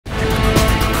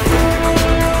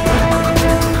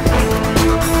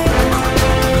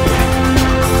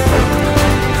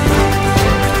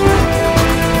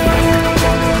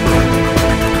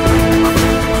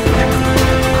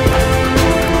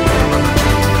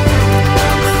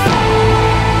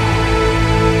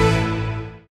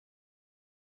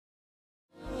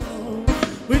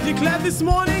this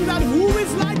morning that who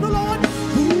is like the Lord?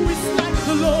 Who is like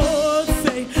the Lord?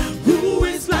 Say, who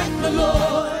is like the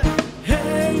Lord?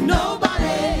 Hey,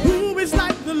 nobody. Who is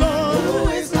like the Lord? Who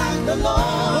is like the Lord?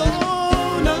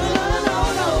 Oh, no, no,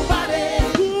 no, nobody.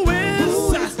 Who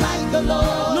is like the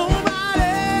Lord?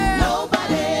 Nobody.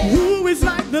 Nobody. Who is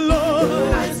like the Lord?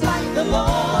 Who is like the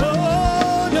Lord?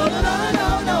 Oh, no, no, no, no,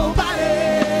 nobody.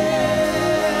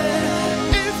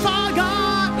 If our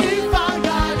God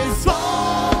is for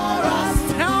us,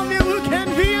 tell me who can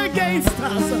be against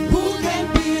us? Who can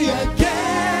be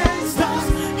against us?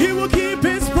 He will keep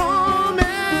his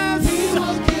promise. He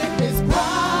will keep his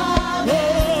promise.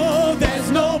 Oh, there's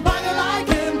nobody like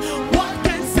him. What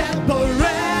can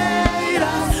separate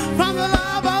us from the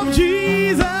love of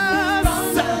Jesus?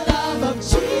 From the love of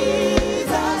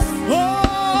Jesus.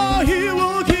 Oh, he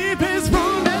will keep his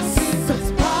promise.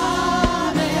 His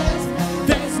promise.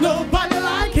 There's nobody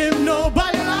like him.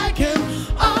 Nobody like him.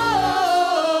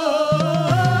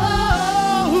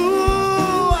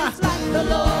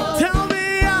 Tell me,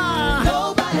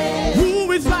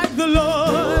 who is like the Lord?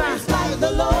 Who is like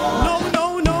the Lord? No,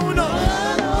 no, no, no.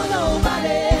 No,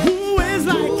 nobody. Who is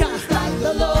like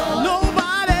the Lord?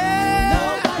 Nobody.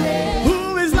 Nobody.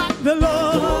 Who is like the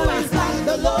Lord? Who is like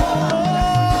the Lord?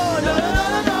 Oh, no, no,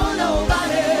 no,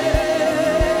 nobody.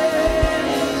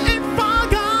 If our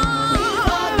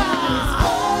God,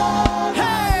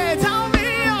 hey, tell me,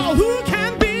 who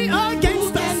can be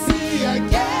against us?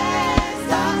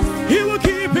 He will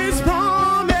keep his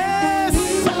promise. He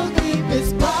will keep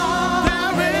his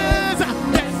promise.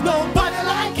 There's nobody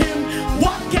like him.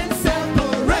 What can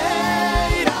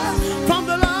separate us from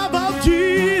the love of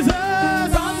Jesus?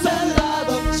 From the love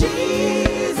of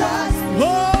Jesus.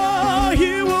 Oh,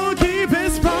 he will keep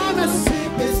his promise.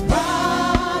 Keep his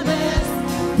promise.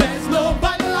 There's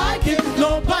nobody like him.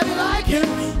 Nobody like him.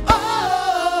 Oh,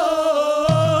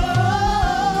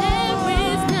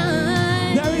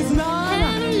 there is none.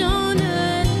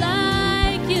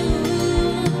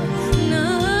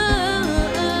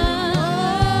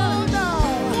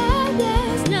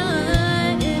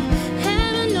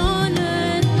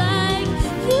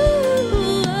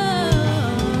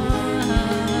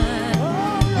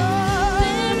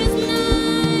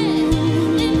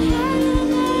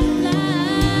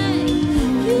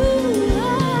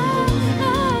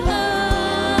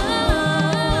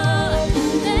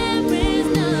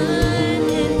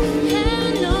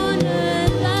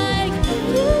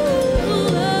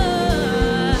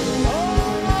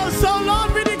 So Lord,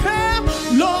 we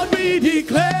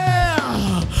declare,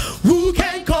 who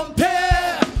can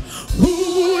compare? Who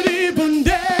would even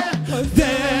dare?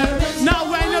 Now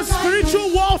we're in a spiritual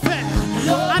warfare,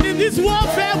 and in this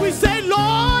warfare we say,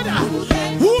 Lord,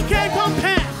 who can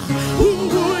compare? Who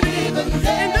would even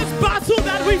dare? In this battle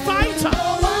that we fight,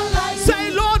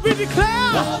 say, Lord, we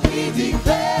declare,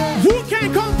 who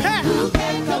can compare?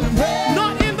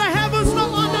 Not in the heavens,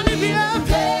 not underneath the earth.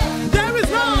 There is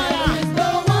none.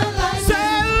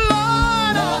 Say,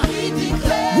 Lord,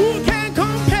 who can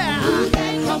compare?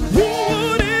 Who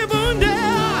would even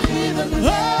dare?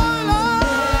 Oh,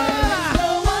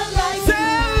 Lord.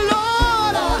 Say,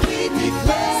 Lord.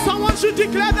 Someone should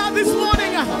declare that this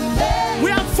morning. We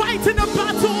are fighting a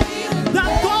battle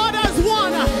that God has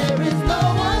won.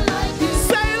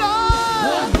 Say,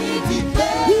 Lord,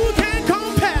 who can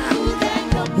compare?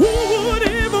 Who would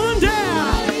even dare?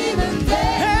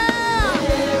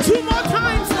 Yeah. Two more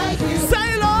times. Say,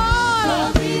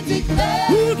 Lord,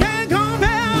 who can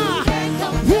compare?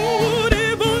 Who would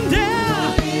even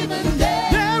dare?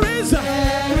 There is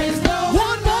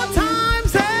one more time.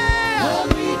 Say,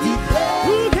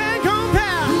 who can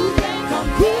compare?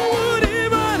 Who would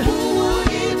even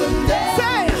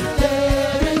say?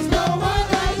 There is no one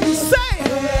like you. Say,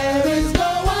 there is no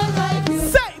one like you.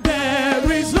 Say,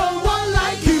 there is no one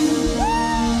like you.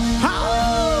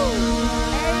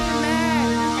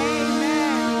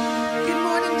 Amen. Good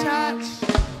morning, church.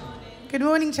 Good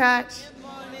morning, church.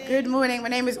 Good morning. My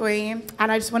name is Oyi,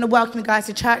 and I just want to welcome you guys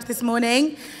to church this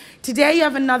morning. Today you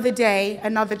have another day,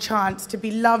 another chance to be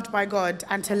loved by God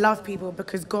and to love people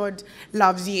because God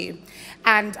loves you.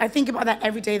 And I think about that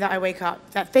every day that I wake up,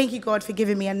 that thank you, God, for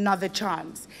giving me another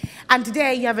chance. And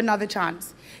today you have another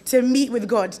chance to meet with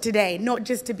God today, not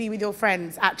just to be with your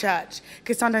friends at church,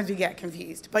 because sometimes we get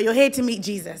confused. But you're here to meet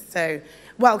Jesus, so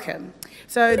welcome.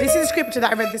 So this is a scripture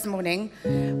that I read this morning.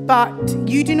 But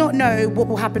you do not know what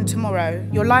will happen tomorrow.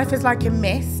 Your life is like a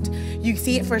mist. You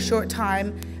see it for a short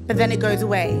time, but then it goes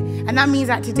away. And that means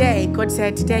that today, God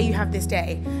said, today you have this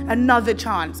day, another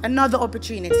chance, another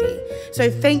opportunity.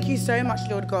 So thank you so much,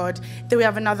 Lord God, that we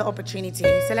have another opportunity.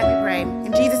 So let me pray.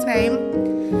 In Jesus'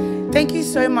 name, Thank you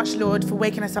so much, Lord, for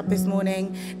waking us up this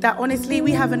morning. That honestly,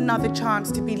 we have another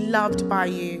chance to be loved by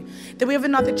you. That we have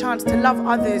another chance to love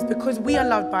others because we are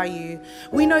loved by you.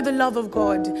 We know the love of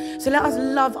God. So let us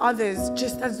love others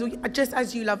just as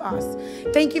you love us.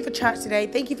 Thank you for church today.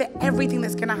 Thank you for everything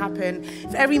that's going to happen.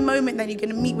 For every moment that you're going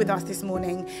to meet with us this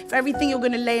morning. For everything you're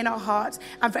going to lay in our hearts.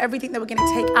 And for everything that we're going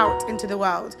to take out into the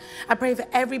world. I pray for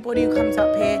everybody who comes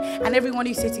up here and everyone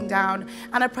who's sitting down.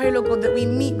 And I pray, Lord God, that we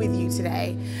meet with you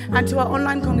today. And to our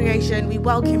online congregation, we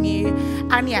welcome you.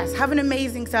 And yes, have an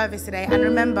amazing service today. And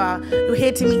remember, you're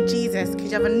here to meet Jesus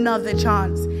because you have another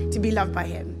chance to be loved by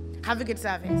him. Have a good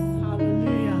service.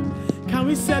 Hallelujah. Can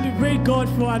we celebrate God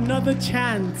for another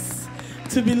chance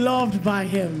to be loved by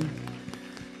him?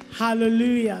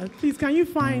 Hallelujah. Please, can you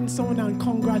find someone and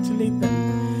congratulate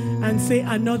them and say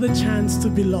another chance to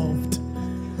be loved?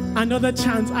 Another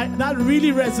chance. That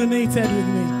really resonated with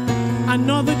me.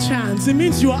 Another chance. It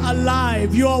means you are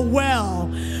alive. You are well.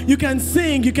 You can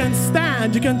sing. You can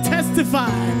stand. You can testify.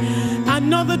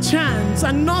 Another chance.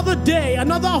 Another day.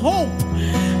 Another hope.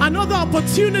 Another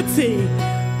opportunity.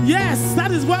 Yes,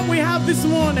 that is what we have this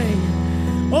morning.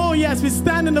 Oh yes, we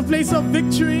stand in the place of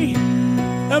victory.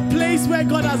 A place where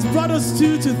God has brought us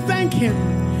to thank him.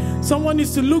 Someone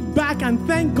needs to look back and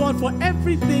thank God for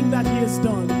everything that he has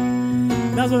done.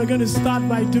 That's what we're going to start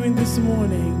by doing this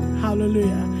morning.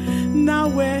 Hallelujah. Now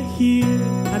we're here,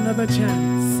 another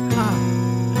chance.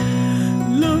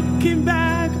 Looking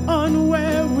back on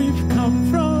where we've come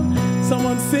from.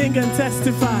 Someone sing and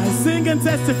testify. Sing and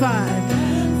testify.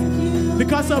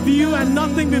 Because of you and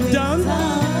nothing we've done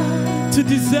to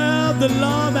deserve the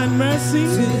love and mercy.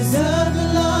 To deserve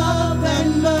the love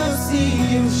and mercy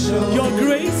you showed. Your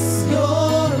grace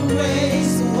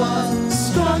was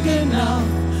strong enough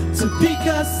to pick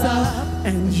us up,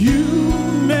 and you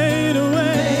made a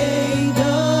way.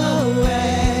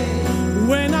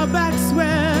 When our backs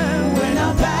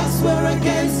were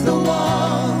against the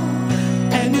wall,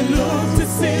 and it looked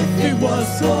as if it was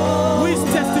so. Who is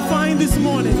testifying this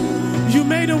morning? You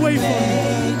made a way for me.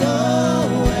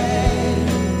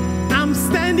 I'm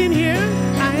standing here.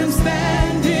 I am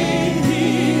standing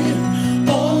here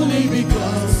only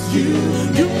because you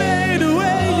made a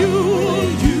way.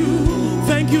 You.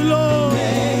 Thank you, Lord.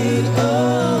 Made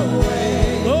a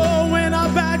way. Oh, when our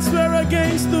backs were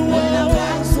against the wall. When our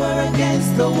backs were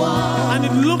against the wall, and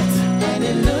it looked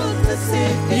as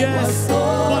if it was so.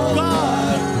 But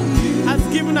God has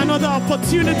given another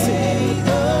opportunity,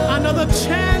 another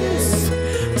chance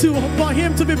for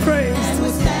him to be praised. And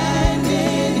we're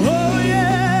standing oh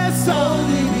yes,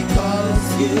 only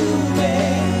because you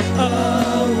made a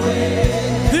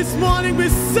way. This morning we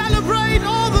celebrate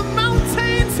all the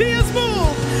mountains he has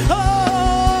moved.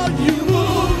 Oh, you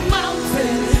move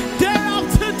mountains day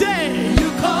after day. You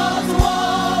cause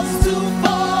walls to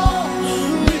fall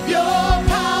with your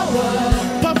power.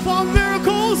 Perform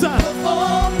miracles.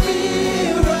 Perform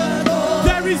miracles.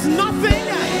 There is nothing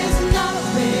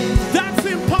that's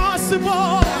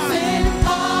impossible.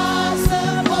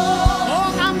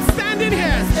 Oh, I'm standing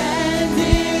here.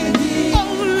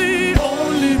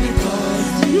 Only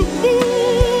because you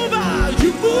move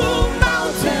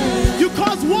mountains. You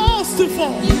cause walls to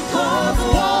fall.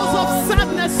 Walls of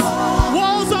sadness,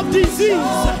 walls of disease,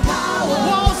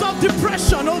 walls of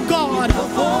depression. Oh God,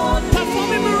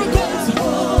 performing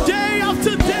miracles day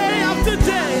after day after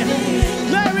day.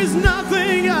 There is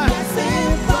nothing that's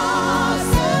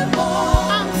impossible.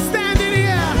 I'm standing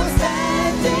here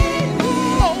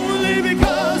only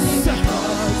because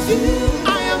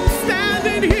I am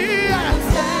standing here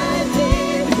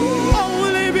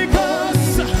only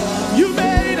because you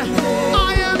made.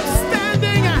 I am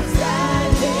standing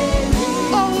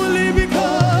only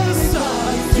because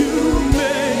you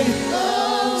made.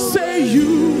 Say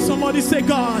you. Somebody say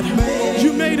God.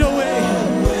 You made a way.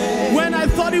 When I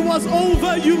thought it was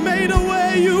over, you made a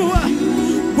way.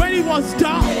 When it was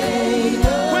dark,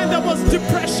 when there was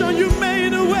depression, you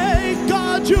made a way.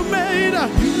 God, you made.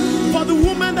 For the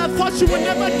woman that thought she would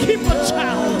never keep a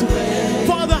child,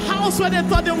 for the house where they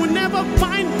thought they would never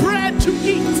find bread to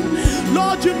eat,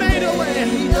 Lord, you made a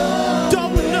way.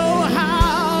 Don't know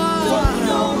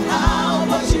how,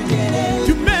 but you did it.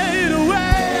 you made a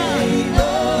way.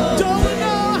 Don't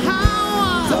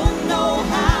know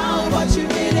how, but you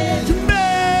did it. you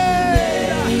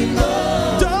made.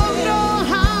 Don't know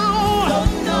how,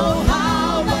 Don't know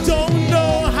how, but don't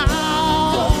know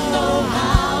how, don't know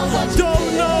how, but you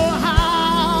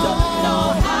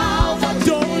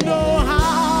don't know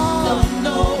how, don't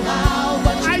know how,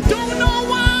 but I don't know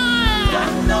why.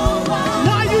 don't know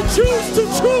Why you choose to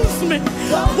choose me?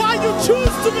 Why you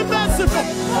choose to be merciful?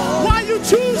 Why you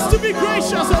choose to be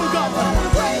gracious, oh God?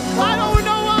 I don't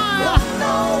know why.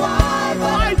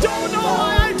 I don't know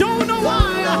why. I don't know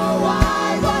why.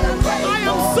 I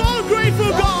am so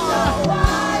grateful, God.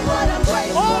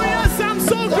 Oh yes, I'm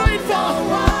so grateful.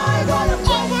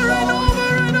 Over and over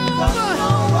and over.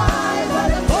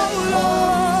 Oh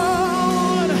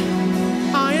Lord,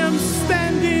 I am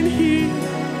standing here.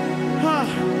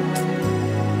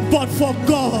 But for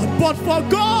God, but for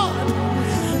God,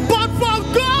 but for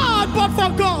God, but for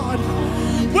God.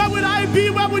 Where would I be?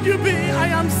 Where would you be? I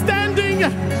am standing.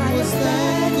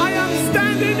 I am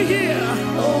standing here.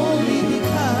 Only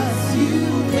because you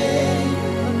made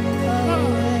a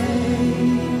way.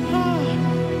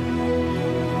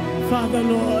 Father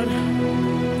Lord,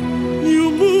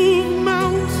 you move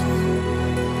mountains.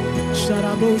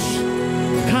 Sharabosh,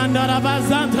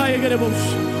 Kandarabazanta Yegerebosh.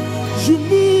 You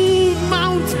move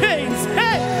mountains.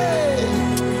 Hey!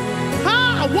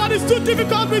 What is too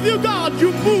difficult with you, God?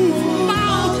 You move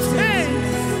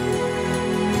mountains.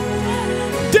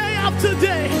 Day after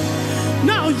day.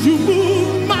 Now you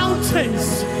move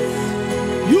mountains.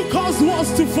 You cause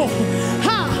walls to fall.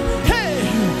 Hey!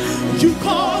 You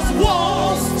cause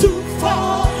walls to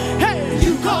fall. Hey!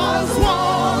 You cause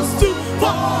walls to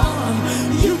fall.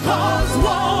 You cause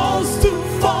walls to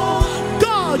fall.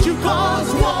 God, you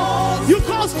cause walls. You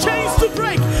cause chains to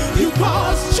break. You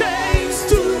cause chains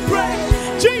to break.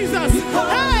 Jesus,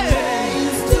 hey!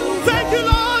 Thank you,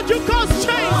 Lord. You cause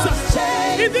chains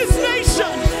in this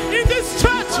nation, in this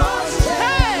church.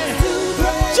 Hey!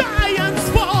 Giants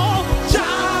fall.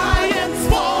 Giants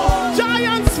fall.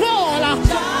 Giants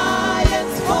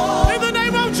fall. In the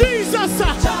name of Jesus.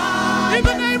 In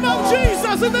the name of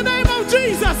Jesus. In the name of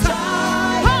Jesus.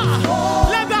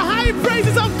 Let the high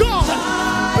praises of God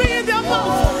be in their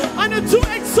mouth and a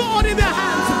two-edged sword in their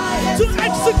hands to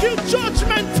execute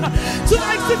judgment. To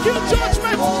execute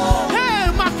judgment. Hey,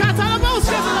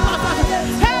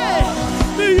 hey,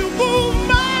 may you move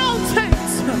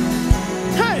mountains.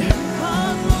 Hey,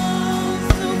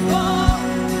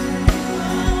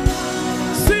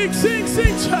 sing, sing,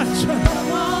 sing, church.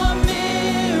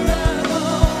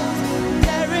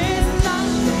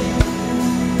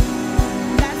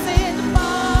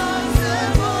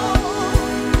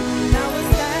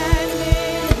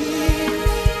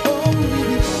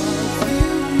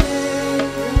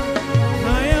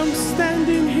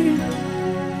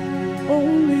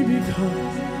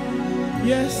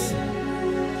 Yes,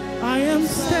 I am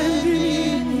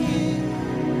standing here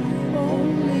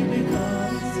only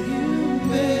because you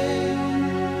made.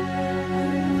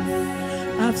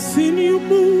 I've seen you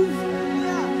move.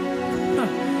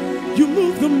 You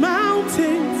move the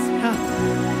mountains,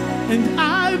 and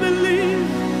I believe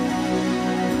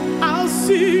I'll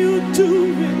see you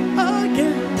do it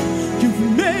again. You've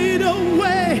made a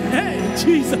way, hey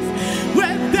Jesus,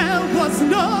 where there was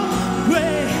no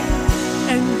way.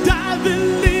 And I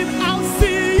believe I'll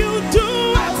see you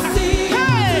do it.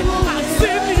 Hey, I've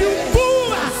seen you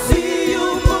move.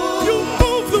 You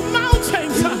move the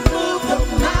mountains.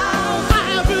 I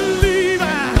believe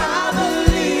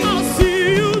I'll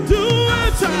see you do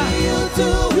it.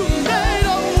 You made a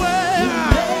way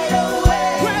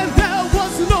where there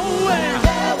was no way.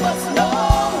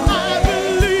 I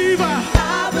believe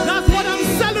that's what I'm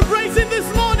celebrating this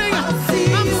morning.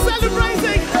 I'm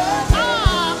celebrating.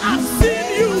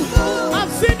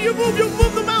 You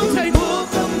move the mountain.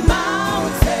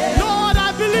 Lord,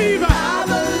 I believe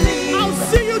I'll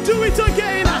see you do it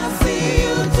again.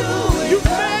 You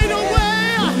made a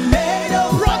way.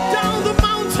 Brought down the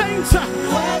mountains.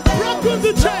 Broken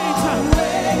the chains.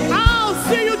 I'll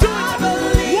see you do it.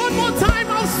 One more time,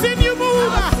 I'll see you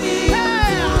move.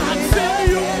 Hey, I'll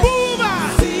see you move.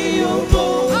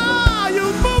 You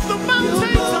move the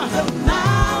mountains.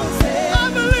 I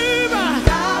believe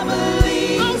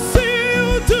I'll see you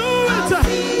do it.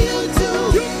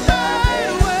 You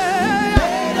made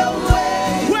a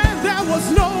way where there was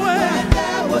no way.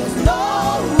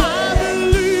 I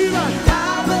believe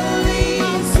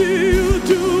I'll see you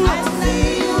do it.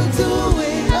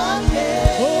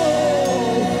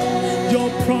 Oh, your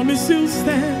promise still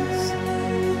stands.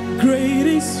 Great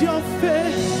is your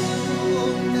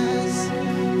faithfulness.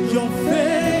 Your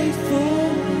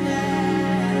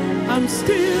faithfulness. I'm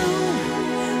still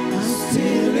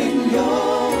in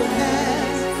your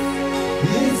hands.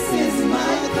 This is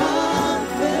my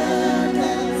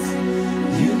confidence.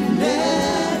 You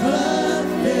never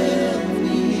failed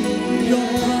me. Your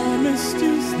promise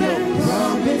still stands.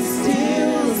 All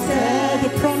the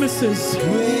promises.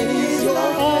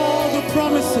 All the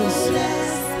promises.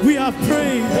 We have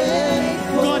prayed.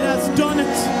 God has done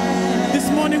it. This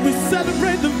morning we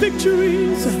celebrate the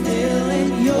victories. Still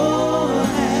in your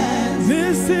hands.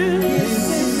 This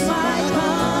is my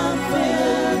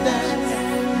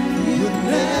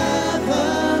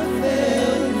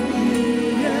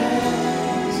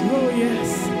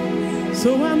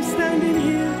So I'm standing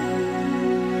here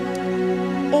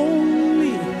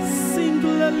only,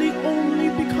 singularly only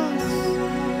because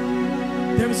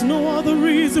there is no other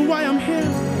reason why I'm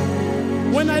here.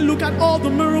 When I look at all the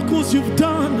miracles you've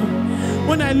done,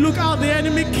 when I look how the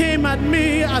enemy came at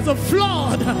me as a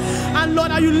flood, and Lord,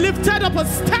 how you lifted up a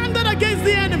standard against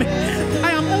the enemy,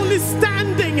 I am only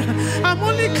standing, I'm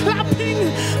only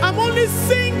clapping, I'm only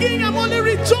singing, I'm only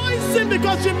rejoicing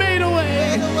because you made a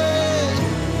way.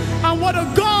 And what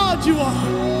a God you are.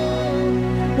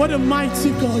 What a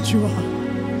mighty God you are.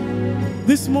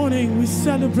 This morning we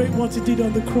celebrate what you did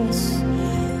on the cross.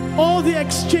 All the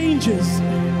exchanges,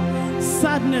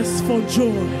 sadness for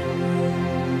joy,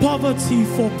 poverty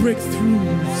for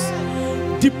breakthroughs,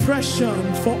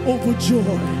 depression for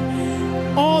overjoy.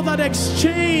 All that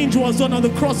exchange was done on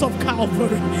the cross of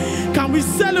Calvary. Can we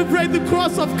celebrate the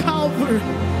cross of Calvary?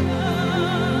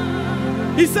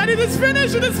 He said, it is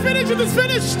finished, it is finished, it is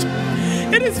finished.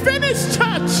 It is finished,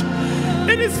 church.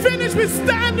 It is finished. We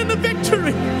stand in the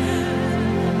victory.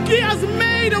 He has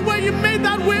made a way. He made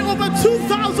that way over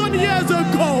 2,000 years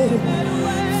ago.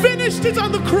 Finished it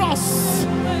on the cross.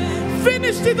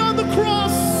 Finished it on the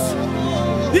cross.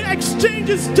 The exchange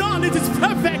is done. It is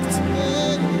perfect.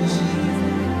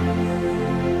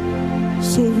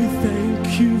 So we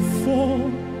thank you for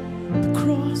the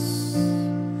cross,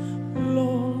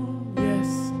 Lord. Yes.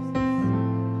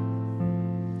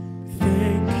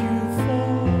 Thank you for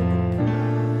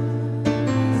the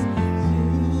price you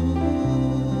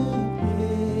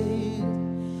paid,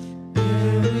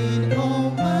 bearing all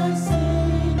my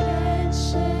sin and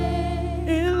shame.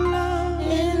 In love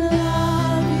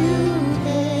you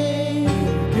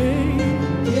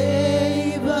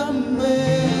gave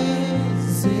amazing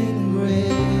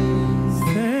grace.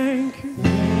 Thank you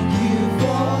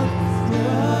for the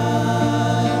blood,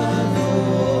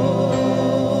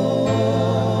 Lord.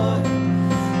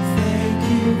 Thank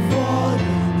you for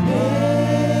the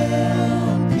nail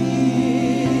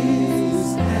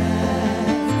pierced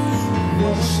hands.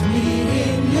 Wash me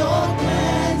in your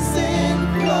cleansing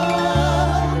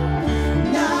blood.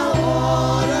 Now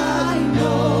all I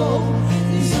know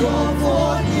is your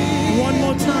forgiveness. One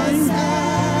more time.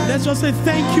 Let's just say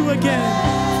thank you again.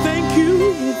 Thank you.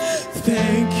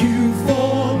 Thank you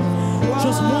for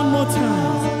just one more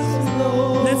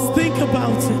time. Let's think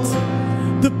about it.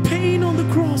 The pain on the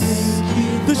cross,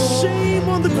 the shame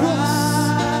on the cross.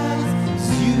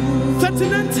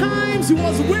 39 times he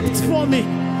was whipped for me.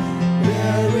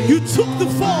 You took the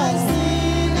fall.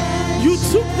 You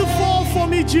took the fall for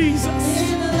me, Jesus.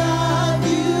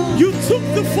 You took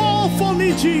the fall for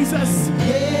me, Jesus.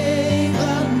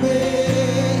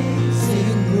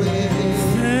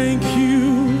 Thank you.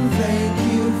 Thank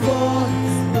you for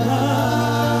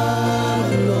blood,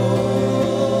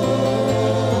 Lord.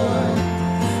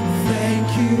 Thank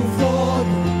you for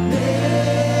the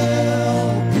nail-pierced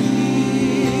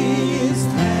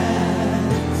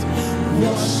hands.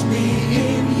 Wash me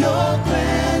in your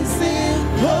cleansing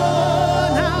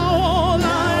blood. Now all I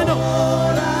know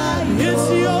is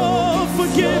your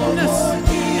forgiveness.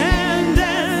 And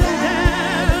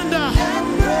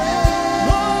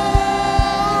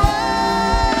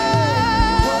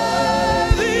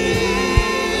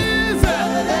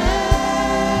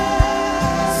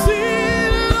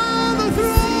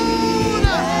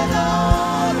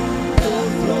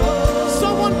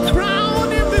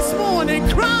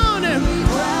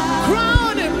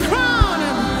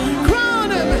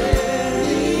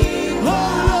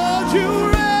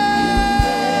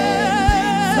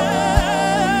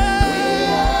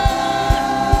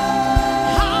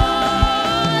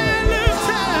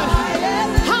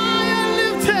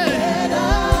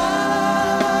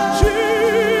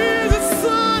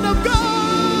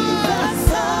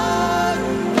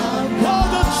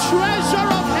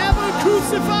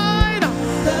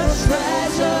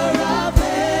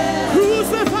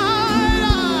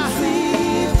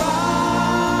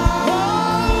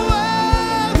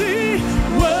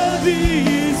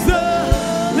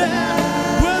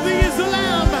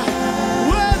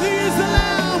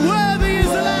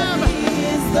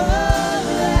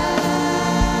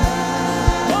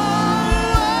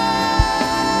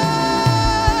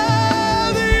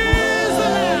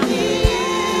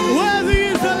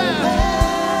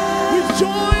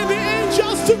join the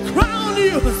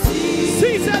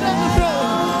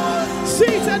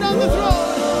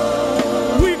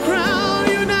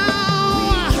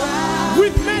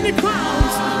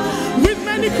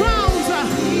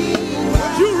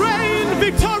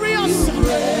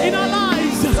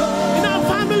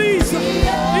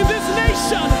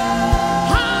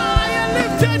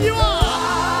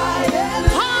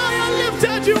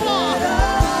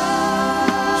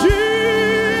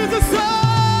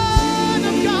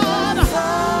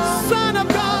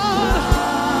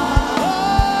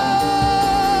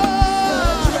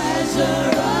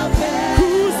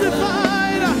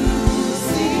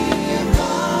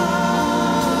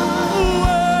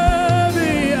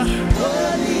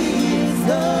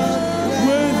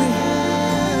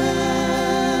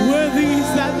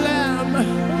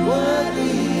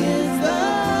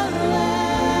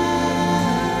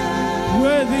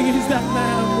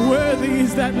Worthy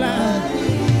is that Lamb.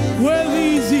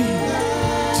 Worthy is He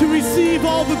to receive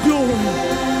all the glory,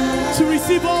 to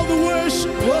receive all the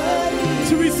worship,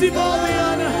 to receive all the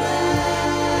honor.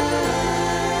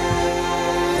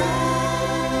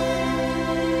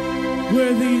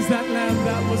 Worthy is that Lamb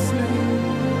that was slain.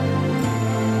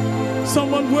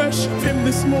 Someone worship Him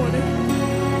this morning.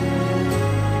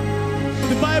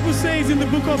 The Bible says in the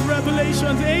book of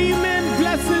Revelations, amen,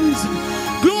 blessings,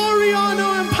 glory,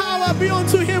 honor, and power be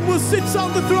unto Him who sits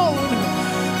on the throne.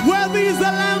 Worthy is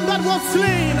the Lamb that was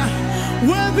slain.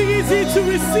 Worthy is He to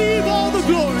receive all the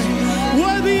glory.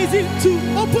 Worthy is He to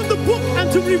open the book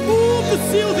and to remove the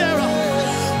seal thereof.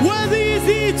 Worthy is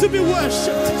He to be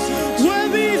worshipped.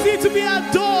 Worthy is He to be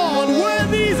adored.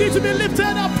 Worthy is He to be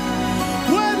lifted up.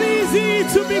 Worthy is He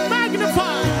to be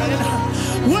magnified.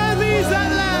 Worthy is that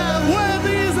Lamb.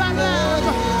 Worthy is that Lamb.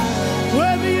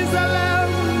 Worthy is that Lamb.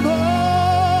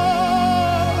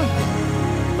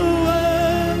 Oh,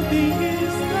 worthy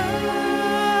is that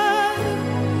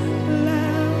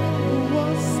Lamb who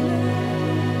was slain.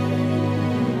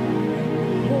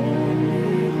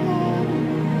 Holy, holy.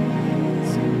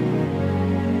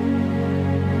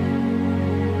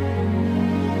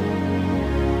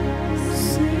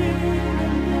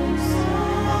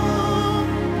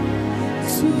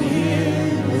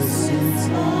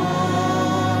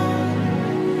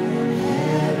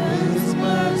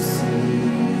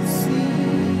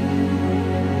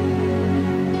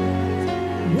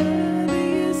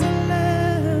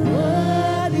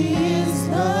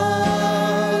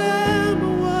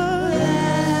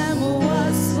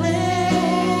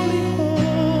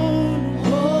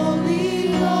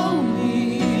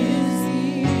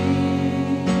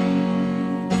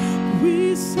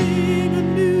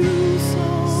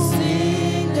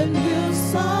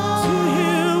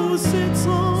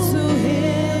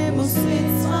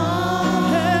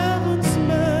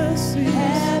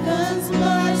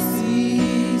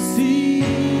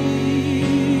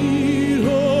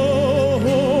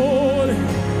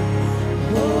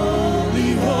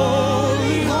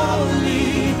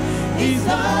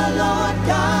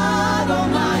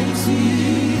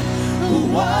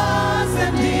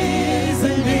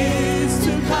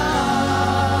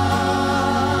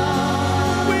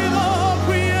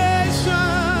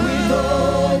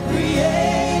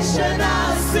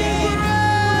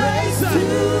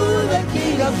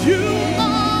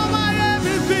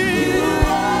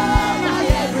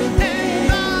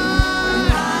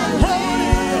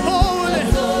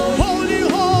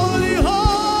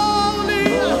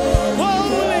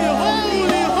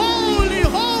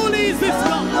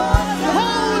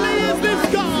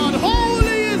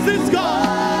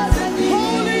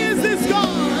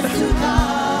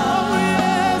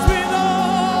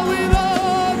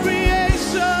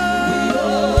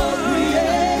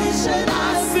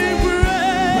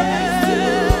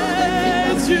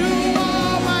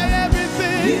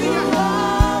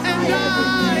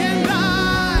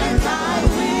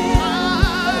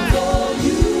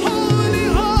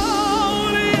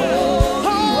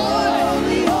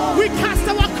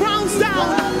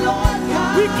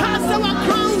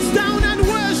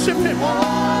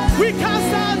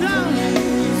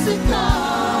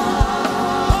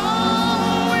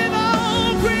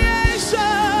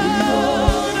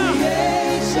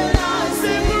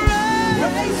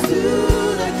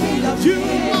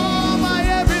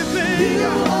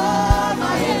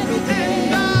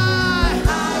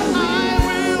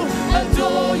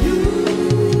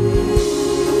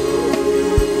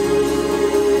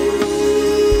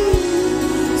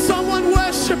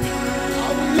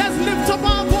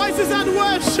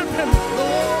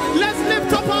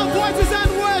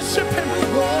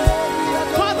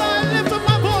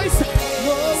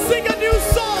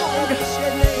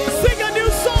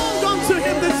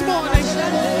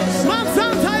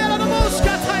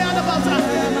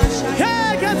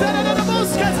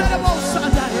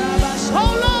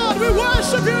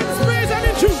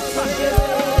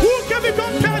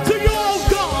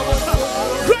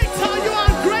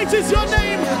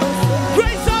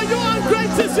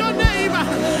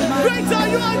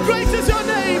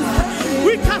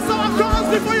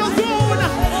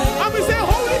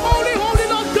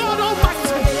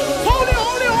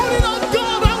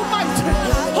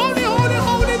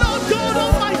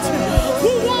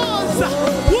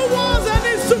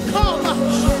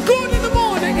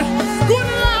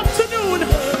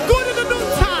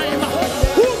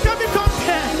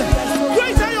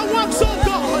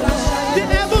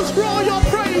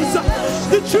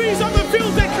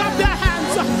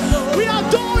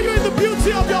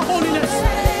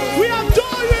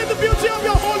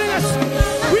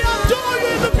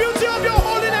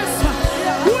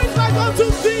 unto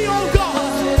thee, O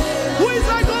God? Who is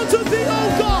like unto thee,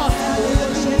 O God?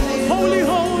 Holy,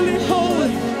 holy,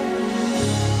 holy.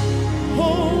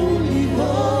 Holy,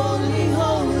 Holy,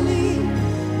 holy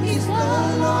is the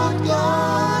Lord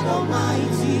God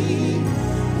Almighty,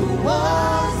 who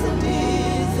was and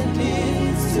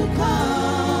is to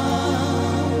come.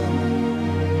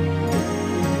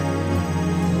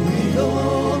 With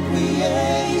all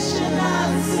creation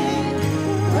I sing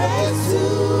praise to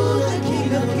the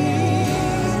King of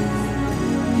Kings.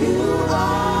 You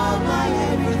are my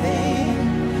everything,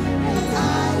 and I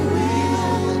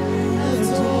will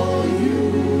adore you.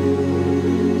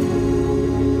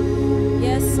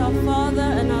 Yes, our Father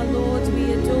and our Lord, we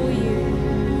adore you.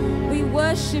 We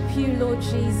worship you, Lord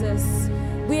Jesus.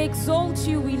 We exalt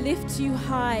you, we lift you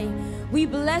high. We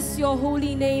bless your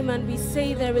holy name and we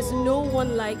say there is no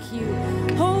one like you.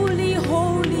 Holy,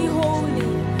 holy,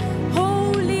 holy.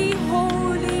 Holy,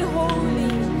 holy,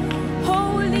 holy.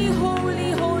 Holy,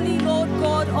 holy, holy Lord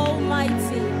God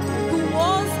Almighty, who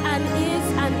was and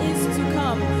is to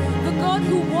come. The God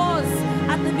who was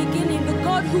at the beginning, the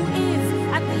God who is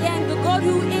at the end, the God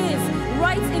who is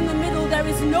right in the middle. There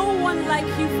is no one like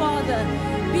you, Father.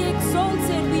 Be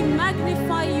exalted, we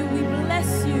magnify you, we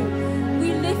bless you,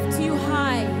 we lift you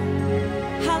high.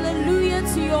 Hallelujah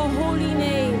to your holy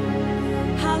name.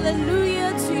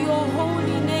 Hallelujah to your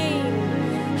holy name.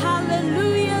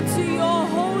 Hallelujah to your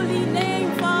holy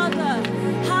name, Father.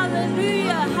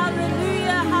 Hallelujah,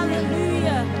 hallelujah,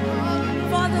 hallelujah.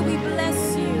 Father, we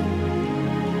bless you.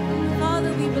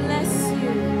 Father, we bless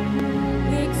you.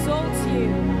 We exalt you.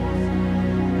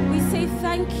 We say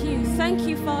thank you. Thank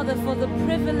you, Father, for the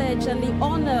privilege and the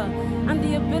honor and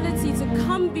the ability to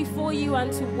come before you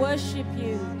and to worship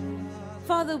you.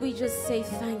 Father, we just say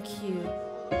thank you.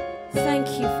 Thank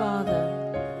you, Father.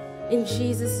 In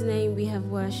Jesus' name we have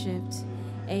worshipped.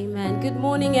 Amen. Good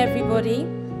morning, everybody.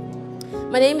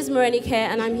 My name is Denrele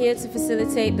and I'm here to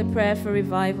facilitate the prayer for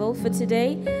revival for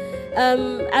today.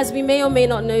 As we may or may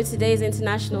not know, today is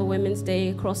International Women's Day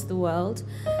across the world.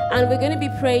 And we're going to be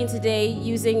praying today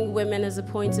using women as a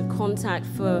point of contact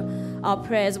for our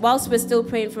prayers. Whilst we're still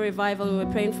praying for revival and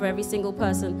we're praying for every single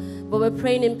person, but we're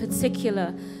praying in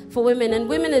particular for women. And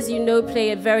women, as you know,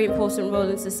 play a very important role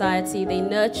in society. They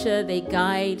nurture, they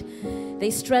guide,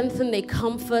 they strengthen, they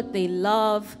comfort, they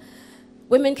love.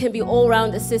 Women can be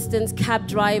all-round assistants, cab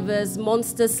drivers,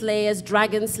 monster slayers,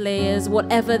 dragon slayers,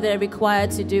 whatever they're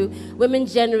required to do. Women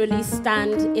generally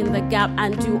stand in the gap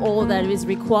and do all that is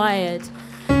required.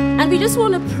 And we just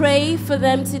want to pray for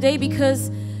them today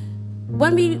because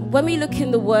when we look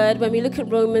in the Word, when we look at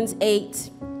Romans 8,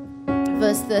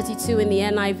 verse 32 in the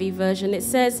NIV version, it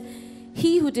says,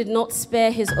 "He who did not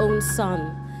spare his own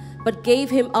son, but gave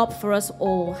him up for us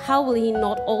all, how will he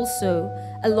not also,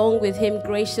 along with him,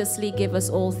 graciously give us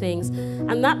all things?"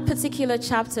 And that particular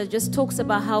chapter just talks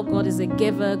about how God is a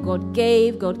giver. God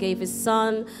gave his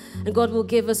son, and God will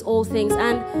give us all things.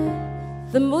 And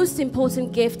the most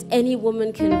important gift any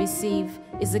woman can receive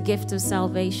is the gift of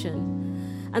salvation.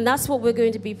 And that's what we're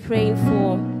going to be praying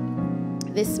for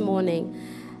this morning.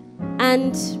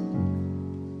 And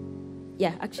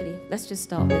yeah, actually, let's just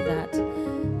start with that.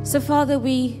 So, Father,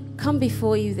 we come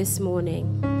before you this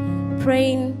morning,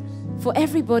 praying for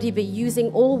everybody, but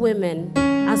using all women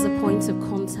as a point of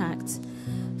contact.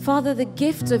 Father, the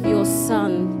gift of your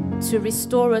Son to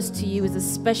restore us to you is a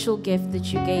special gift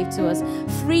that you gave to us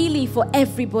freely for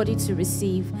everybody to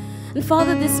receive. And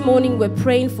Father, this morning we're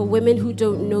praying for women who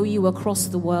don't know you across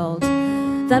the world,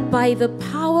 that by the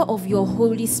power of your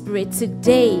Holy Spirit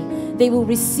today, they will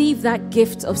receive that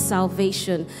gift of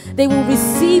salvation. They will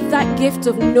receive that gift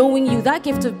of knowing you, that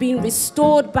gift of being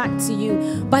restored back to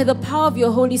you by the power of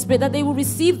your Holy Spirit, that they will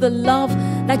receive the love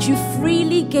that you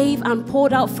freely gave and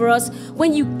poured out for us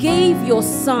when you gave your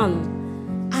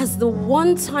Son as the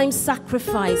one-time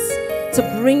sacrifice to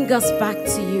bring us back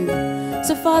to you.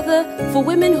 So, Father, for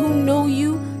women who know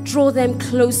you, draw them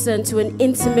closer into an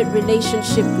intimate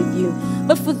relationship with you.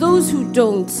 But for those who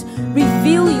don't,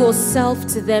 reveal yourself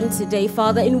to them today,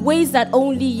 Father, in ways that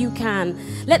only you can.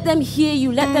 Let them hear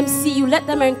you, let them see you, let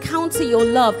them encounter your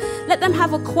love. Let them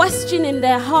have a question in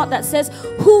their heart that says,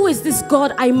 who is this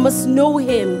God? I must know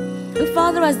him. And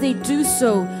Father, as they do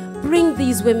so, bring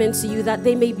these women to you that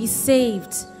they may be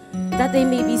saved,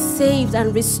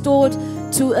 and restored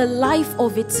to a life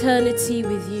of eternity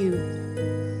with you.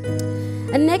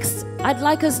 And next, I'd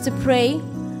like us to pray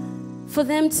for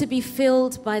them to be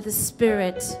filled by the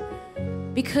Spirit.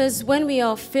 Because when we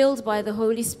are filled by the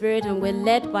Holy Spirit and we're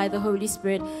led by the Holy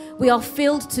Spirit, we are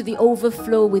filled to the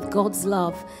overflow with God's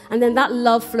love. And then that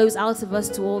love flows out of us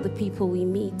to all the people we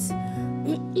meet.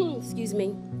 Excuse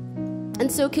me.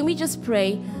 And so can we just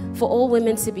pray for all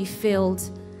women to be filled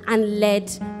and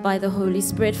led by the Holy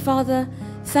Spirit? Father,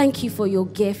 thank you for your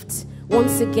gift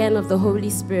once again of the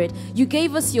Holy Spirit. You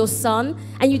gave us your Son,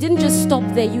 and you didn't just stop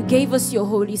there. You gave us your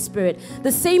Holy Spirit.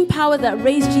 The same power that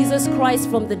raised Jesus Christ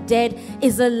from the dead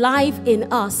is alive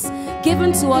in us,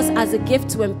 given to us as a gift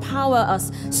to empower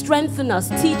us, strengthen us,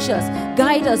 teach us,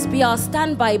 guide us, be our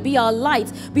standby, be our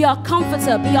light, be our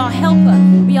comforter, be our helper,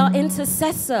 be our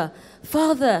intercessor.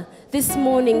 Father, this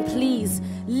morning, please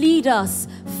lead us,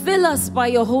 fill us by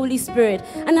your Holy Spirit.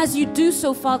 And as you do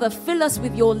so, Father, fill us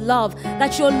with your love,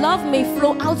 that your love may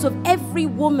flow out of every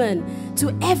woman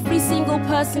to every single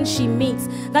person she meets,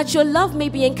 that your love may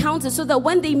be encountered so that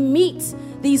when they meet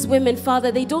these women,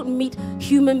 Father, they don't meet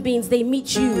human beings, they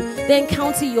meet you. They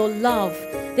encounter your love.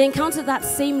 They encounter that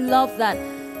same love that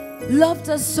loved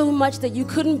us so much that you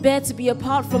couldn't bear to be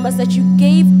apart from us, that you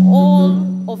gave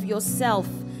all of yourself,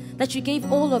 that you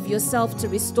gave all of yourself to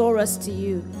restore us to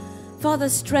you. Father,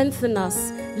 strengthen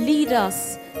us, lead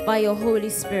us by your Holy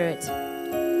Spirit.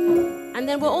 And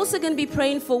then we're also going to be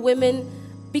praying for women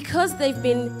because they've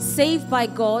been saved by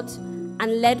God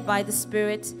and led by the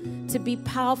Spirit to be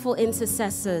powerful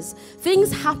intercessors.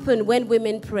 Things happen when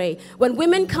women pray. When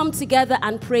women come together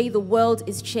and pray, the world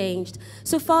is changed.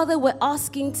 So, Father, we're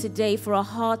asking today for a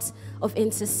heart of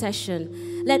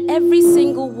intercession. Let every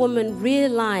single woman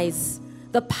realize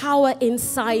the power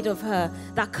inside of her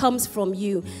that comes from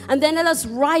you. And then let us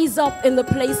rise up in the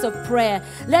place of prayer.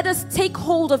 Let us take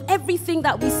hold of everything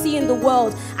that we see in the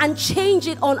world and change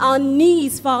it on our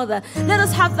knees, Father. Let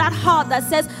us have that heart that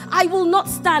says, I will not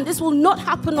stand. This will not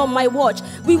happen on my watch.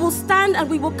 We will stand and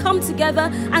we will come together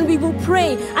and we will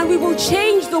pray and we will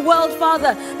change the world,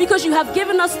 Father, because you have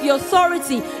given us the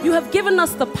authority. You have given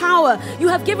us the power. You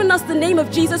have given us the name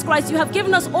of Jesus Christ. You have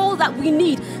given us all that we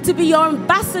need to be your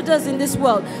ambassadors in this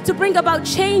world, to bring about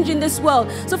change in this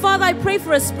world. So, Father, I pray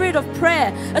for a spirit of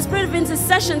prayer, a spirit of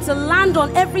intercession to land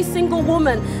on every single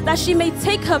woman, that she may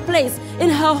take her place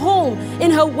in her home, in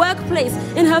her workplace,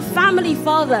 in her family,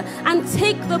 Father, and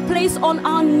take the place on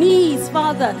our knees,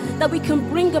 Father, that we can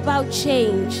bring about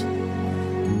change.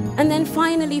 And then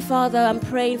finally, Father, I'm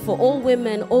praying for all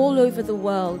women all over the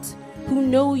world who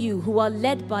know you, who are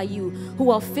led by you,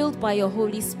 who are filled by your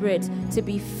Holy Spirit, to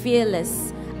be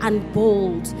fearless and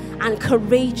bold and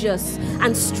courageous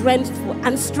and strengthful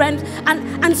and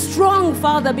strong,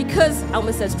 Father, because I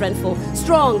almost said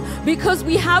strong, because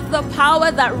we have the power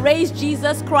that raised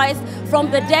Jesus Christ from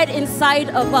the dead inside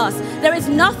of us. There is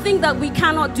nothing that we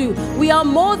cannot do. We are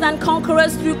more than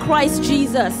conquerors through Christ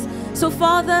Jesus. So,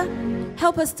 Father,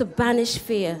 help us to banish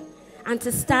fear and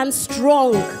to stand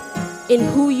strong in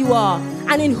who you are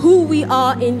and in who we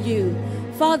are in you.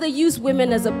 Father, use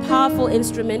women as a powerful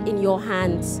instrument in your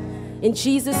hands. In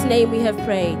Jesus' name we have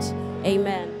prayed.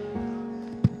 Amen.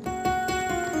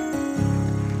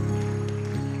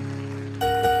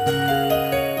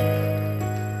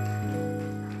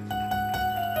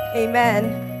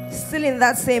 Amen. Still in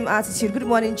that same attitude. Good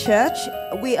morning, church.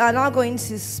 We are now going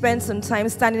to spend some time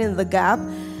standing in the gap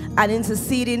and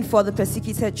interceding for the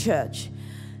persecuted church.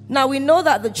 Now, we know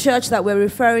that the church that we're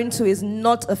referring to is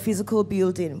not a physical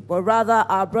building, but rather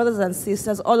our brothers and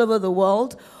sisters all over the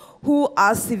world who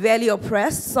are severely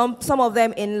oppressed, some of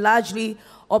them in largely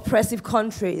oppressive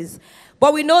countries.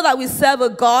 But we know that we serve a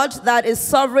God that is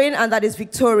sovereign and that is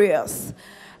victorious.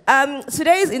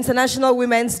 Today is International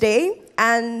Women's Day,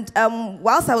 and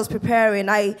whilst I was preparing,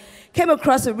 I came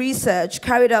across a research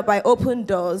carried out by Open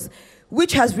Doors,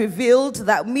 which has revealed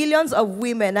that millions of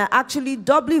women are actually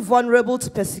doubly vulnerable to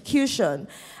persecution,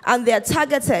 and they are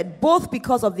targeted both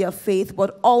because of their faith,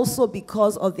 but also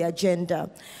because of their gender.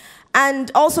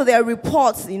 And also there are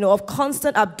reports, of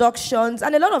constant abductions,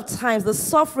 and a lot of times the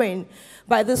suffering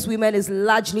by these women is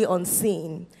largely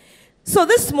unseen. So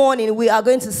this morning, we are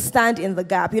going to stand in the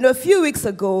gap. A few weeks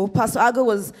ago, Pastor Ago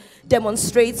was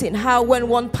demonstrating how when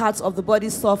one part of the body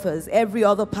suffers, every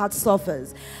other part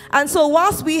suffers. And so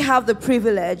whilst we have the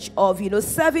privilege of,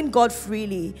 serving God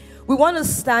freely, we want to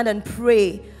stand and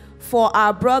pray for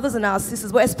our brothers and our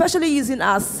sisters, but especially using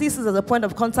our sisters as a point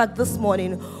of contact this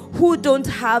morning, who don't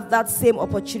have that same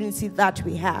opportunity that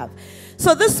we have.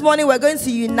 So this morning, we're going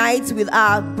to unite with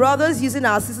our brothers, using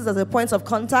our sisters as a point of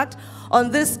contact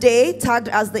on this day, tagged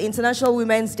as the International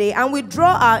Women's Day, and we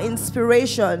draw our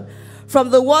inspiration from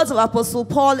the words of Apostle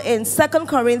Paul in 2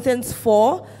 Corinthians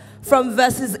 4, from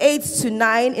verses 8 to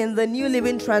 9 in the New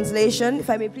Living Translation.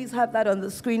 If I may please have that on the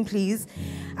screen, please.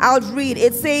 I'll read.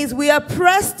 It says, "We are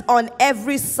pressed on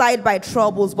every side by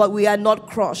troubles, but we are not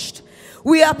crushed.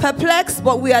 We are perplexed,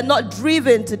 but we are not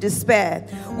driven to despair.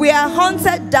 We are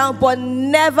hunted down, but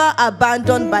never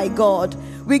abandoned by God.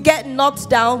 We get knocked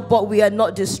down, but we are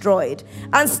not destroyed.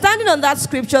 And standing on that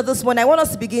scripture this morning, I want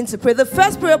us to begin to pray. The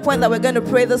first prayer point that we're going to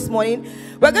pray this morning,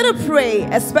 we're going to pray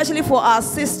especially for our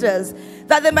sisters,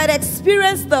 that they might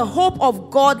experience the hope of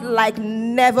God like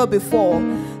never before.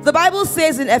 The Bible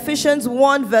says in Ephesians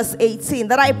 1 verse 18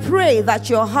 that I pray that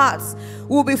your hearts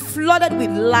will be flooded with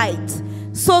light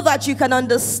so that you can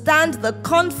understand the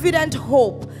confident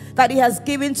hope that he has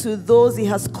given to those he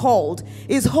has called,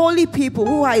 his holy people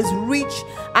who are his rich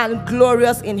and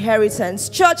glorious inheritance.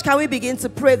 Church, can we begin to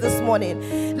pray this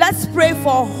morning? Let's pray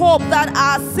for hope that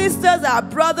our sisters, our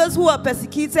brothers who are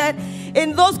persecuted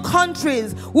in those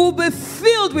countries will be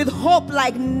filled with hope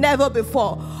like never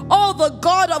before. Oh, the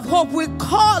God of hope, we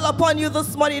call upon you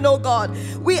this morning, oh God.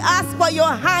 We ask for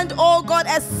your hand, oh God,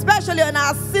 especially on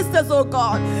our sisters, oh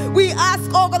God. We ask,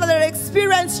 oh God, that they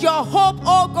experience your hope,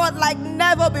 oh God, like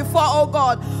never before, oh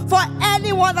God. For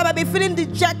anyone that might be feeling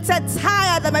dejected,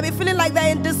 tired, that might be feeling like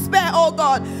they're in despair, oh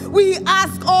God, we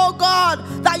ask, oh God,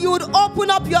 that you would open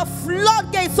up your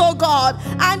floodgates, oh God,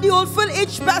 and you will fill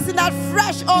each person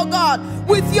afresh, oh God,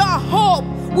 with your hope,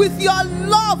 with your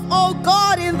love, oh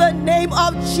God, in the name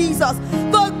of Jesus.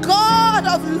 The God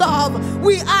of love,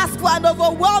 we ask for an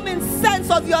overwhelming sense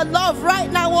of your love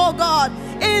right now, oh God,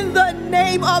 in the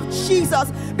name of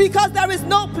Jesus, because there is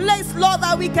no place, Lord,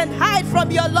 that we can hide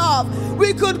from your love.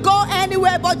 We could go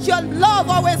anywhere, but your love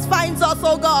always finds us,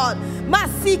 oh God.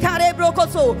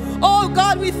 Oh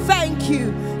God, we thank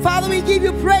you. Father, we give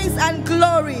you praise and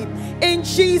glory in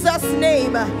Jesus'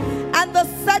 name. And the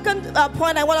second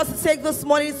point I want us to take this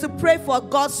morning is to pray for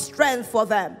God's strength for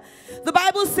them. The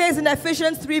Bible says in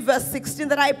Ephesians 3 verse 16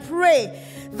 that I pray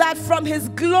that from his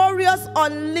glorious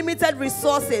unlimited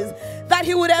resources that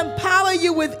he would empower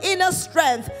you with inner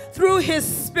strength through his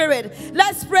spirit.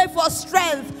 Let's pray for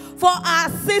strength for our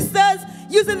sisters,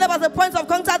 using them as a point of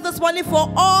contact this morning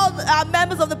for all our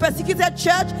members of the persecuted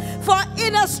church, for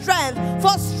inner strength,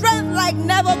 for strength like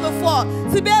never before,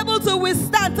 to be able to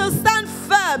withstand, to stand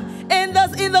firm in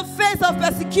the face of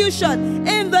persecution,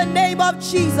 in the name of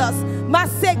Jesus.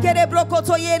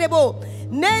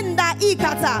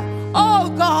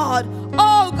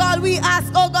 Oh God, we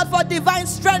ask, oh God, for divine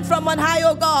strength from on high,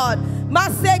 oh God.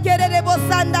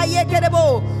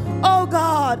 Oh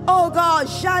God,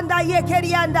 Shanda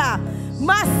Yekerianda.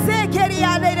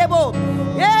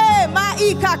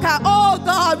 Oh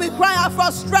God, we cry out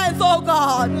for strength, oh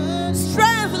God.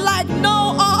 Strength like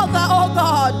no other, oh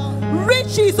God.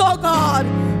 Riches, oh God,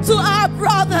 to our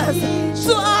brothers,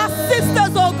 to our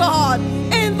sisters, oh God,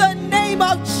 in the name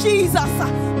of Jesus.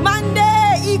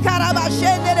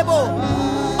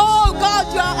 Oh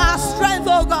God, you are our strength,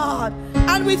 oh God.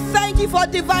 And we thank you for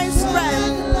divine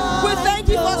strength. We thank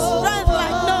you for strength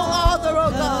like no other,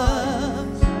 oh God.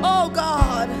 Oh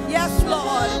God, yes,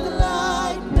 Lord.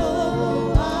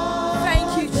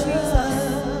 Thank you,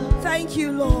 Jesus. Thank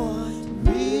you, Lord.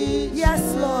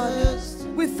 Yes, Lord.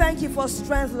 We thank you for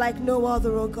strength like no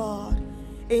other, oh God.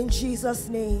 In Jesus'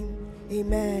 name,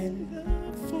 amen.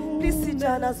 Please sit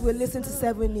down as we listen to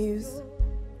 7 News.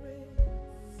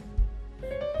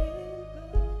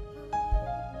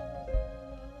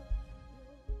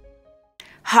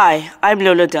 Hi, I'm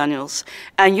Lola Daniels,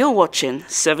 and you're watching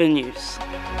 7 News.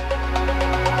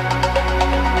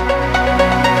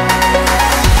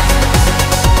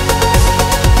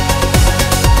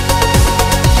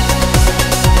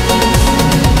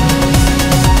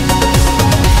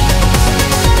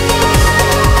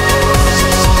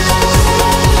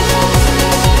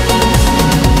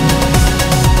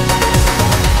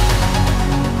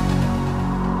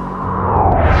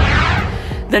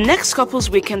 The next Couples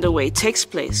Weekend Away takes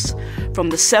place from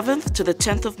the 7th to the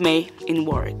 10th of May in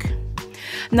Warwick.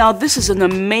 Now, this is an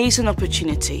amazing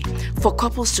opportunity for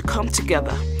couples to come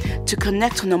together, to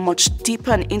connect on a much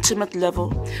deeper and intimate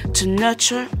level, to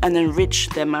nurture and enrich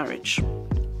their marriage.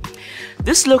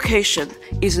 This location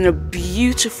is in a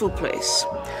beautiful place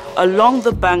along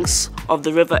the banks of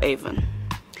the River Avon.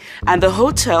 And the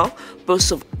hotel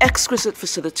boasts of exquisite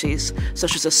facilities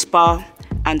such as a spa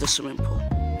and a swimming pool.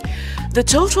 The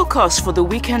total cost for the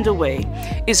weekend away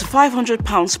is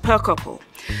 £500 per couple,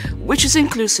 which is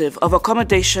inclusive of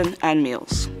accommodation and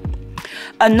meals.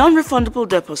 A non-refundable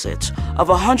deposit of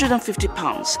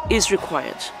 £150 is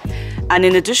required, and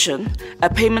in addition, a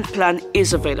payment plan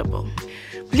is available.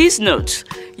 Please note,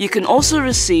 you can also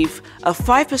receive a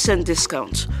 5%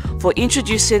 discount for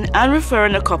introducing and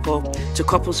referring a couple to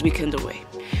Couples Weekend Away.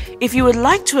 If you would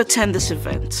like to attend this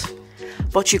event,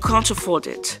 but you can't afford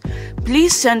it,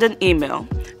 please send an email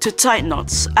to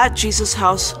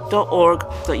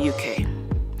tightknots@jesushouse.org.uk.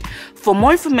 For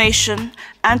more information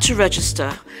and to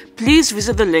register, please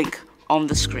visit the link on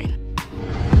the screen.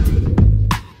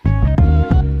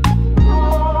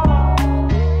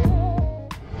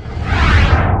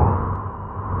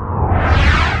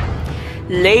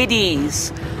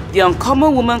 Ladies, the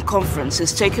Uncommon Woman Conference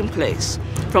is taking place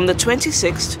from the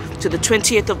 26th to the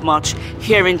 28th of March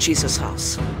here in Jesus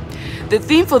House. The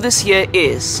theme for this year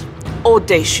is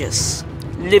Audacious,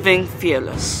 Living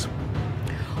Fearless.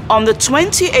 On the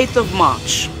 28th of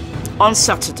March, on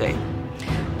Saturday,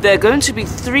 there are going to be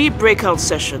 3 breakout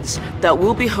sessions that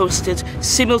will be hosted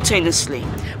simultaneously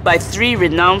by 3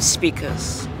 renowned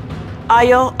speakers.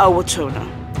 Ayo Awotona,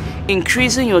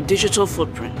 Increasing Your Digital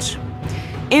Footprint.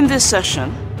 In this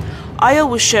session, Ayo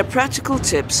will share practical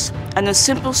tips and a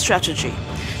simple strategy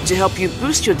to help you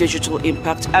boost your digital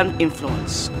impact and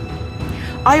influence.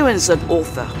 Ayo is an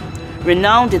author,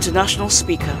 renowned international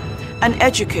speaker, and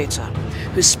educator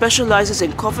who specializes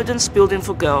in confidence building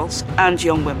for girls and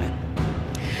young women.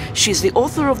 She's the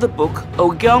author of the book,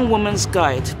 A Young Woman's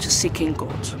Guide to Seeking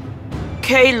God.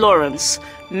 Kay Lawrence,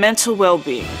 Mental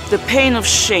Wellbeing, The Pain of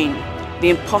Shame, The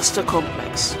Imposter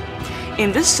Complex.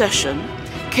 In this session,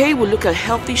 Kay will look at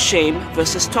healthy shame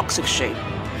versus toxic shame,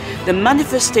 the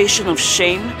manifestation of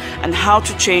shame and how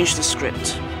to change the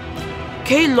script.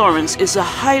 Kay Lawrence is a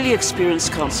highly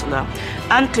experienced counselor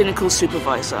and clinical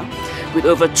supervisor with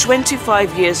over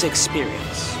 25 years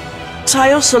experience.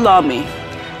 Tayo Salami,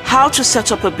 How to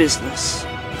Set Up a Business.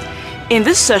 In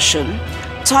this session,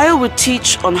 Tayo will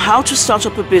teach on how to start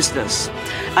up a business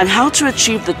and how to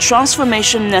achieve the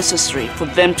transformation necessary for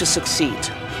them to succeed.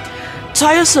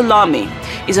 Tayo Salami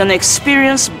is an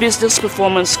experienced business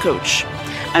performance coach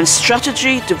and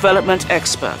strategy development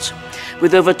expert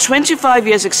with over 25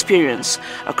 years experience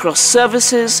across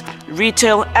services,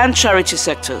 retail, and charity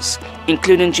sectors,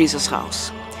 including Jesus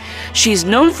House. She is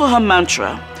known for her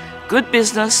mantra, good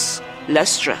business,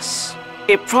 less stress.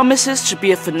 It promises to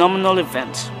be a phenomenal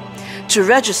event. To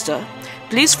register,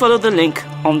 please follow the link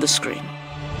on the screen.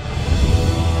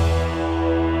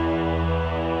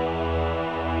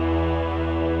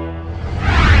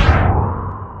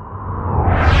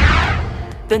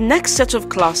 The next set of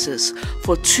classes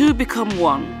for 2 Become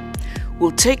One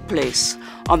will take place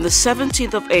on the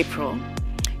 17th of April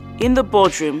in the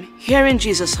boardroom here in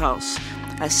Jesus House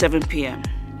at 7 p.m.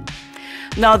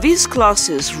 Now, these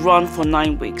classes run for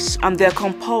 9 weeks and they're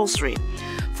compulsory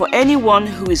for anyone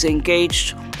who is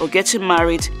engaged or getting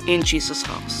married in Jesus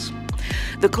House.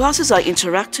 The classes are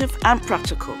interactive and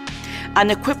practical and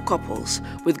equip couples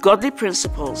with godly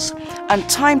principles and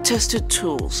time-tested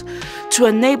tools to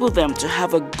enable them to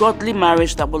have a godly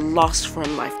marriage that will last for a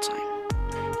lifetime.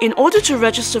 In order to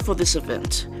register for this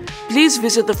event, please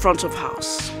visit the front of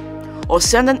house or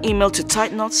send an email to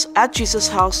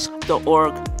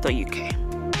tightknots@jesushouse.org.uk.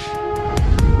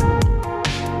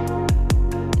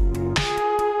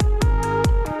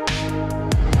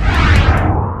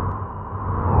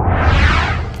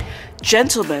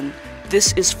 Gentlemen,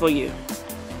 this is for you.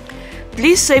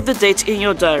 Please save the date in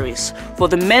your diaries for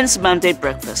the Men's Mandate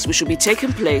Breakfast, which will be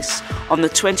taking place on the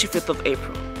 25th of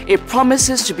April. It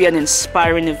promises to be an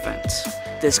inspiring event.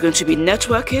 There's going to be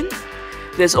networking.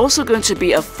 There's also going to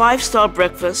be a 5-star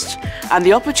breakfast and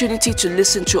the opportunity to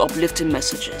listen to uplifting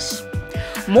messages.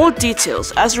 More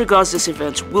details as regards this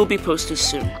event will be posted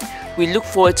soon. We look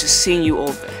forward to seeing you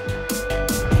all there.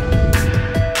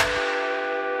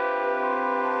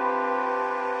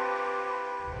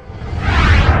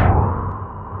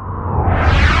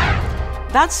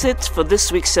 That's it for this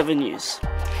week's 7 News.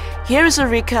 Here is a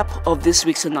recap of this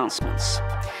week's announcements.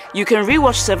 You can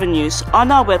rewatch 7 News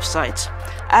on our website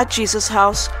at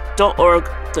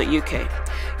jesushouse.org.uk.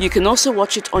 You can also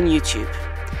watch it on YouTube.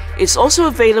 It's also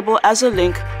available as a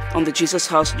link on the Jesus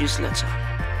House newsletter.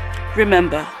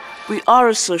 Remember, we are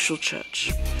a social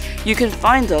church. You can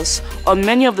find us on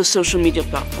many of the social media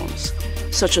platforms,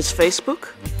 such as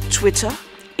Facebook, Twitter,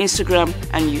 Instagram,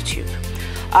 and YouTube.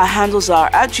 Our handles are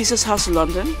at Jesus House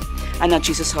London and at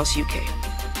Jesus House UK.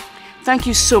 Thank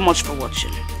you so much for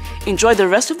watching. Enjoy the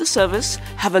rest of the service,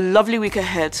 have a lovely week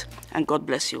ahead, and God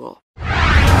bless you all.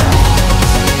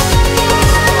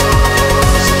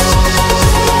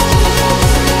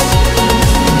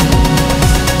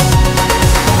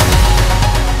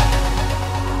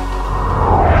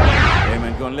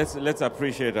 Amen. Go on, let's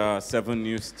appreciate our 7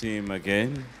 News team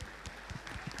again.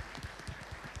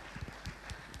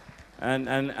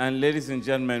 And ladies and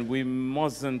gentlemen, we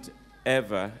mustn't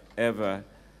ever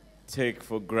take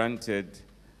for granted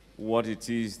what it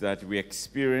is that we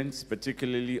experience,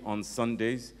 particularly on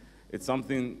Sundays. It's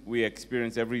something we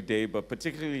experience every day, but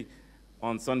particularly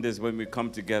on Sundays when we come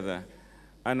together.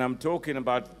 And I'm talking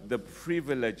about the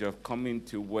privilege of coming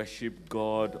to worship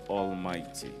God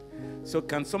Almighty. So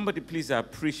can somebody please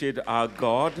appreciate our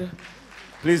God?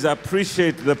 Please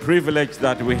appreciate the privilege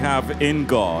that we have in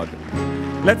God.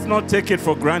 Let's not take it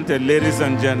for granted, ladies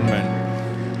and gentlemen.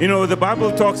 You know, the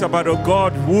Bible talks about a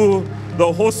God who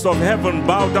the hosts of heaven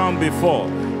bow down before.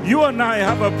 You and I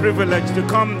have a privilege to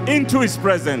come into his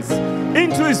presence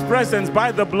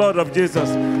by the blood of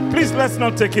Jesus. Please, let's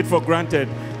not take it for granted.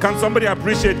 Can somebody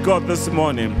appreciate God this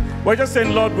morning? We're just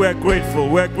saying, Lord, we're grateful.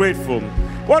 We're grateful.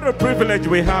 What a privilege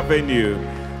we have in you.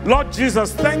 Lord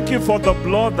Jesus, thank you for the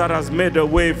blood that has made a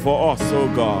way for us,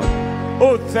 oh God.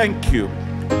 Oh, thank you.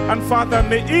 And Father,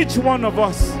 may each one of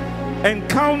us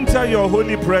encounter your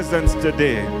holy presence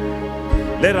today.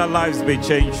 Let our lives be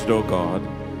changed, oh God.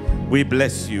 We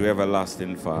bless you,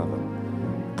 everlasting Father.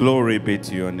 Glory be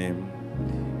to your name.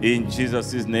 In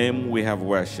Jesus' name we have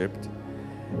worshipped.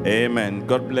 Amen.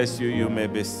 God bless you. You may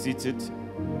be seated.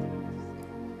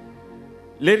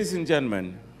 Ladies and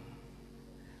gentlemen,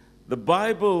 the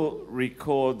Bible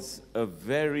records a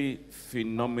very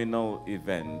phenomenal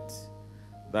event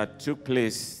that took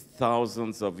place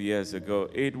thousands of years ago.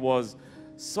 It was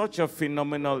such a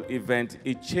phenomenal event,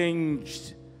 it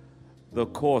changed the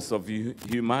course of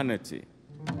humanity.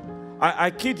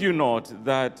 I kid you not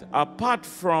that apart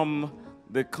from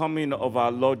the coming of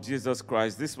our Lord Jesus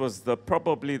Christ, this was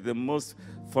probably the most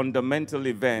fundamental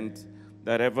event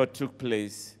that ever took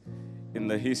place in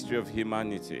the history of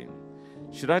humanity.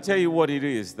 Should I tell you what it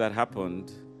is that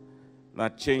happened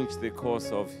that changed the course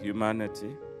of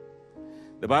humanity?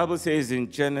 The Bible says in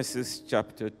Genesis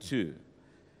chapter 2,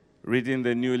 reading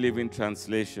the New Living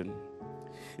Translation,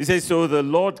 it says, "So the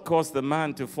Lord caused the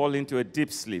man to fall into a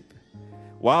deep sleep.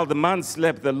 While the man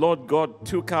slept, the Lord God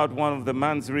took out one of the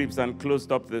man's ribs and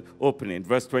closed up the opening."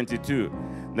 Verse 22.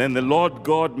 "Then the Lord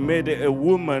God made a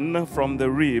woman from the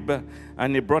rib,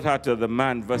 and he brought her to the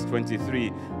man." Verse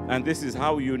 23. And this is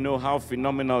how you know how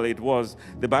phenomenal it was.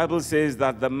 The Bible says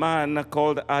that the man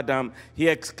called Adam, he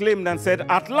exclaimed and said,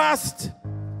 "At last!"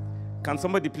 Can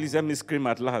somebody please help me scream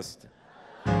 "at last"?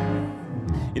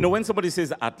 You know, when somebody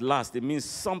says "at last," it means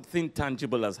something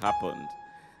tangible has happened.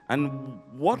 And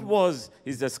what was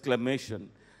his exclamation?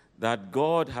 That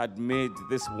God had made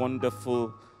this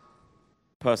wonderful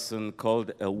person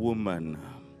called a woman.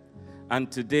 And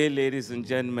today, ladies and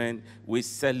gentlemen, we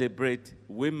celebrate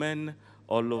women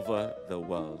all over the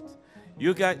world.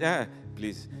 You guys,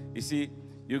 please, you see,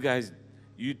 you guys,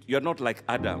 you're not like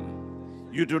Adam.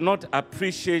 You do not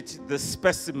appreciate the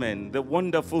specimen, the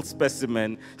wonderful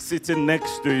specimen sitting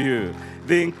next to you.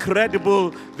 The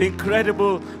incredible,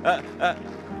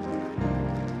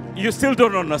 you still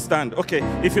don't understand. Okay,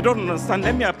 if you don't understand,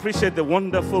 let me appreciate the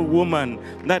wonderful woman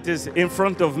that is in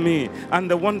front of me and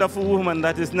the wonderful woman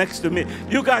that is next to me.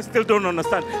 You guys still don't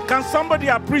understand. Can somebody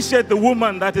appreciate the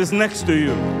woman that is next to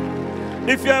you?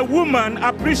 If you're a woman,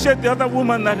 appreciate the other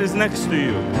woman that is next to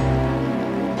you.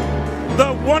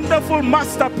 The wonderful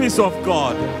masterpiece of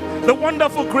God. The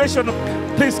wonderful creation of...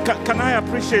 Please, can I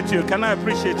appreciate you? Can I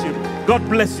appreciate you? God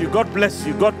bless you. God bless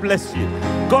you. God bless you.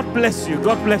 God bless you.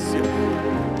 God bless you.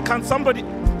 Can somebody...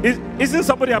 Isn't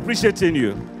somebody appreciating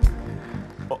you?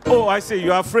 Oh, I see.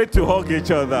 You're afraid to hug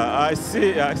each other. I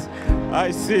see. I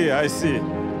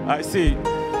see.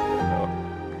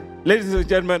 Ladies and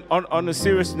gentlemen, on a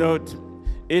serious note,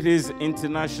 it is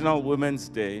International Women's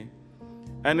Day.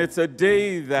 And it's a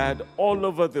day that all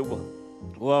over the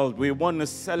world, we want to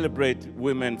celebrate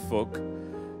women folk.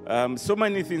 So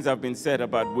many things have been said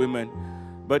about women.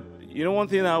 But you know one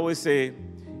thing I always say,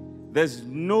 there's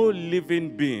no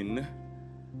living being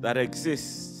that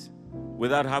exists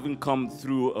without having come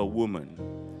through a woman.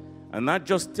 And that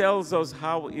just tells us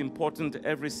how important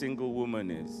every single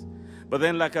woman is. But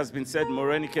then, like has been said,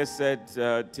 Morenike said,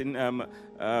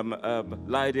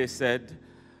 Laide said,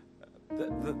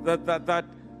 that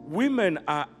women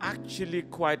are actually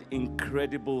quite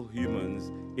incredible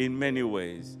humans in many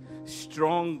ways.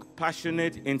 Strong,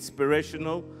 passionate,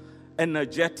 inspirational,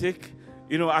 energetic.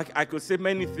 You know, I could say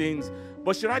many things,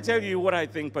 but should I tell you what I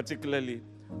think particularly?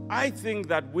 I think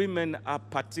that women are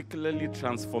particularly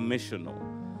transformational.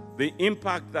 The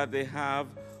impact that they have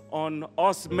on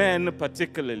us men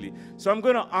particularly. So I'm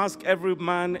going to ask every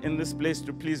man in this place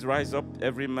to please rise up,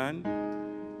 every man.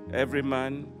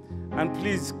 And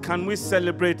please, can we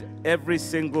celebrate every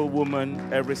single woman,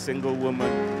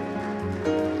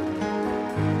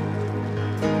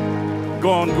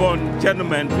 Go on,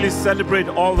 gentlemen, please celebrate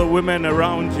all the women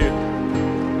around you.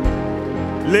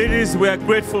 Ladies, we are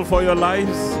grateful for your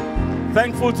lives.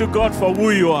 Thankful to God for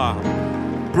who you are.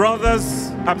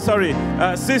 Brothers,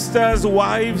 sisters,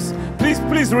 wives,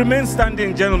 please remain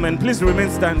standing, gentlemen. Please remain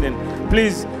standing.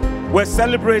 Please. We're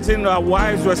celebrating our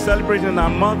wives, we're celebrating our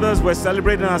mothers, we're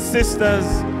celebrating our sisters,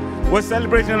 we're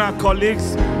celebrating our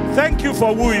colleagues. Thank you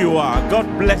for who you are. God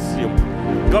bless you.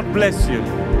 God bless you.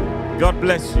 God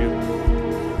bless you.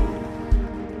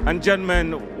 And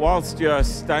gentlemen, whilst you're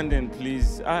standing,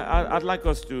 please, I'd like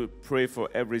us to pray for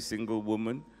every single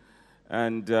woman.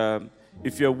 And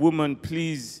if you're a woman,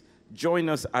 please join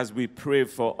us as we pray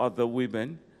for other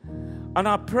women. And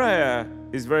our prayer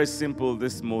is very simple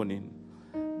this morning,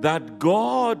 that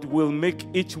God will make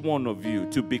each one of you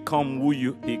to become who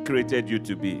He created you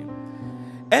to be.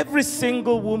 Every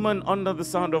single woman under the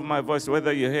sound of my voice,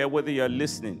 whether you're here, whether you're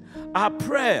listening, our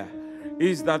prayer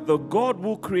is that the God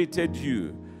who created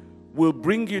you will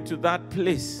bring you to that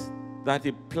place that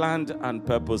He planned and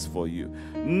purposed for you.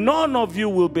 None of you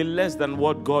will be less than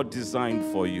what God designed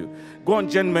for you. Go on,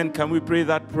 gentlemen, can we pray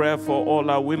that prayer for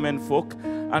all our women folk?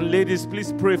 And ladies,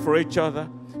 please pray for each other.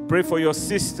 Pray for your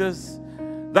sisters,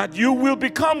 that you will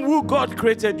become who God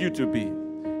created you to be.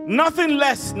 Nothing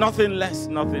less, nothing less,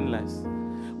 nothing less.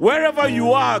 Wherever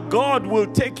you are, God will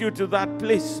take you to that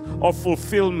place of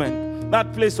fulfillment,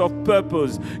 that place of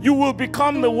purpose. You will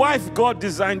become the wife God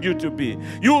designed you to be.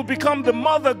 You will become the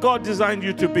mother God designed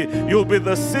you to be. You'll be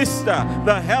the sister,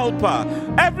 the helper.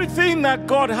 Everything that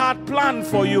God had planned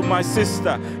for you, my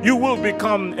sister, you will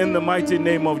become in the mighty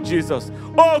name of Jesus.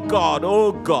 Oh God,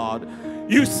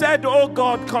 you said, oh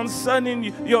God,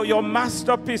 concerning your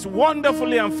masterpiece,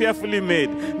 wonderfully and fearfully made.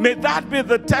 May that be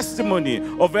the testimony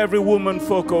of every woman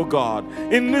folk, oh God.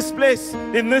 In this place,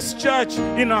 in this church,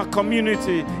 in our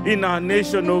community, in our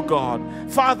nation, oh God.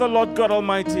 Father, Lord God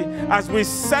Almighty, as we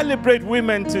celebrate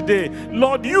women today,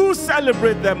 Lord, you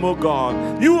celebrate them, oh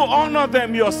God. You honor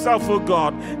them yourself, oh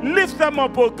God. Lift them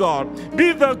up, oh God.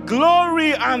 Be the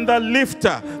glory and the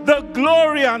lifter. The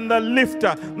glory and the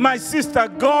lifter. My sister,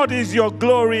 God is your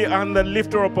glory and the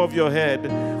lifter up of your head.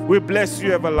 We bless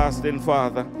you, everlasting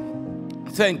Father.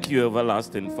 Thank you,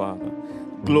 everlasting Father.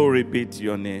 Glory be to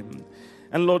your name.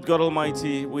 And Lord God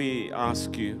Almighty, we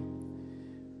ask you,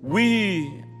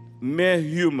 we mere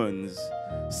humans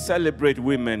celebrate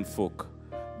women folk,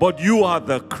 but you are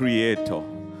the creator.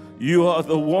 You are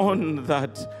the one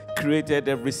that created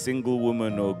every single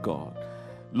woman, oh God.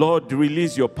 Lord,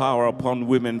 release your power upon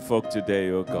women folk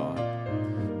today, oh God.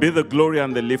 Be the glory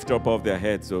and the lift up of their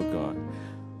heads, oh God.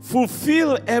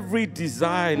 Fulfill every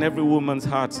desire in every woman's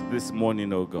heart this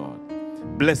morning, oh God.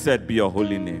 Blessed be your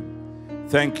holy name.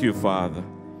 Thank you, Father.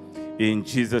 In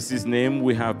Jesus' name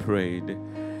we have prayed.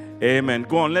 Amen.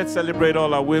 Go on, let's celebrate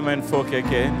all our women folk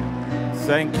again.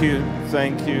 Thank you,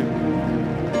 thank you.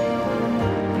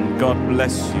 And God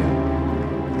bless you.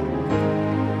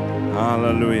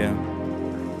 Hallelujah.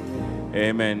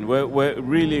 Amen. We're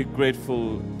really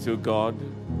grateful to God.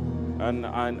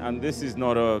 And this is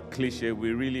not a cliche.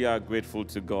 We really are grateful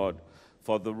to God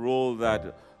for the role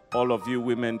that all of you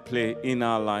women play in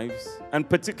our lives, and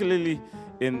particularly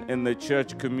in the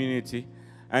church community.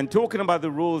 And talking about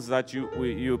the roles that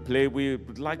you play, we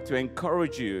would like to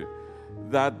encourage you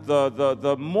that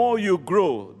the more you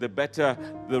grow, the better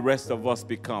the rest of us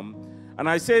become. And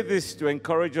I say this to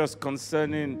encourage us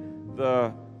concerning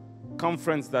the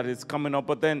conference that is coming up.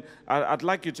 But then I'd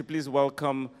like you to please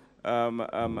welcome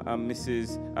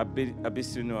Mrs.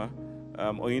 Abisunua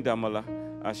Oyindamola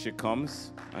as she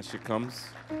comes.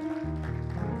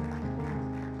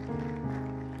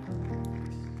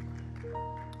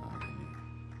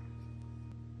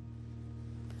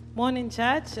 Morning,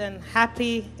 church, and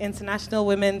happy International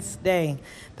Women's Day.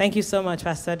 Thank you so much,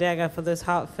 Pastor Diaga, for those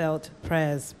heartfelt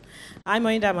prayers. I'm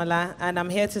Oyindamola, and I'm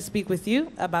here to speak with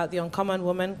you about the Uncommon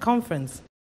Women Conference.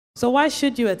 So why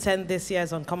should you attend this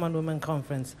year's Uncommon Women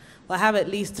Conference? Well, I have at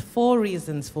least 4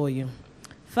 reasons for you.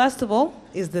 First of all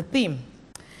is the theme,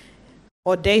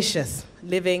 audacious,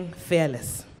 living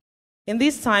fearless. In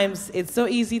these times, it's so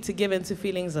easy to give into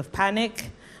feelings of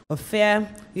panic, of fear.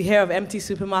 You hear of empty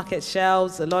supermarket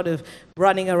shelves, a lot of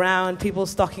running around, people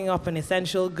stocking up on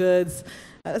essential goods.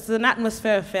 It's an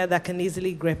atmosphere of fear that can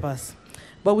easily grip us.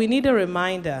 But we need a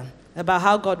reminder about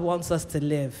how God wants us to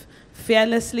live,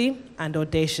 fearlessly and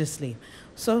audaciously.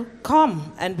 So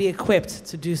come and be equipped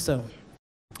to do so.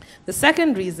 The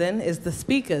second reason is the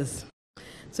speakers.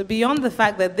 So beyond the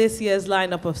fact that this year's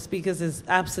lineup of speakers is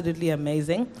absolutely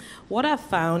amazing, what I've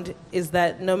found is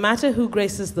that no matter who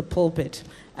graces the pulpit,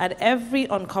 at every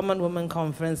Uncommon Women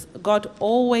Conference, God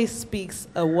always speaks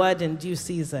a word in due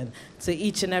season to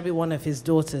each and every one of his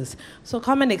daughters. So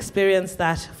come and experience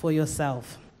that for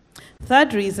yourself.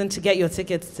 Third reason to get your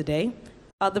tickets today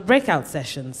are the breakout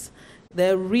sessions.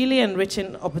 They're a really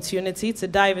enriching opportunity to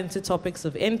dive into topics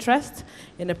of interest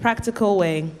in a practical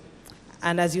way.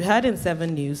 And as you heard in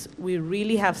 7 News, we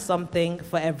really have something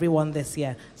for everyone this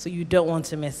year, so you don't want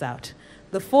to miss out.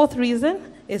 The fourth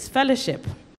reason is fellowship.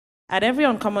 At every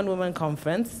Uncommon Women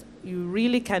Conference, you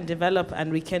really can develop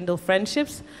and rekindle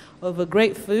friendships over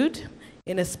great food,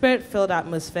 in a spirit-filled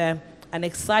atmosphere, and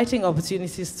exciting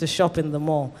opportunities to shop in the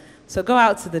mall. So go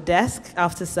out to the desk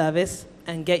after service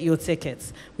and get your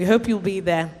tickets. We hope you'll be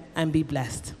there and be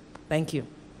blessed. Thank you.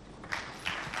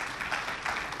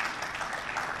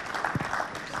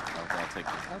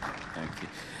 Thank you.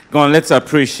 Go on, let's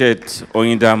appreciate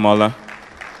Oyinda Mola.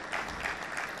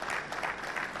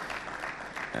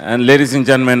 And ladies and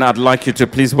gentlemen, I'd like you to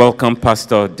please welcome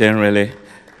Pastor Denrele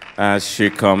as she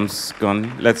comes. Go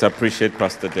on, let's appreciate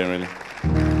Pastor Denrele.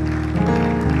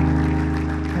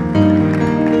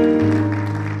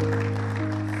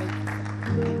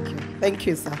 Thank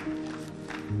you, sir.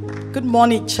 Good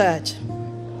morning, church.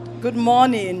 Good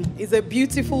morning. It's a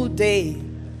beautiful day.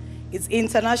 It's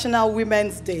International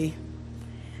Women's Day.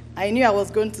 I knew I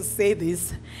was going to say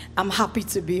this. I'm happy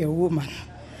to be a woman.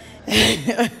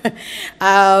 If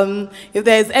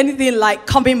there's anything like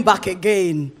coming back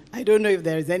again, I don't know if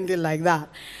there is anything like that,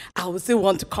 I would still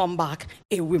want to come back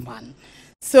a woman.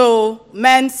 So,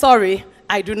 men, sorry,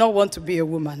 I do not want to be a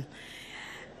woman.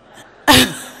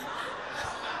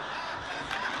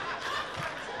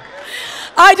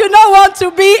 I do not want to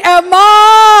be a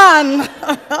man.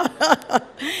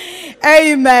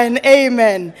 Amen,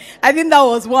 amen. I think that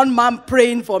was one man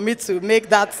praying for me to make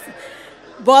that.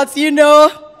 But you know,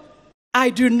 I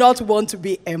do not want to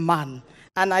be a man.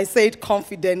 And I say it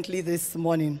confidently this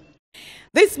morning.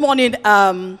 This morning,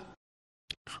 on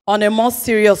a more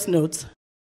serious note,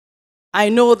 I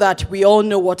know that we all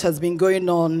know what has been going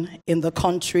on in the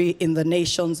country, in the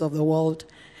nations of the world,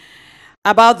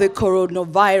 about the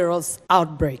coronavirus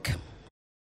outbreak.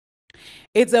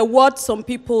 It's a word some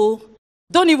people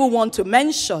don't even want to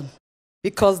mention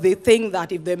because they think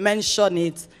that if they mention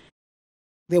it,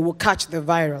 they will catch the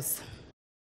virus.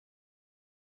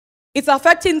 It's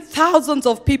affecting thousands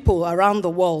of people around the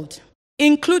world,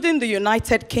 including the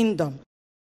United Kingdom.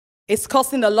 It's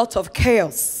causing a lot of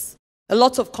chaos, a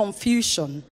lot of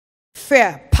confusion,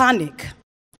 fear, panic,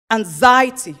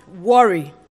 anxiety,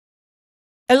 worry.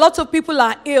 A lot of people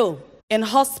are ill in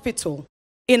hospital,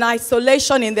 in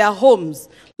isolation in their homes.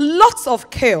 Lots of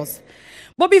chaos.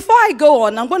 But before I go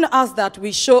on, I'm going to ask that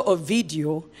we show a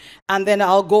video, and then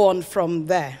I'll go on from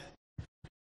there.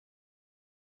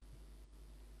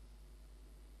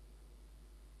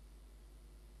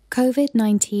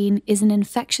 COVID-19 is an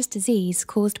infectious disease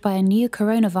caused by a new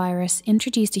coronavirus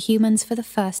introduced to humans for the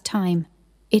first time.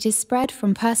 It is spread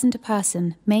from person to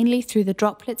person, mainly through the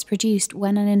droplets produced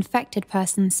when an infected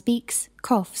person speaks,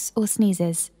 coughs, or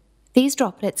sneezes. These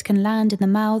droplets can land in the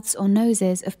mouths or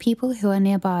noses of people who are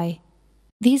nearby.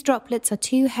 These droplets are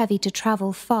too heavy to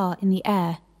travel far in the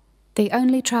air. They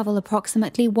only travel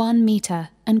approximately 1 meter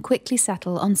and quickly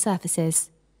settle on surfaces.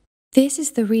 This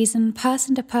is the reason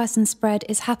person-to-person spread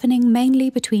is happening mainly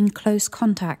between close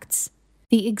contacts.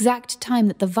 The exact time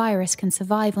that the virus can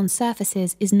survive on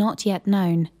surfaces is not yet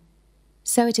known.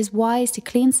 So it is wise to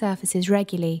clean surfaces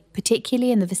regularly,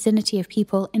 particularly in the vicinity of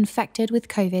people infected with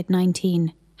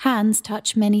COVID-19. Hands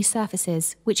touch many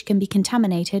surfaces, which can be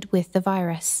contaminated with the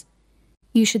virus.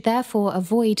 You should therefore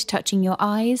avoid touching your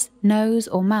eyes, nose,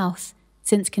 or mouth,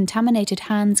 since contaminated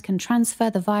hands can transfer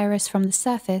the virus from the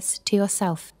surface to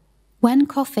yourself. When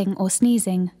coughing or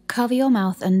sneezing, cover your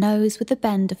mouth and nose with the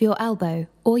bend of your elbow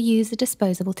or use a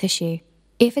disposable tissue.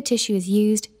 If a tissue is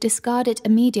used, discard it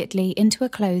immediately into a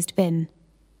closed bin.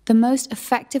 The most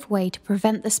effective way to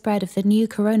prevent the spread of the new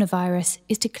coronavirus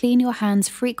is to clean your hands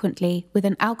frequently with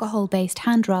an alcohol-based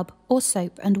hand rub or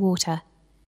soap and water.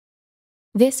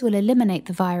 This will eliminate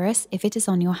the virus if it is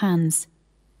on your hands.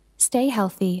 Stay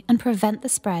healthy and prevent the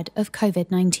spread of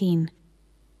COVID-19.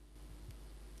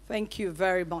 Thank you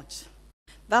very much.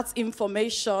 That's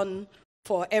information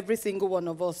for every single one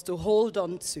of us to hold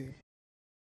on to,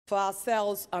 for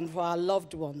ourselves and for our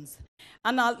loved ones.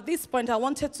 And at this point, I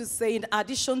wanted to say, in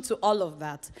addition to all of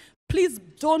that, please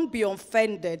don't be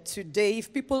offended today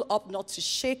if people opt not to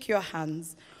shake your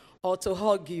hands or to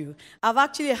hug you. I've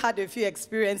actually had a few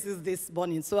experiences this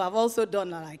morning, so I've also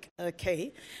done like,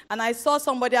 okay. And I saw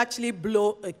somebody actually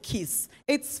blow a kiss.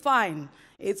 It's fine.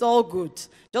 It's all good.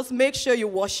 Just make sure you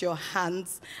wash your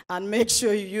hands and make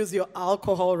sure you use your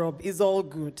alcohol rub. It's all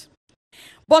good.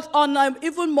 But on an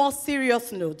even more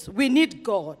serious note, we need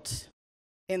God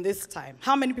in this time.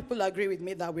 How many people agree with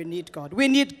me that we need God? We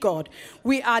need God.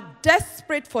 We are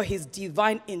desperate for His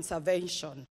divine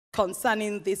intervention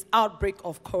concerning this outbreak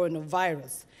of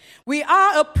coronavirus. We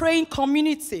are a praying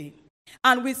community,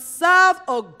 and we serve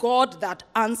a God that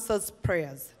answers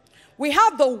prayers. we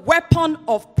have the weapon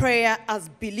of prayer as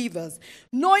believers,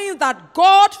 knowing that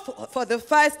God, for the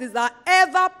first, is our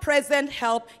ever-present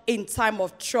help in time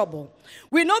of trouble.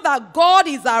 We know that God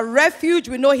is our refuge.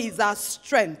 We know He's our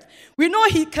strength. We know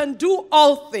He can do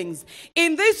all things.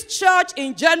 In this church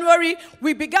in January,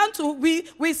 we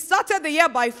started the year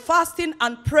by fasting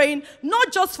and praying,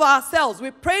 not just for ourselves.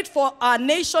 We prayed for our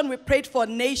nation. We prayed for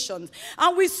nations.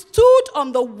 And we stood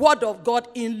on the word of God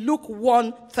in Luke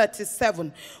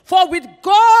 1:37. For with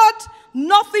God,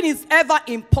 nothing is ever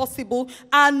impossible,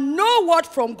 and no word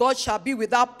from God shall be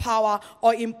without power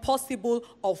or impossible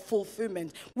of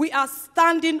fulfillment. We are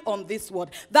standing on this word,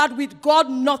 that with God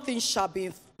nothing shall be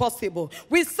impossible.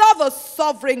 We serve a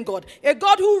sovereign God, a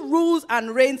God who rules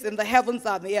and reigns in the heavens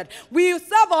and the earth. We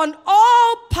serve an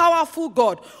all-powerful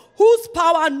God, whose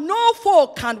power no foe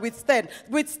can withstand,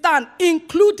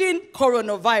 including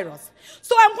coronavirus.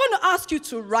 So I'm going to ask you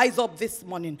to rise up this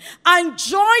morning and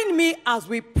join me as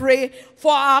we pray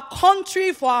for our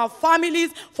country, for our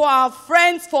families, for our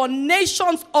friends, for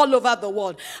nations all over the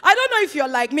world. I don't know if you're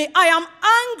like me. I am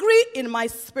angry in my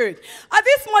spirit.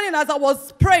 This morning as I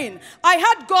was praying, I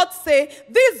heard God say,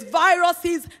 these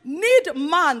viruses need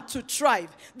man to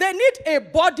thrive. They need a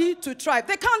body to thrive.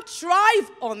 They can't thrive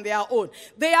on their own.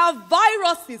 They are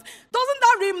viruses. Doesn't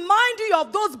that remind you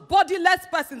of those bodiless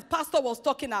persons Pastor was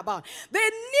talking about? They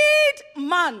need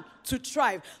man to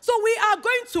thrive. So we are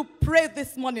going to pray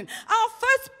this morning. Our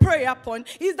first prayer point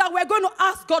is that we're going to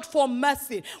ask God for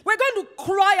mercy. We're going to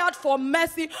cry out for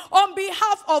mercy on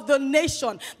behalf of the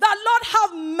nation. That Lord,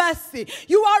 have mercy.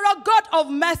 You are a God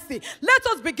of mercy. Let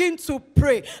us begin to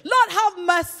pray. Lord, have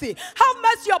mercy. Have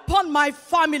mercy upon my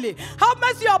family. Have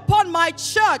mercy upon my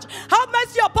church. Have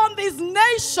mercy upon this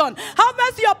nation. Have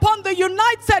mercy upon the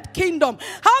United Kingdom.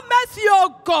 Have mercy,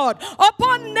 oh God,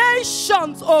 upon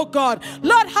nations, oh God.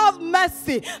 Lord, have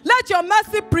mercy. Let your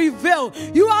mercy prevail.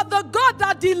 You are the God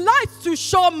that delights to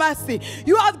show mercy.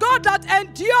 You are God that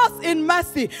endures in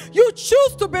mercy. You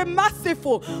choose to be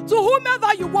merciful to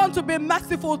whomever you want to be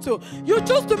merciful to. You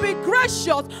choose to be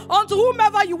gracious unto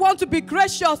whomever you want to be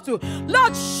gracious to.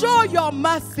 Lord, show your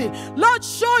mercy. Lord,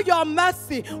 show your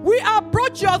mercy. We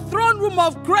approach your throne room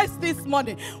of grace this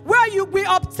morning, where we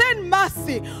obtain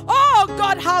mercy. Oh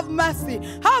God, have mercy.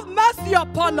 Have mercy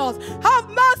upon us. Have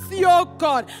mercy, oh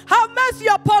God. Have mercy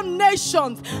upon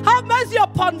nations. Have mercy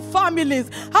upon families.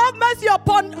 Have mercy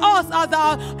upon us as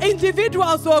our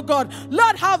individuals, oh God.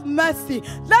 Lord, have mercy.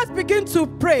 Let's begin to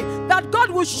pray that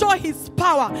God will show His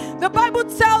power. The Bible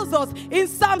tells us in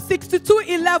Psalm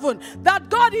 62:11 that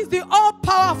God is the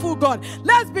all-powerful God.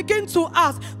 Let's begin to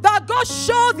ask that God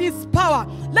shows His power.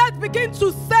 Let's begin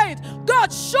to say it.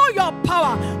 God, show your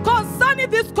power concerning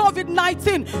this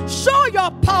COVID-19. Show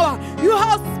your power. You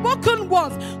have spoken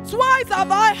once. Twice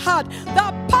have I heard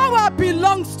that power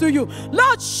belongs to you.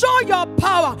 Lord, show your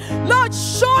power. Lord,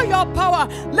 show your power.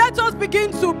 Let us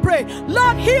begin to pray.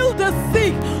 Lord, heal the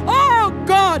sick. Oh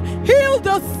God, heal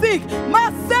the sick.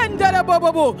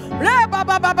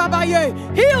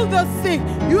 Heal the sick.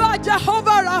 You are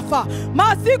Jehovah Rapha.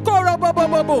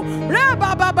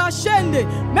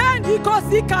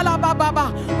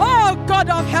 Oh God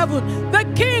of heaven, the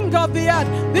King of the earth,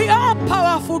 the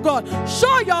all-powerful God,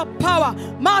 show your power.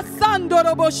 As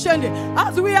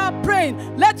we are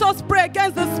praying, let us pray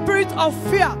against the spirit of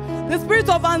fear, the spirit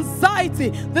of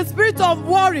anxiety, the spirit of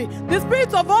worry, the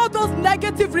spirit of all those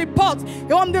negative reports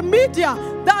on the media,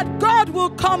 that God will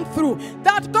come through,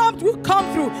 that God will come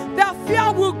through, that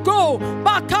fear will go.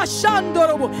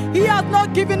 He has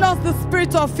not given us the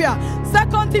spirit of fear.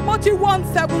 2 Timothy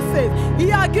 1:7 says, He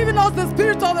has given us the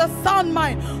spirit of a sound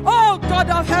mind. Oh God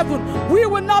of heaven, we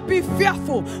will not be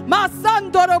fearful. That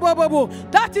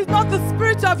is not the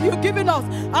spirit of you giving us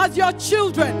as your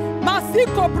children.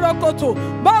 Masiko brokoto,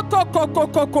 bako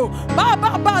koko,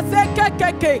 baba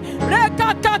bazekeke,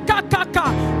 rekakakaka,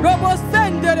 robo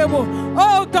senderebo.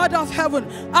 Oh God of heaven,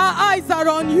 our eyes are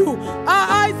on you. Our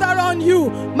eyes are on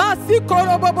you. Masiko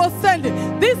robo sende.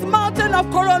 This mountain of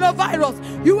coronavirus,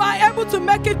 you are able to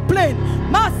make it plain.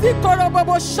 Masiko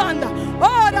robo shanda.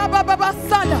 Oh rababa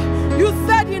sanda. You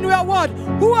said in your word,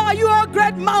 who are you, O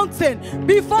great mountain?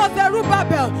 Before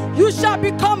Zerubbabel, you shall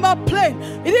become a plain.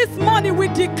 This morning we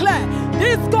declare,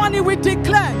 this morning we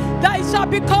declare that it shall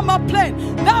become a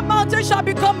plain. That mountain shall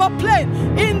become a plain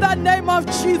in the name of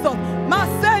Jesus.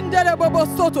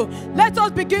 Let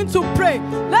us begin to pray.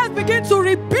 Let's begin to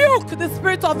rebuke the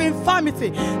spirit of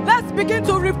infirmity. Let's begin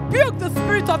to rebuke the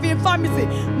spirit of infirmity.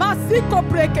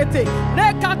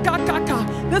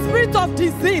 The spirit of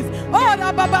disease.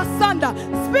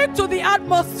 Speak to the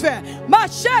atmosphere. If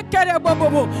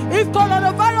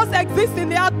coronavirus exists in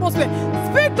the atmosphere,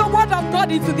 speak the word of God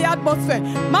God into the atmosphere.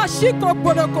 Mashiko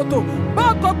Borokoto,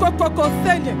 Bokokoko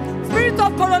Senye. Spirit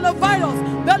of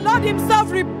coronavirus, the Lord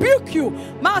Himself rebuke you.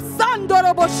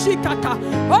 Masandorobo Shikaka,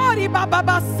 Ori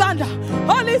Baba Sanda.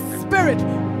 Holy Spirit,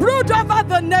 brood over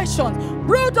the nations,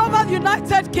 brood over the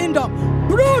United Kingdom,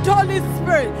 brood, Holy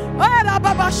Spirit.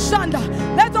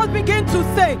 Let us begin to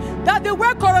say that the way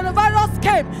coronavirus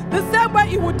came, the same way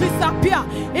it would disappear.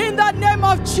 In the name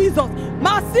of Jesus.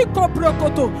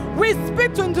 We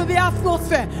speak into the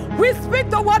atmosphere. We speak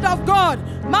the word of God.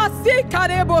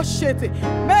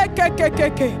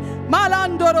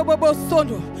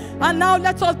 And now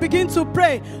let us begin to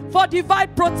pray for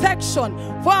divine protection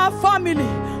for our family,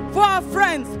 for our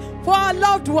friends, for our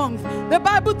loved ones. The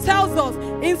Bible tells us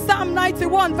in Psalm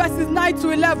 91 verses 9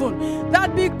 to 11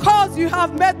 that because you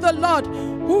have met the Lord,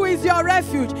 who is your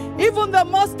refuge, even the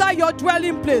Most High your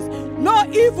dwelling place, no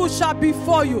evil shall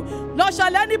befall you, nor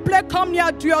shall any plague come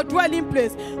near to your dwelling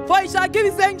place. For He shall give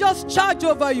His angels charge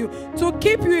over you to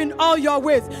keep you in all your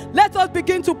ways. Let us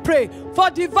begin to pray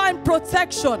for divine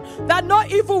protection, that no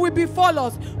evil will befall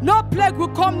us, no plague will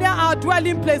come near our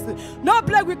dwelling places, no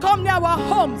plague will come near our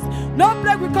homes, no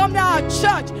plague will come near our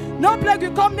church, no plague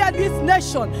will come near this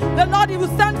nation. The Lord, He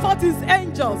will send forth His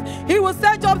angels. He will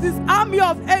send up His army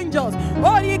of angels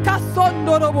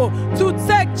to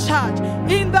take charge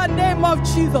in the name of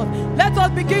Jesus. Let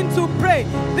us begin to pray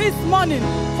this morning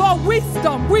for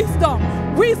wisdom,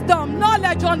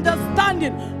 knowledge,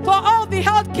 understanding for all the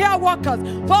healthcare workers,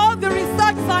 for all the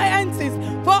research scientists,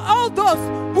 for all those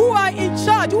who are in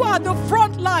charge, who are the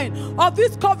front line of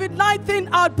this COVID-19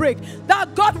 outbreak,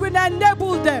 that God will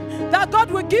enable them, that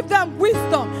God will give them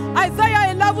wisdom.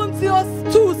 Isaiah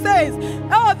 11:2 says,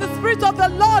 oh, the Spirit of the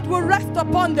Lord will rest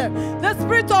upon them. The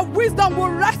Spirit of wisdom will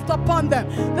rest upon them.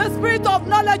 The Spirit of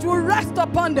knowledge will rest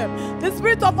upon them. The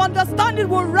Spirit of understanding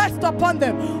will rest upon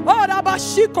them. Oh,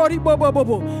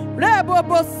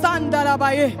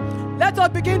 let us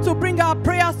begin to bring our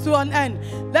prayers to an end.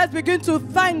 Let's begin to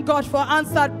thank God for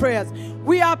answered prayers.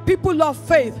 We are people of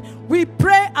faith. We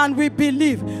pray and we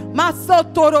believe.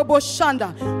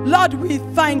 Lord, we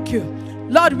thank you.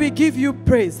 Lord, we give you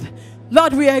praise.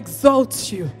 Lord, we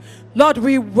exalt you. Lord,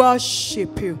 we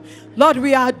worship you. Lord,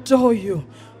 we adore you.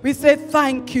 We say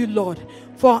thank you, Lord,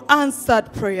 for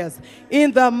answered prayers.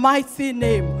 In the mighty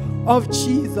name of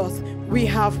Jesus, we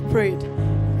have prayed.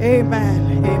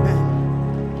 Amen. Amen.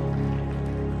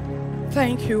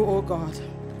 Thank you, oh God.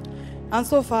 And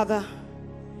so, Father,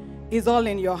 it's all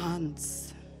in your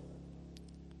hands.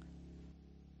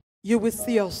 You will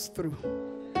see us through.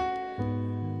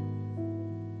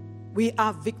 We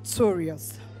are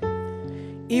victorious.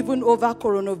 Even over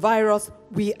coronavirus,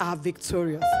 we are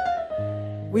victorious.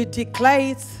 We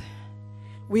declare it,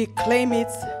 we claim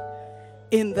it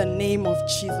in the name of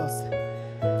Jesus.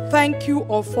 Thank you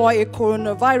for a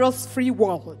coronavirus-free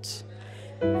world.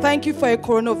 Thank you for a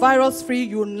coronavirus-free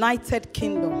United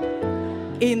Kingdom.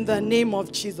 In the name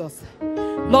of Jesus.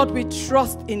 Lord, we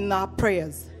trust in our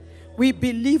prayers. We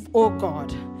believe, oh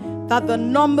God, that the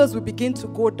numbers will begin to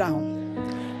go down.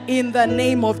 In the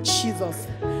name of Jesus.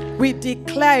 We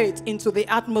declare it into the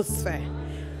atmosphere.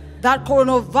 That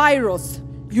coronavirus,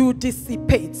 you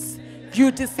dissipate,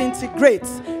 you disintegrate,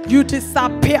 you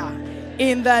disappear.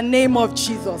 In the name of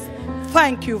Jesus.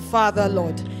 Thank you, Father,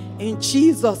 Lord. In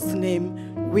Jesus' name,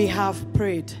 we have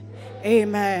prayed.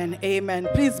 Amen. Amen.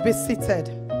 Please be seated.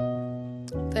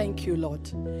 Thank you, Lord.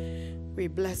 We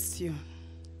bless you.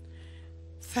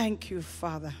 Thank you,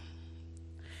 Father.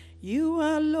 You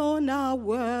alone are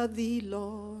worthy,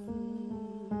 Lord,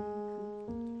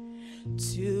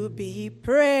 to be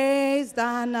praised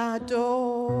and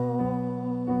adored.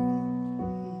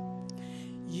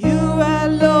 You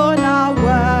alone are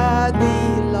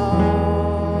worthy, Lord,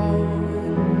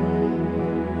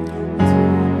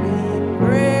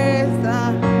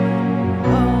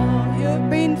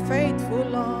 faithful,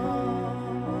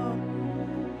 Lord.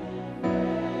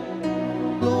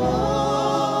 Lord,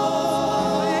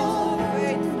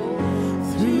 faithful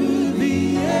through the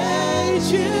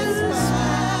ages.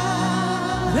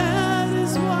 That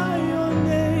is why your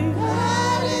name.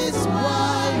 That is why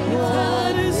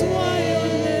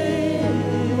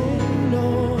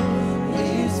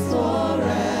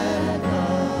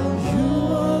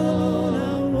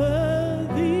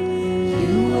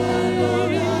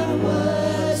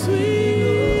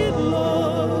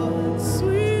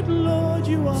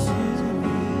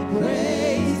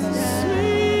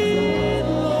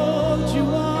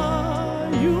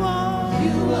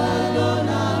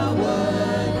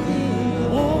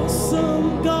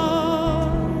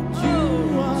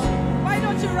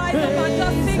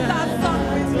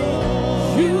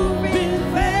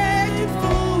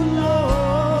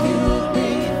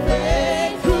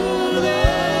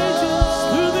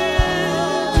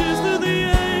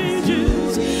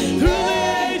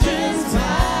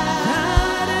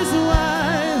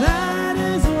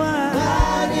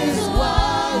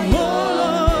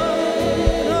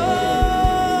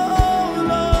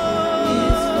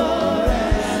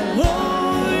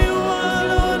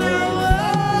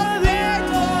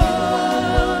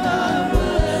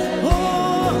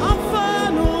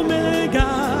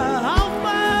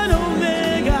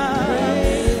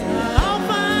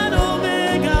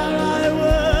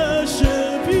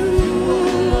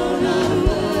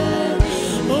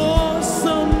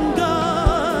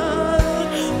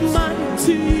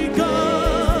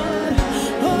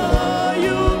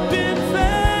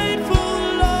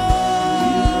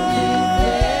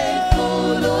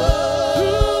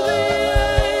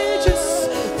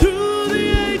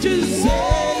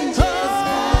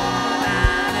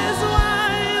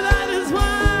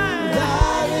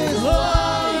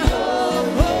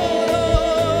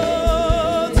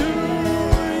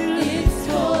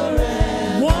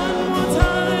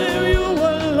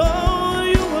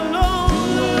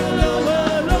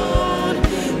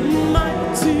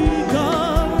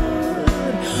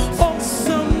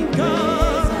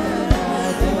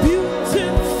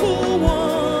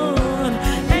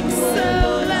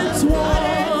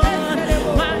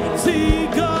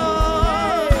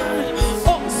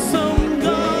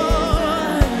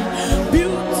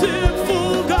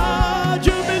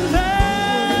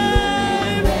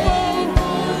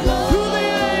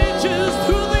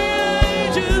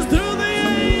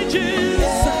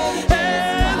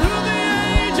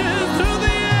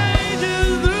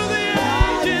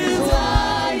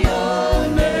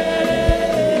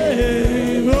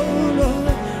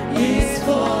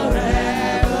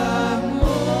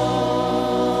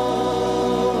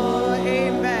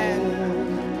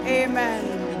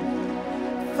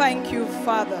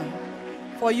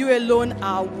For you alone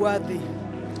are worthy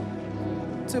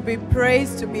to be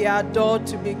praised, to be adored,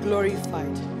 to be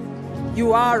glorified.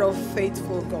 You are a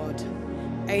faithful God.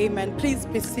 Amen. Please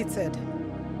be seated.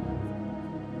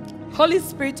 Holy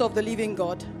Spirit of the living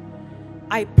God,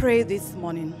 I pray this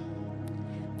morning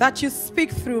that you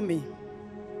speak through me.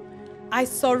 I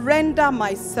surrender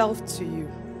myself to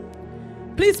you.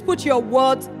 Please put your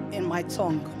words in my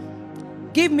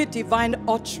tongue. Give me divine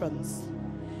utterance.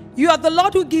 You are the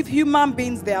Lord who gives human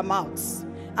beings their mouths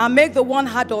and make the one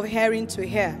hard of hearing to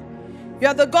hear. You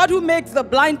are the God who makes the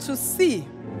blind to see.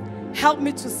 Help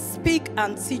me to speak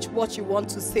and teach what you want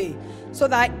to say, so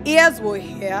that ears will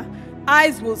hear,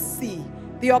 eyes will see,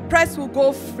 the oppressed will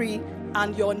go free,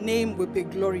 and your name will be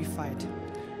glorified.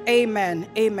 Amen.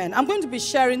 Amen. I'm going to be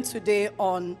sharing today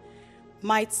on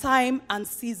my time and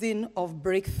season of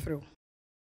breakthrough.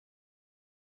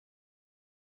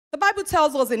 The Bible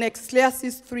tells us in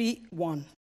Ecclesiastes 3:1.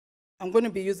 I'm going to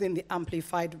be using the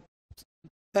amplified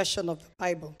version of the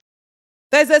Bible.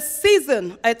 There's a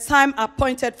season, a time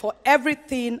appointed for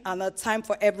everything, and a time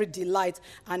for every delight,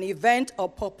 an event or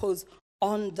purpose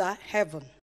under heaven.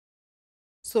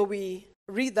 So we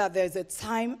read that there's a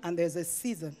time and there's a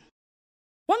season.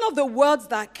 One of the words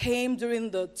that came during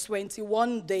the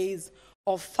 21 days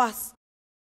of fast,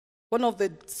 one of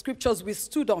the scriptures we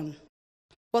stood on,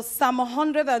 was Psalm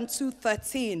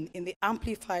 102:13 in the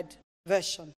Amplified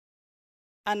Version.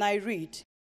 And I read,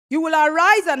 "You will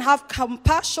arise and have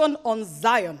compassion on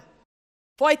Zion,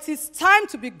 for it is time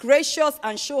to be gracious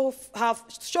and show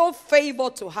favor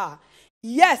to her.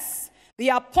 Yes, the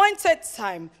appointed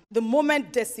time, the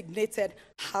moment designated,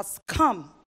 has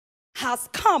come." Has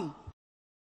come.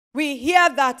 We hear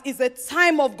that is a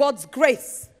time of God's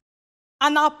grace,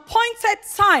 an appointed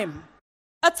time,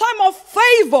 a time of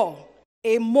favor,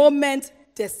 a moment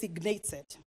designated.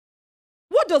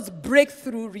 What does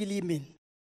breakthrough really mean?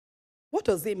 What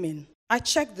does it mean? I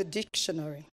checked the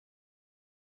dictionary.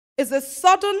 It's a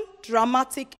sudden,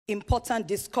 dramatic, important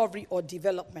discovery or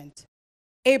development.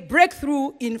 A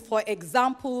breakthrough in, for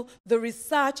example, the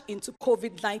research into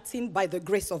COVID-19 by the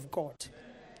grace of God.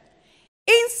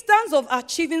 Instance of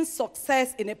achieving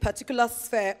success in a particular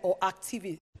sphere or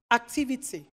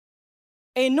activity.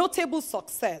 A notable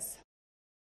success.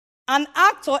 An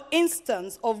act or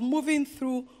instance of moving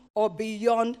through or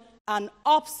beyond an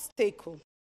obstacle.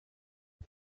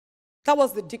 That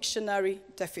was the dictionary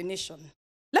definition.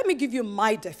 Let me give you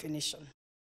my definition.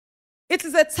 It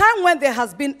is a time when there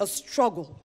has been a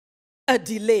struggle, a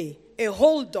delay, a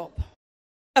hold-up,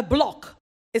 a block,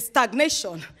 a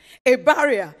stagnation, a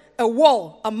barrier, a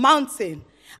wall, a mountain,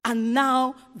 and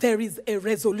now there is a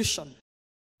resolution.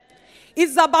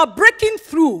 It's about breaking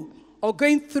through or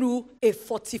going through a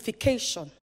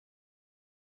fortification.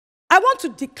 I want to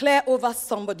declare over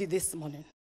somebody this morning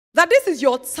that this is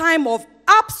your time of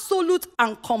absolute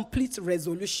and complete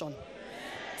resolution.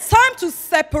 Time to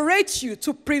separate you,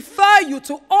 to prefer you,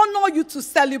 to honor you, to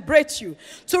celebrate you,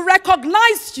 to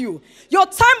recognize you. Your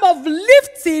time of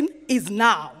lifting is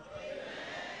now.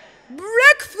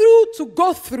 Breakthrough to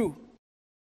go through.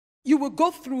 You will go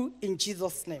through in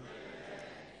Jesus' name.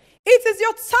 It is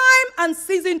your time and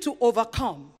season to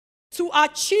overcome, to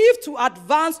achieve, to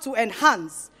advance, to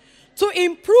enhance, to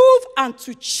improve, and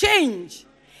to change.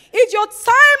 It's your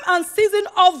time and season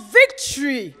of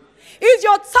victory. It's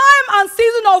your time and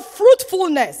season of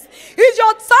fruitfulness. It's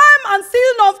your time and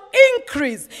season of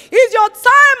increase. It's your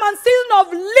time and season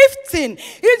of lifting.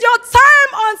 It's your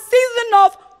time and season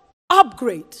of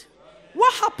upgrade.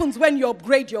 What happens when you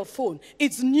upgrade your phone?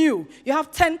 It's new. You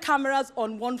have 10 cameras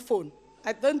on one phone.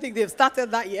 I don't think they've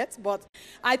started that yet, but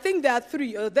I think there are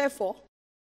 3, or therefore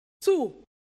 2.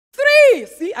 3!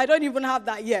 See, I don't even have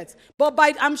that yet. But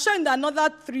I'm sure in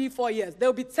another 3-4 years, there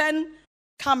will be 10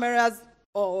 cameras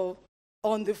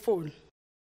on the phone.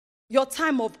 Your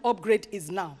time of upgrade is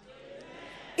now.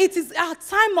 It is a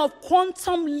time of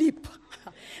quantum leap.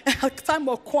 A time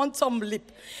of quantum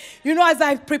leap. You know, as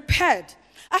I prepared,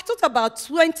 I thought about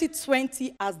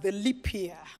 2020 as the leap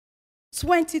year.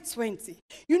 2020.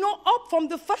 You know, up from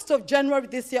the 1st of January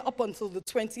this year up until the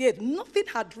 28th, nothing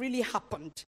had really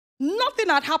happened. Nothing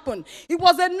had happened. It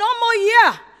was a normal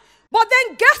year. But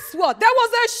then guess what? There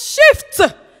was a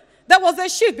shift. There was a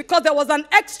shift because there was an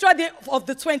extra day of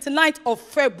the 29th of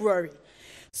February.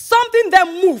 Something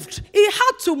then moved. It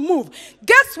had to move.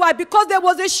 Guess why? Because there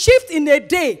was a shift in a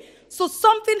day. So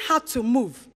something had to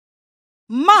move.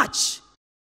 March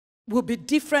will be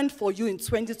different for you in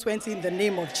 2020 in the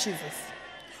name of Jesus.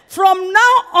 From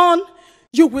now on,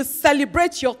 You will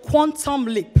celebrate your quantum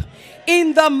leap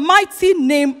in the mighty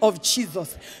name of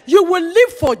Jesus. You will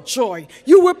live for joy.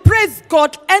 You will praise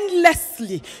God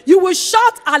endlessly. You will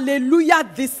shout hallelujah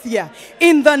this year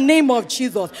in the name of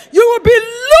Jesus. You will be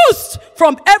loosed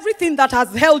from everything that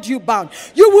has held you bound.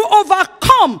 You will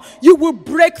overcome. You will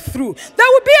break through. There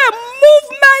will be a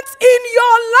movement in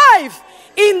your life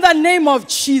in the name of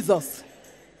Jesus.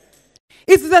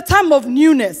 It is a time of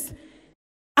newness.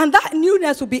 And that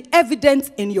newness will be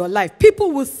evident in your life.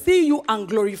 People will see you and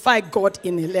glorify God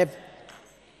in a level.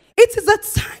 It is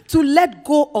a time to let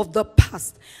go of the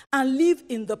past and live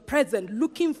in the present,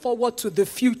 looking forward to the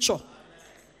future.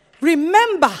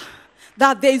 Remember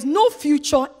that there is no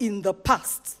future in the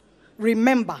past.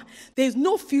 Remember, there is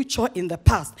no future in the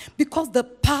past because the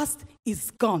past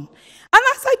is gone. And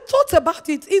as I thought about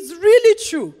it, it's really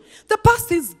true. The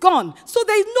past is gone. So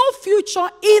there is no future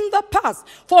in the past.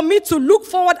 For me to look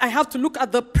forward, I have to look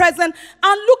at the present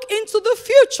and look into the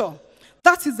future.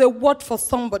 That is a word for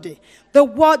somebody. The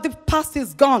past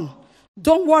is gone.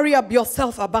 Don't worry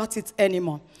yourself about it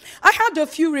anymore. I had a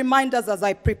few reminders as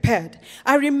I prepared.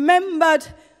 I remembered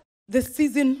the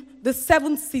season, the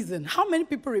seventh season. How many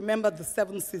people remember the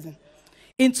seventh season?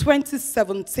 In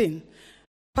 2017.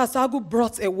 Pastor Agu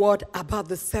brought a word about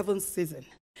the seventh season,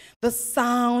 the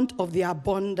sound of the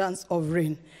abundance of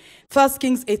rain. 1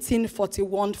 Kings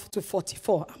 18:41 to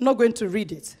 44. I'm not going to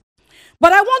read it.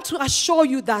 But I want to assure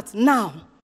you that now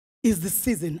is the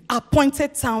season.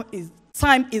 Appointed time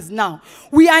is now.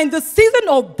 We are in the season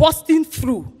of busting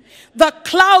through. The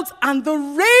clouds and the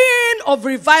rain of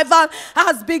revival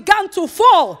has begun to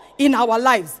fall in our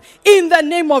lives. In the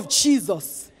name of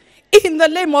Jesus. In the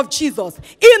name of Jesus.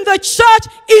 In the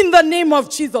church, in the name of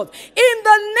Jesus. In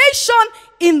the nation,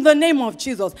 in the name of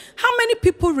Jesus. How many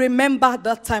people remember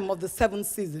that time of the seventh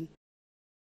season?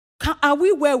 Are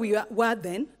we where we were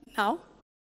then, now?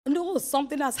 No,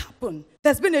 something has happened.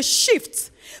 There's been a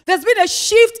shift. There's been a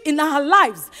shift in our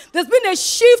lives. There's been a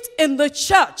shift in the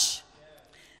church.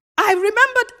 I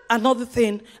remembered another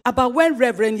thing about when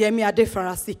Reverend Yemi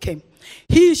Adefarasi came.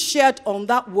 He shared on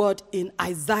that word in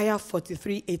Isaiah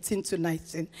 43:18 to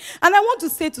 19. And I want to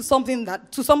say to somebody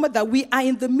that we are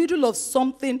in the middle of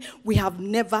something we have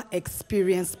never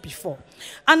experienced before.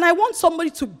 And I want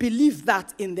somebody to believe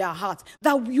that in their heart,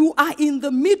 that you are in the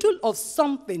middle of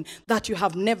something that you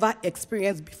have never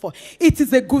experienced before. It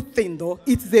is a good thing, though.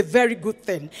 It is a very good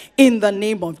thing in the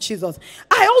name of Jesus.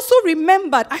 I also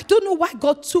remembered, I don't know why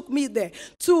God took me there,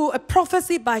 to a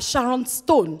prophecy by Sharon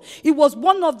Stone. It was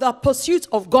one of the Pursuit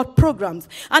of God programs,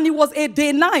 and it was a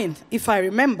day 9, if I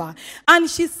remember. And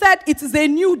she said it is a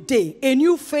new day, a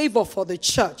new favor for the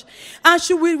church, and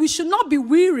we should not be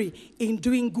weary in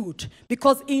doing good,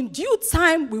 because in due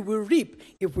time we will reap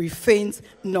if we faint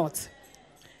not.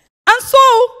 And so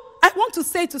I want to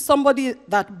say to somebody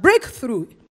that breakthrough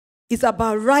is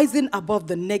about rising above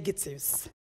the negatives,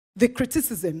 the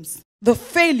criticisms, the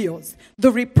failures, the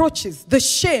reproaches, the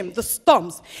shame, the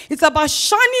storms. It's about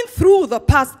shining through the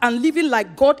past and living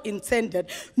like God intended,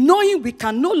 knowing we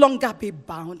can no longer be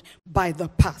bound by the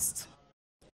past.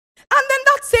 And then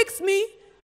that takes me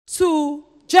to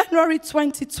January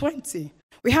 2020.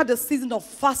 We had a season of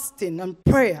fasting and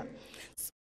prayer.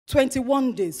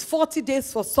 21 days, 40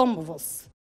 days for some of us.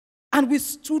 And we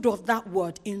stood on that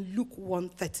word in Luke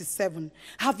 1:37.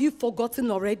 Have you forgotten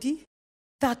already?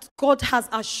 That God has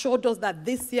assured us that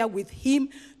this year with him,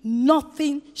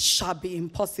 nothing shall be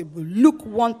impossible. Luke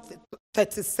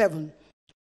 1:37.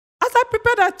 As I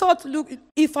prepared, I thought, look,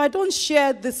 if I don't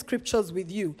share the scriptures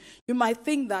with you, you might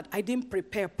think that I didn't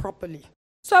prepare properly.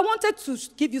 So I wanted to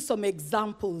give you some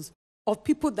examples of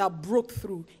people that broke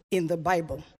through in the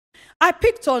Bible. I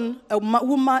picked on a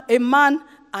man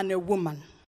and a woman.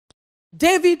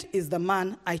 David is the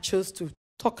man I chose to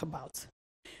talk about.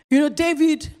 You know,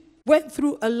 David went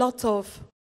through a lot of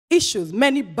issues,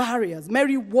 many barriers,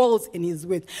 many walls in his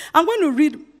way. I'm going to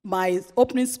read my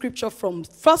opening scripture from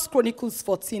 1 Chronicles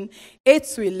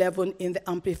 14:8-11 in the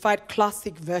Amplified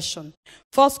Classic Version.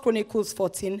 1 Chronicles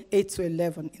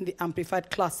 14:8-11 in the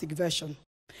Amplified Classic Version.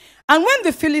 And when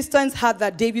the Philistines heard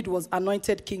that David was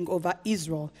anointed king over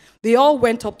Israel, they all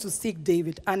went up to seek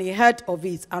David, and he heard of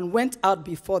it and went out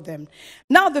before them.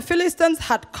 Now the Philistines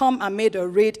had come and made a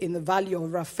raid in the valley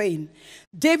of Rephaim.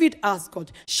 David asked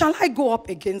God, shall I go up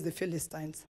against the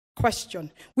Philistines?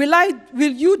 Question. Will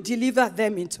you deliver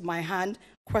them into my hand?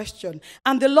 Question.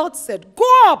 And the Lord said, go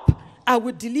up, I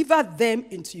will deliver them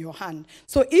into your hand.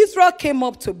 So Israel came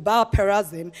up to Baal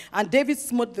Perazim, and David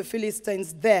smote the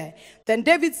Philistines there. Then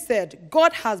David said,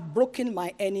 God has broken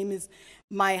my enemies,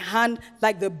 my hand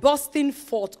like the bursting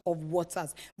forth of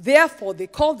waters. Therefore, they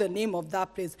call the name of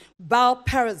that place Baal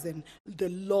Perazim, the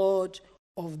Lord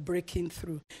of breaking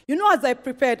through. You know, as I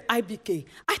prepared IBK,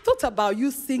 I thought about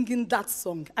you singing that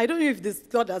song. I don't know if this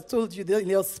God has told you in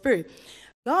your spirit.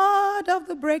 God of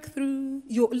the breakthrough.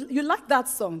 You like that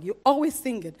song. You always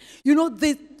sing it. You know,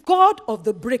 the God of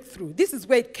the breakthrough. This is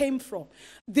where it came from.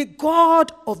 The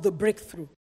God of the breakthrough.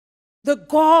 The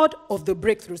God of the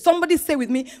breakthrough. Somebody say with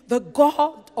me, the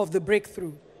God of the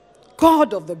breakthrough.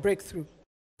 God of the breakthrough.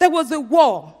 There was a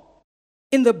war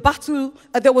in the battle.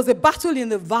 There was a battle in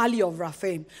the valley of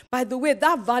Rephaim. By the way,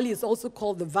 that valley is also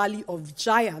called the valley of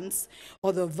giants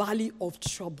or the valley of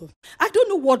trouble. I don't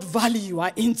know what valley you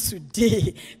are in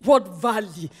today, what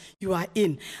valley you are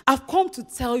in. I've come to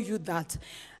tell you that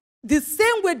the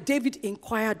same way David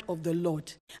inquired of the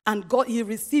Lord and he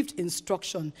received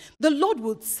instruction, the Lord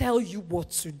will tell you what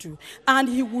to do and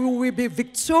he will be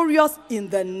victorious in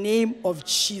the name of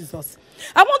Jesus.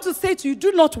 I want to say to you,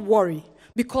 do not worry,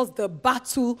 because the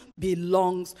battle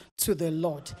belongs to the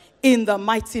Lord in the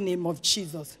mighty name of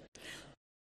Jesus.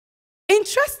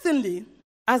 Interestingly,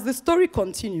 as the story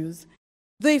continues,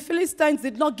 the Philistines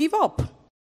did not give up.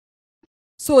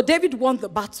 So David won the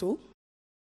battle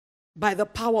by the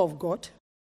power of God,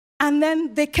 and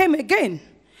then they came again.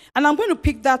 And I'm going to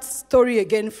pick that story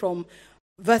again from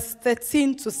verse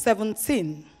 13 to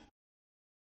 17.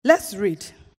 Let's read.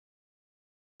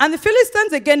 And the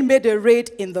Philistines again made a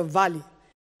raid in the valley.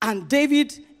 And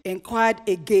David inquired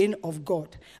again of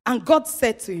God. And God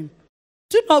said to him,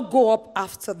 do not go up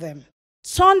after them.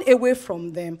 Turn away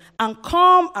from them and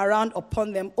come around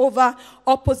upon them over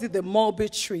opposite the mulberry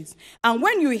trees. And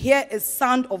when you hear a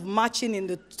sound of marching in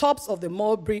the tops of the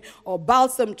mulberry or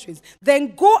balsam trees,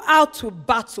 then go out to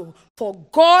battle, for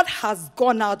God has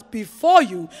gone out before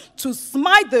you to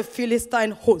smite the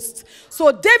Philistine host.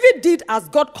 So David did as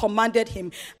God commanded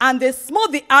him, and they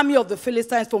smote the army of the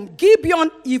Philistines from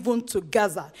Gibeon even to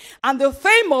Gaza. And the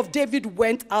fame of David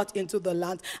went out into the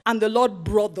land, and the Lord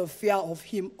brought the fear of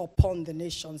him upon the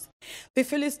nations. The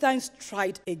Philistines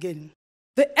tried again.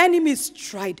 The enemies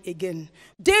tried again.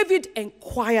 David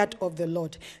inquired of the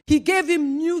Lord. God gave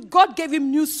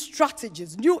him new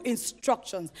strategies, new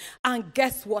instructions. And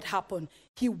guess what happened?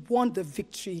 He won the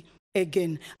victory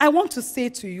again. I want to say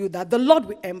to you that the Lord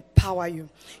will empower you.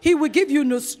 He will give you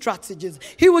new strategies.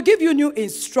 He will give you new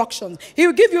instructions. He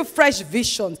will give you fresh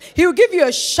visions. He will give you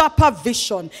a sharper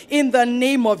vision in the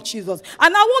name of Jesus.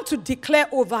 And I want to declare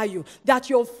over you that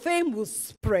your fame will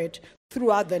spread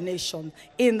throughout the nation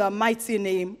in the mighty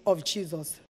name of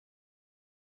Jesus.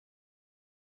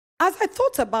 As I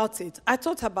thought about it, I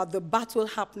thought about the battle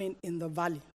happening in the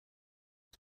valley.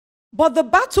 But the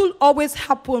battle always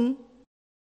happens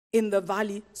in the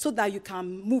valley so that you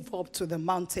can move up to the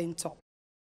mountaintop.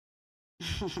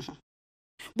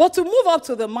 But to move up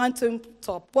to the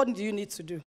mountaintop, what do you need to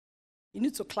do? You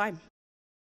need to climb.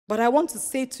 But I want to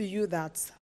say to you that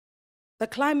the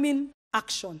climbing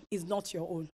action is not your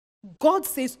own. God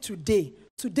says today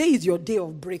is your day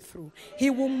of breakthrough.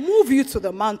 He will move you to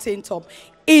the mountaintop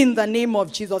in the name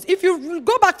of Jesus. If you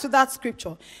go back to that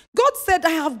scripture, God said, I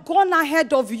have gone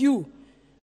ahead of you.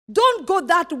 Don't go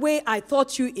that way I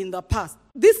taught you in the past.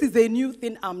 This is a new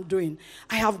thing I'm doing.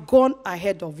 I have gone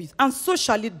ahead of it. And so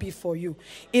shall it be for you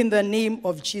in the name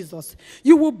of Jesus.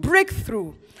 You will break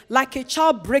through like a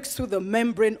child breaks through the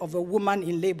membrane of a woman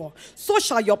in labor. So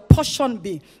shall your portion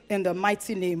be in the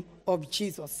mighty name of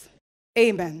Jesus.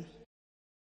 Amen.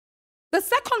 The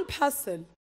second person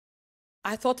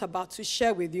I thought about to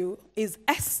share with you is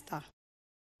Esther.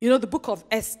 You know, the book of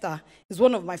Esther is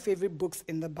one of my favorite books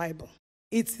in the Bible.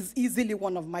 It is easily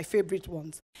one of my favorite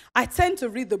ones. I tend to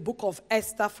read the book of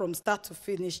Esther from start to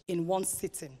finish in one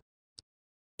sitting.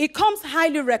 It comes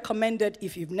highly recommended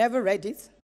if you've never read it.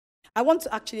 I want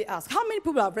to actually ask, how many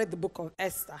people have read the book of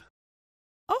Esther?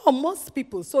 Oh, most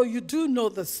people. So you do know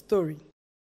the story.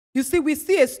 You see, we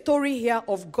see a story here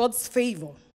of God's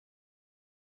favor,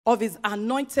 of his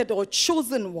anointed or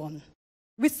chosen one.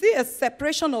 We see a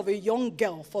separation of a young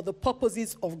girl for the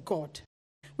purposes of God.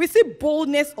 We see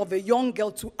boldness of a young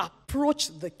girl to approach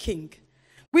the king.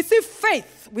 We see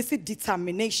faith. We see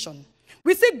determination.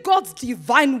 We see God's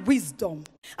divine wisdom.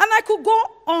 And I could go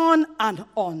on and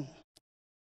on.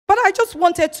 But I just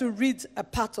wanted to read a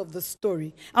part of the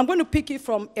story. I'm going to pick it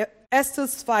from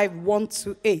Esther's 5, 1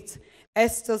 to 8.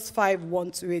 Esther's 5,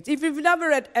 1 to 8. If you've never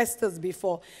read Esther's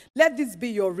before, let this be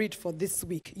your read for this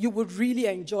week. You would really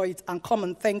enjoy it and come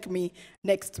and thank me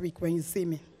next week when you see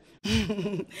me.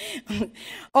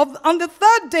 On the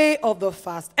third day of the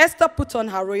fast, Esther put on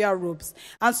her royal robes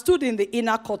and stood in the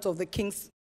inner court of the king's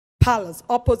palace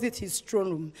opposite his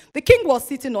throne room. The king was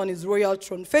sitting on his royal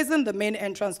throne, facing the main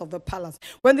entrance of the palace.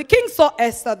 When the king saw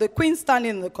Esther, the queen,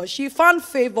 standing in the court, she found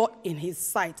favor in his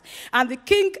sight. And the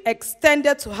king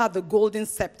extended to her the golden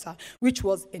scepter, which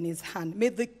was in his hand. May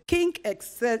the king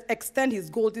extend his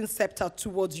golden scepter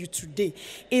towards you today,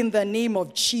 in the name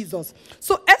of Jesus.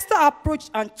 So Esther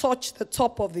approached and touched the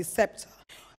top of the scepter.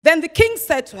 Then the king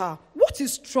said to her, "What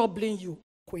is troubling you,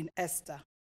 Queen Esther?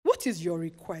 What is your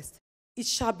request? It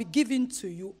shall be given to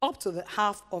you up to the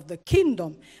half of the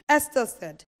kingdom." Esther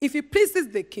said, "If it pleases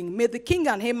the king, may the king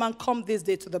and Haman come this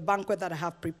day to the banquet that I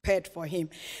have prepared for him."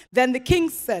 Then the king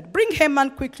said, "Bring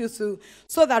Haman quickly so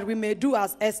that we may do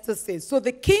as Esther says." So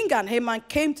the king and Haman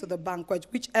came to the banquet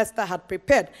which Esther had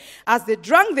prepared. As they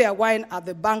drank their wine at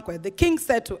the banquet, the king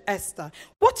said to Esther,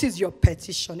 "What is your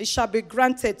petition? It shall be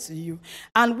granted to you.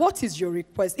 And what is your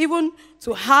request? Even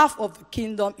to half of the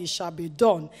kingdom it shall be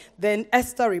done." Then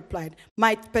Esther replied,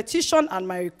 "My petition and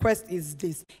my request is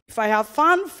this: if I have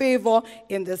found favor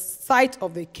in the sight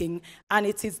of the king, and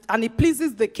it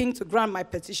pleases the king to grant my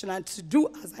petition and to do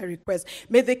as I request,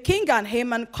 may the king and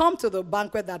Haman come to the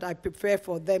banquet that I prepare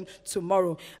for them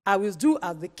tomorrow. I will do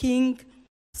as the king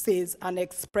says and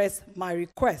express my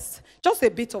request." Just a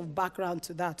bit of background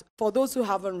to that. For those who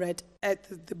haven't read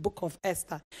the book of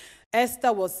Esther,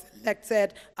 Esther was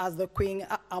selected as the queen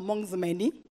amongst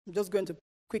many. I'm just going to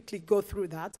quickly go through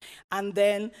that. And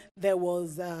then there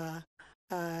was a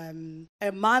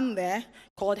man there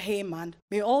called Haman.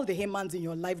 May all the Hamans in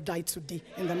your life die today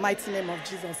in the mighty name of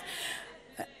Jesus.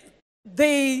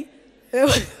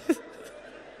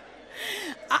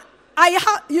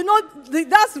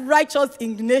 That's righteous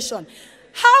indignation.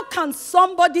 How can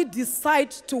somebody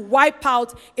decide to wipe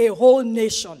out a whole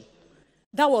nation?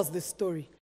 That was the story.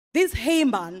 This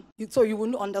Haman, so you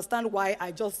will understand why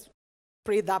I just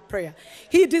prayed that prayer.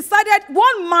 He decided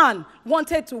one man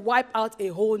wanted to wipe out a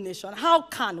whole nation. How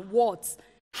can? What?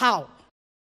 How?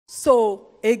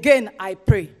 So again, I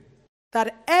pray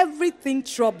that everything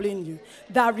troubling you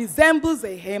that resembles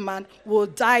a Haman will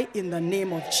die in the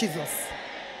name of Jesus.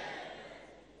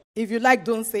 If you like,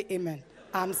 don't say amen.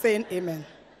 I'm saying amen.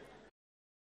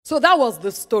 So that was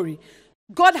the story.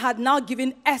 God had now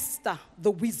given Esther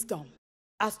the wisdom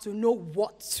as to know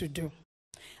what to do.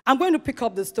 I'm going to pick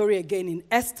up the story again in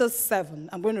Esther 7.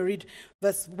 I'm going to read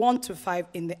verse 1 to 5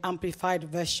 in the Amplified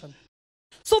Version.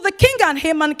 So the king and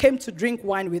Haman came to drink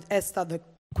wine with Esther the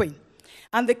queen.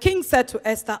 And the king said to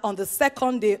Esther on the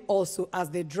second day also, as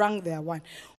they drank their wine,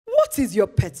 "What is your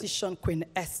petition, Queen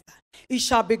Esther? It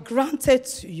shall be granted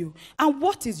to you. And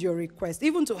what is your request?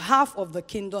 Even to half of the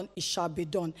kingdom it shall be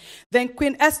done." Then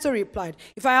Queen Esther replied,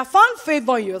 "If I have found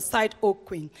favor on your side, O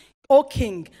queen, O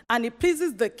king, and it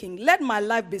pleases the king, let my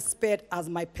life be spared as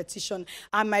my petition,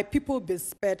 and my people be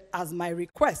spared as my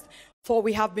request. For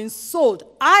we have been sold,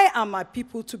 I and my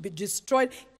people, to be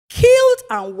destroyed, killed,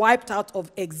 and wiped out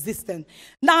of existence.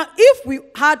 Now, if we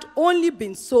had only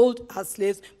been sold as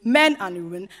slaves, men and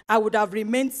women, I would have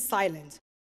remained silent.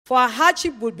 For our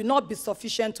hardship would not be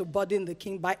sufficient to burden the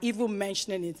king by even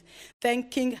mentioning it." Then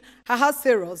King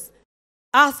Ahasuerus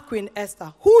asked Queen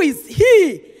Esther, "Who is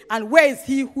he, and where is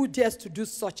he who dares to do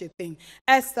such a thing?"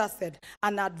 Esther said,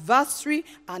 "An adversary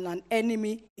and an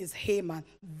enemy is Haman,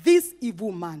 this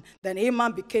evil man." Then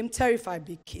Haman became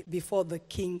terrified before the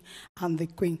king and the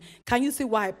queen. Can you see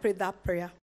why I prayed that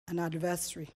prayer? An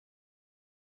adversary,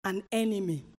 an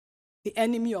enemy, the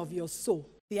enemy of your soul,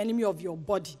 the enemy of your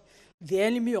body, the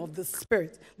enemy of the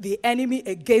spirit, the enemy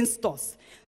against us.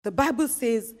 The Bible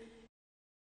says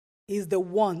is the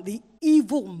one, the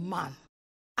evil man.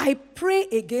 I pray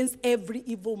against every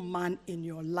evil man in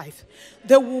your life.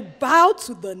 They will bow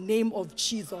to the name of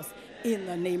Jesus, in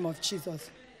the name of Jesus.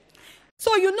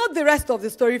 So you know the rest of the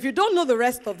story. If you don't know the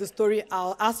rest of the story,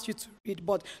 I'll ask you to read,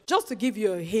 but just to give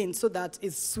you a hint so that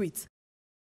it's sweet.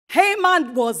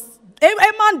 Haman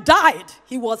died.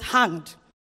 He was hanged.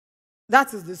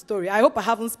 That is the story. I hope I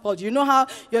haven't spoiled you. You know how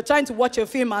you're trying to watch a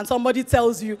film and somebody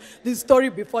tells you the story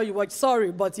before you watch.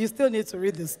 Sorry, but you still need to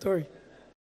read the story.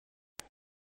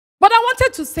 But I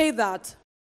wanted to say that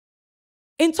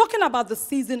in talking about the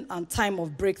season and time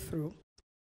of breakthrough,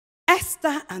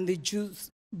 Esther and the Jews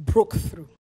broke through.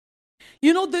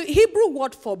 You know, the Hebrew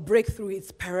word for breakthrough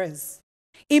is perez.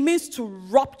 It means to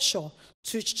rupture,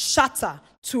 to shatter,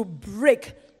 to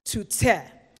break, to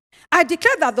tear. I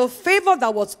declare that the favor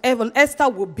that was on Esther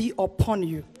will be upon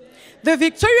you. The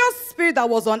victorious spirit that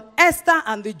was on Esther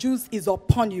and the Jews is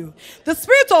upon you. The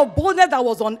spirit of boldness that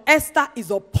was on Esther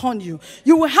is upon you.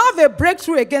 You will have a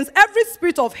breakthrough against every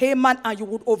spirit of Haman, and you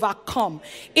will overcome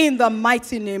in the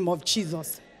mighty name of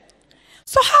Jesus.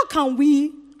 So how can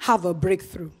we have a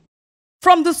breakthrough?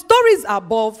 From the stories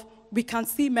above, we can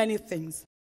see many things.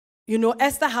 You know,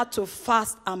 Esther had to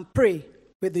fast and pray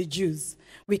with the Jews.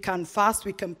 We can fast,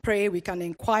 we can pray, we can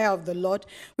inquire of the Lord.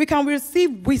 We can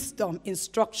receive wisdom,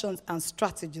 instructions, and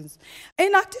strategies.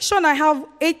 In addition, I have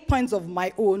 8 points of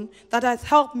my own that has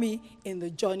helped me in the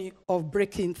journey of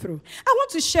breaking through. I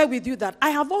want to share with you that I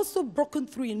have also broken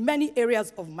through in many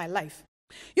areas of my life.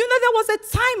 You know, there was a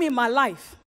time in my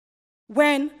life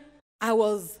when I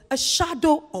was a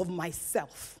shadow of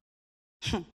myself.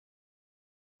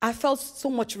 I felt so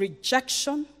much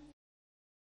rejection.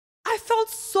 I felt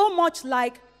so much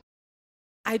like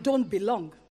I don't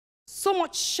belong. So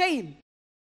much shame.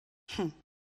 I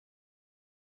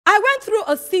went through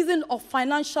a season of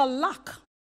financial lack.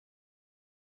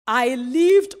 I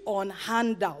lived on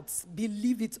handouts,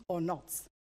 believe it or not.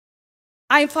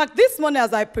 In fact, this morning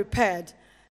as I prepared,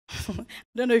 I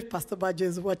don't know if Pastor Bajo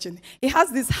is watching, he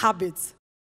has this habit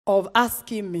of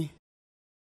asking me,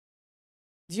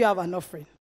 do you have an offering?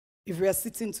 If we are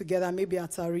sitting together, maybe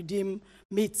at a Redeem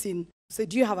meeting, say,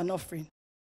 do you have an offering?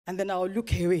 And then I'll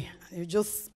look away. And you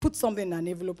just put something in an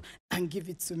envelope and give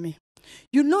it to me.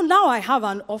 You know, now I have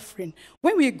an offering.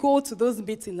 When we go to those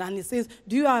meetings and he says,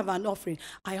 do you have an offering?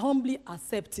 I humbly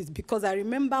accept it because I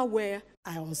remember where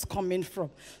I was coming from.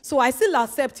 So I still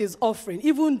accept his offering,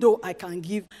 even though I can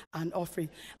give an offering.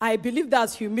 I believe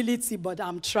that's humility, but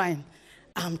I'm trying.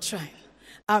 But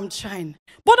on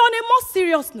a more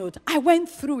serious note, I went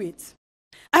through it.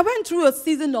 I went through a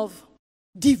season of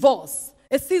divorce,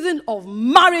 a season of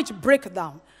marriage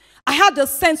breakdown. I had a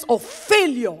sense of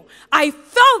failure. I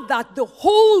felt that the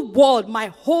whole world, my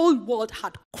whole world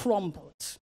had crumbled.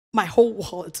 My whole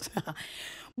world.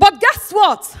 But guess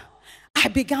what? I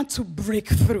began to break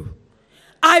through.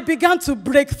 I'm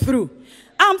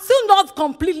still not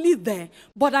completely there,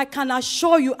 but I can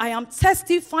assure you, I am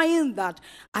testifying that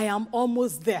I am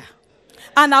almost there.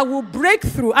 And I will break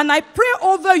through. And I pray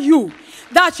over you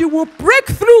that you will break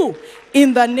through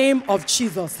in the name of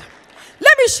Jesus.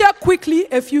 Let me share quickly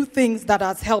a few things that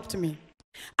has helped me.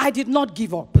 I did not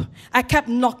give up. I kept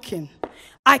knocking.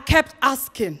 I kept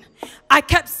asking. I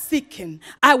kept seeking.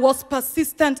 I was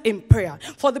persistent in prayer.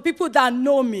 For the people that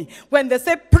know me, when they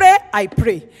say pray, I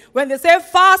pray. When they say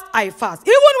fast, I fast.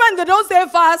 Even when they don't say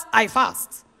fast, I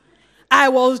fast. I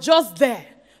was just there,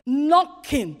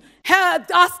 knocking,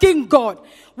 asking God,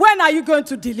 when are you going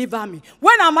to deliver me?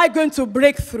 When am I going to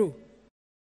break through?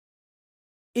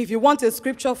 If you want a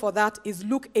scripture for that, is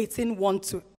Luke 18,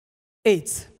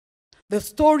 1-8. The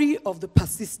story of the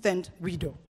persistent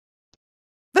widow.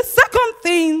 The second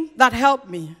thing that helped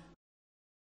me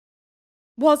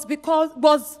was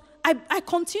because I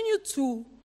continued to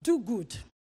do good.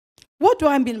 What do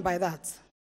I mean by that?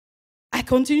 I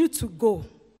continued to go.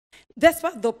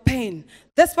 Despite the pain,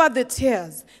 despite the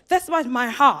tears, despite my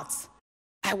heart,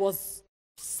 I was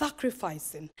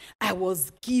sacrificing. I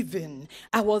was giving.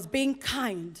 I was being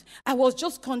kind. I was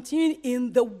just continuing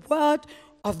in the word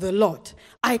of the Lord.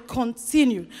 I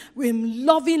continue in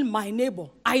loving my neighbor.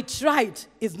 I tried.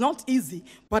 It's not easy,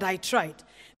 but I tried.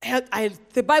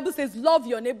 The Bible says, love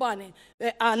your neighbor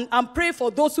and pray for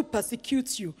those who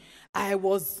persecute you. I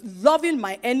was loving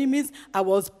my enemies. I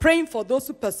was praying for those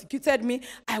who persecuted me.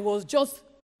 I was just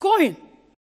going.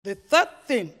 The third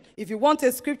thing, if you want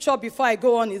a scripture before I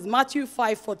go on, is Matthew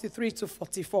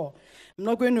 5:43-44. I'm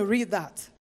not going to read that.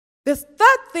 The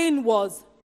third thing was,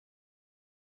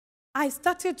 I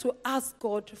started to ask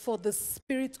God for the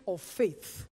spirit of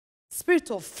faith.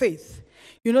 Spirit of faith.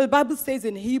 You know, the Bible says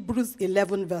in Hebrews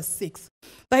 11, verse 6,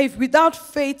 that if without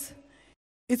faith,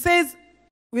 it says,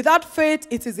 without faith,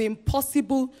 it is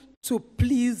impossible to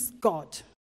please God.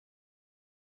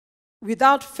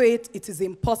 Without faith, it is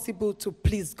impossible to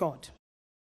please God.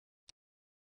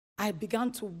 I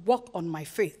began to work on my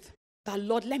faith. That,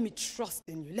 Lord, let me trust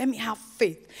in you. Let me have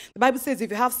faith. The Bible says if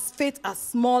you have faith as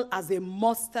small as a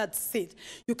mustard seed,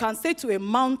 you can say to a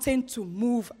mountain to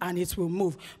move and it will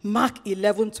move. Mark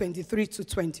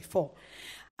 11:23-24.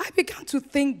 I began to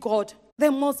think, God,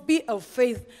 there must be a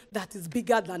faith that is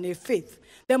bigger than a faith.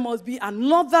 There must be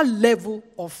another level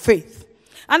of faith.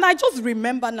 And I just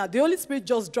remember now, the Holy Spirit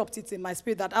just dropped it in my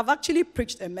spirit that I've actually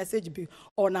preached a message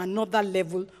on another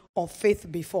level of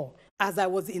faith before, as I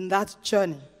was in that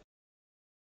journey.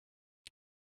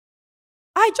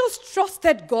 I just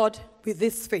trusted God with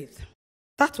this faith.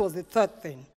 That was the third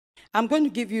thing. I'm going to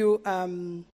give you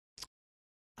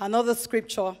another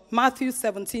scripture, Matthew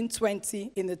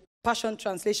 17:20 in the Passion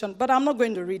Translation, but I'm not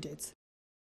going to read it.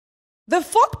 The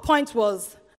fourth point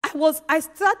was, I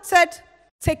started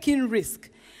taking risk.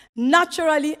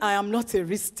 Naturally, I am not a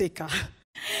risk taker.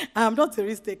 I'm not a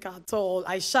risk taker at all.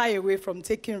 I shy away from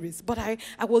taking risks, but I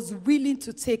was willing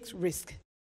to take risk.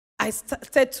 I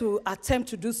started to attempt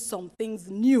to do some things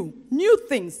new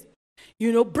things.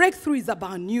 You know, breakthrough is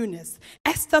about newness.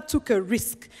 Esther took a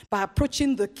risk by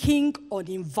approaching the king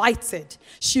uninvited.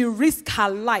 She risked her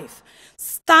life.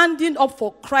 Standing up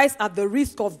for Christ at the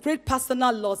risk of great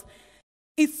personal loss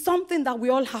is something that we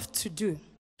all have to do.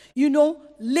 You know,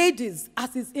 ladies,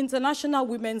 as it's International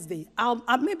Women's Day,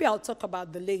 maybe I'll talk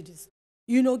about the ladies.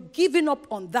 You know, giving up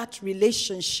on that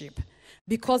relationship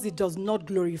because it does not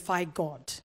glorify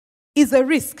God is a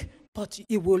risk, but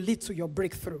it will lead to your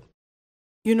breakthrough.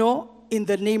 You know, in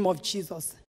the name of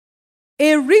Jesus.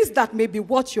 A risk that may be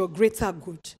what your greater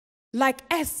good. Like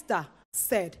Esther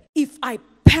said, if I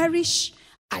perish,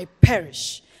 I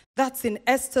perish. That's in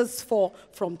Esther's 4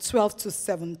 from 12 to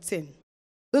 17.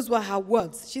 Those were her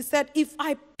words. She said, if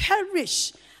I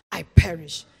perish, I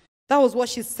perish. That was what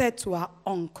she said to her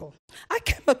uncle. I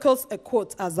came across a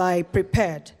quote as I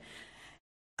prepared.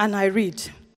 And I read,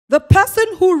 the person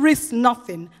who risks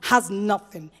nothing has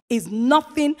nothing, is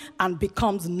nothing, and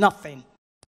becomes nothing.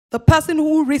 The person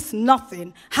who risks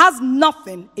nothing has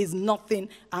nothing, is nothing,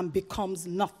 and becomes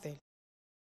nothing.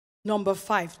 Number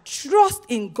 5, trust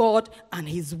in God and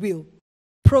his will.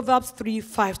 Proverbs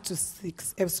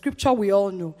 3:5-6, a scripture we all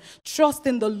know. Trust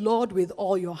in the Lord with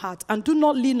all your heart and do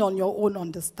not lean on your own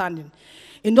understanding.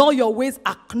 In all your ways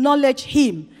acknowledge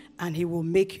him and he will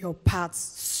make your paths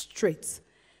straight.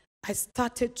 I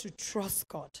started to trust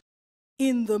God.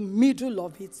 In the middle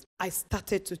of it, I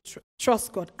started to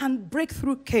trust God and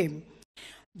breakthrough came.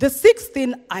 The 6th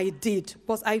thing I did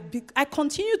was I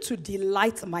continued to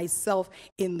delight myself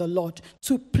in the Lord,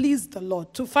 to please the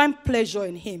Lord, to find pleasure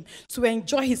in him, to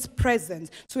enjoy his presence,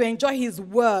 to enjoy his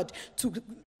word, to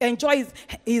enjoy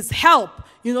his help,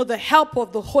 you know, the help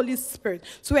of the Holy Spirit,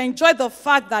 to enjoy the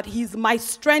fact that he's my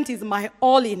strength, he's my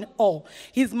all in all.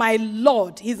 He's my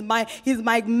Lord, he's my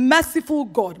merciful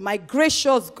God, my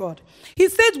gracious God. He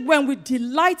said when we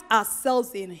delight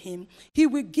ourselves in him, he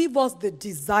will give us the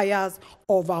desires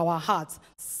of our hearts.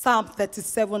 Psalm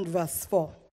 37 verse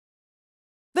 4.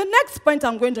 The next point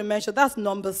I'm going to mention, that's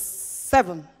number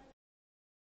 7.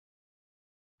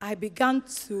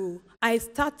 I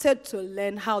started to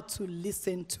learn how to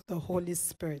listen to the Holy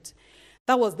Spirit.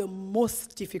 That was the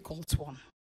most difficult one.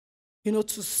 You know,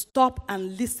 to stop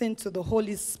and listen to the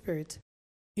Holy Spirit.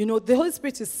 You know, the Holy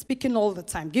Spirit is speaking all the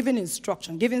time, giving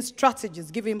instruction, giving strategies,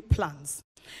 giving plans.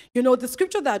 You know, the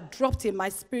scripture that dropped in my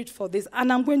spirit for this,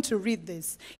 and I'm going to read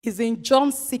this, is in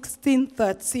John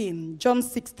 16:13. John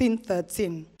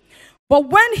 16:13. But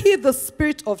when he, the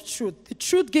Spirit of truth, the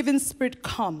truth-giving Spirit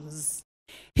comes,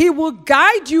 he will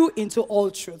guide you into all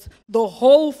truth, the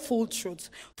whole full truth.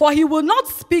 For he will not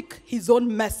speak his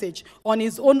own message on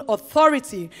his own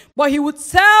authority, but he will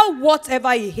tell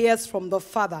whatever he hears from the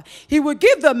Father. He will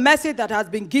give the message that has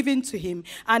been given to him,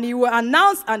 and he will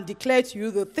announce and declare to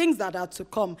you the things that are to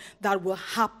come that will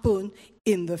happen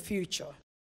in the future.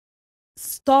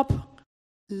 Stop,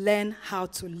 learn how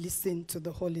to listen to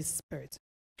the Holy Spirit.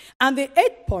 And the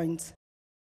 8th point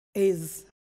is,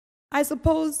 I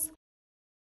suppose,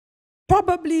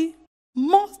 probably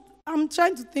I'm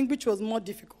trying to think which was more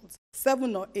difficult,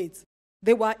 7 or 8.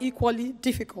 They were equally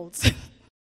difficult.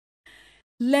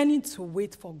 Learning to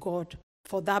wait for God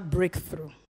for that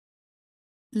breakthrough.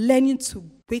 Learning to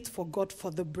wait for God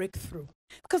for the breakthrough.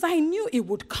 Because I knew it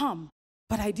would come,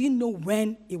 but I didn't know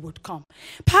when it would come.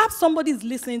 Perhaps somebody's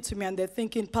listening to me and they're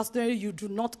thinking, Pastor, you do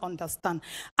not understand.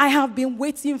 I have been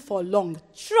waiting for long.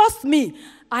 Trust me,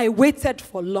 I waited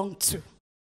for long too.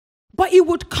 But it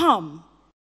would come.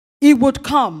 It would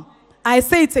come. I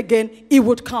say it again, it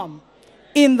would come.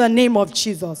 In the name of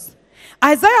Jesus.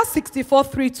 Isaiah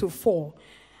 64:3-4.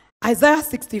 Isaiah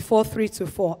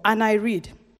 64:3-4. And I read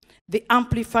the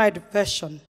Amplified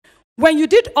Version. When you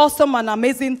did awesome and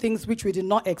amazing things which we did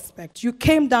not expect, you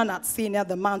came down at sea near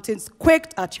the mountains,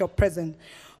 quaked at your presence.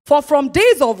 For from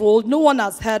days of old, no one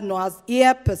has heard, nor has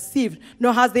ear perceived,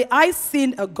 nor has the eye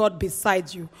seen a God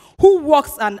beside you, who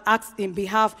walks and acts in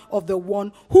behalf of the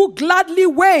one who gladly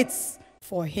waits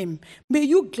for him. May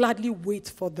you gladly wait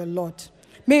for the Lord.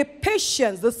 May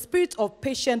patience, the spirit of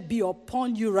patience, be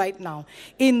upon you right now,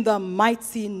 in the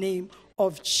mighty name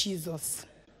of Jesus.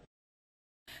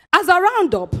 As a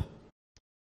roundup,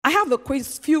 I have a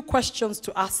few questions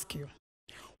to ask you.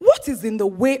 What is in the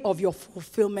way of your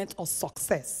fulfillment or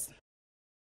success?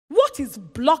 What is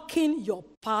blocking your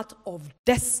path of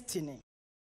destiny?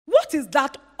 What is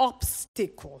that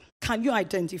obstacle? Can you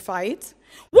identify it?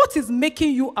 What is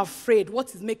making you afraid?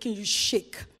 What is making you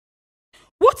shake?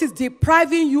 What is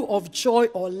depriving you of joy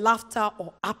or laughter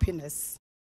or happiness?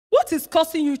 What is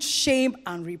causing you shame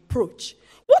and reproach?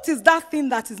 What is that thing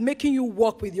that is making you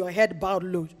walk with your head bowed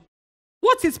low?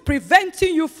 What is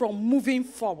preventing you from moving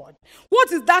forward?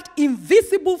 What is that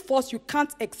invisible force you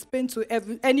can't explain to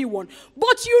anyone?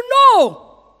 But you know.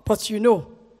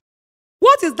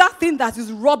 What is that thing that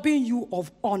is robbing you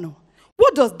of honor?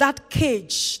 What does that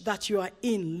cage that you are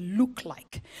in look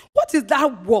like? What is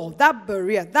that wall, that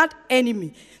barrier, that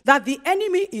enemy that the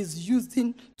enemy is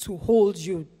using to hold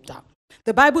you down?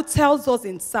 The Bible tells us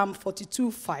in Psalm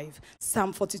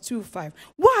 42:5,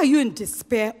 why are you in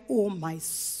despair, O my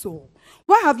soul?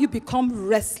 Why have you become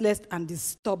restless and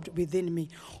disturbed within me?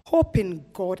 Hope in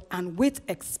God and wait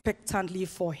expectantly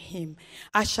for him.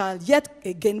 I shall yet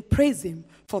again praise him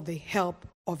for the help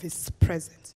of his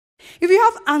presence. If you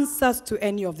have answers to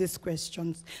any of these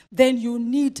questions, then you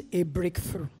need a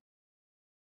breakthrough.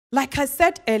 Like I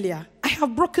said earlier, I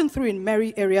have broken through in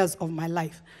many areas of my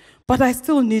life, but I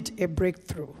still need a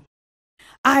breakthrough.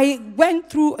 I went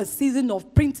through a season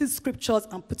of printing scriptures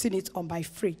and putting it on my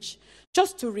fridge,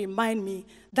 just to remind me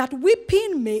that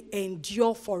weeping may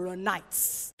endure for a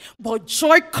night, but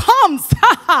joy comes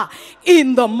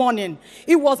in the morning.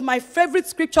 It was my favorite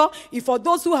scripture. If for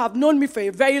those who have known me for a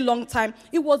very long time,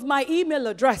 it was my email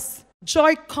address,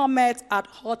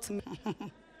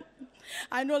 joycometh@hotmail.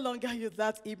 I no longer use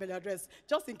that email address,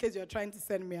 just in case you're trying to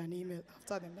send me an email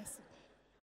after the message.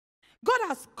 God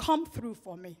has come through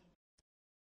for me.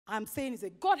 I'm saying is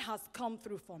that God has come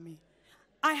through for me.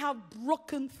 I have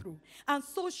broken through, and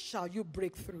so shall you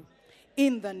break through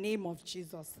in the name of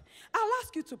Jesus. I'll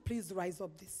ask you to please rise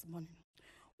up this morning.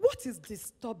 What is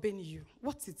disturbing you?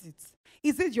 What is it?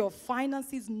 Is it your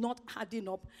finances not adding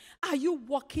up? Are you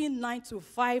working 9 to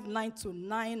 5, 9 to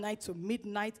 9, 9 to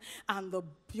midnight, and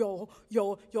your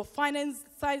finances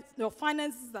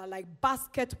are like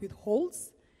basket with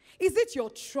holes? Is it your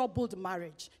troubled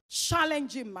marriage,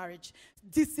 challenging marriage,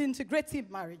 disintegrating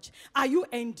marriage? Are you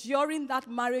enduring that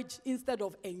marriage instead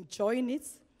of enjoying it?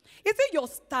 Is it your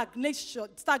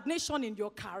stagnation in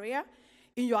your career,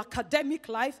 in your academic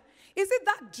life? Is it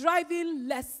that driving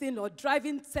lesson or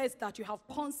driving test that you have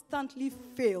constantly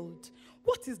failed?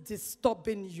 What is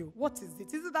disturbing you? What is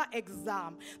it? Is it that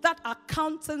exam, that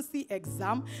accountancy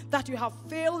exam that you have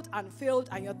failed and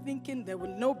you're thinking there will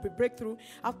no be breakthrough?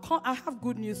 I have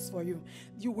good news for you.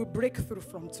 You will break through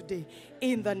from today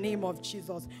in the name of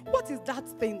Jesus. What is that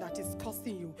thing that is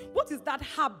causing you? What is that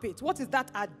habit? What is that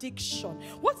addiction?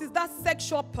 What is that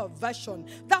sexual perversion,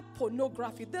 that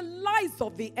pornography, the lies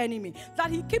of the enemy that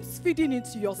he keeps feeding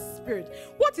into your spirit?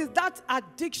 What is that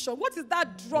addiction? What is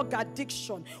that drug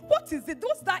addiction? What is it?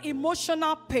 What's that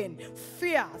emotional pain,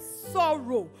 fear,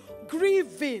 sorrow,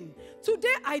 grieving?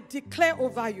 Today I declare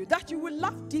over you that you will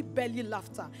laugh deep belly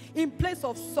laughter in place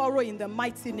of sorrow in the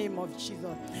mighty name of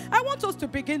Jesus. I want us to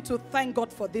begin to thank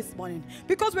God for this morning,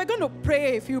 because we're going to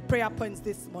pray a few prayer points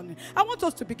this morning. I want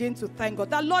us to begin to thank God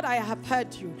that, Lord, I have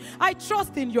heard you. I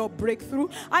trust in your breakthrough.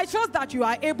 I trust that you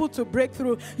are able to break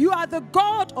through. You are the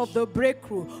God of the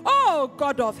breakthrough. Oh,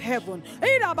 God of heaven.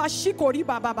 I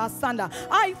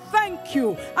thank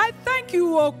you. I thank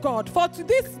you, oh God, for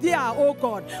this year, oh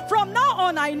God. From now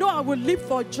on, I know I will live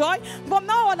for joy. From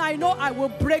now on, I know I will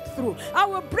break through. I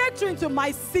will break through into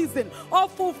my season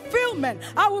of fulfillment.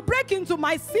 I will break into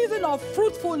my season of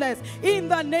fruitfulness in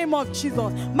the name of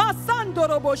Jesus.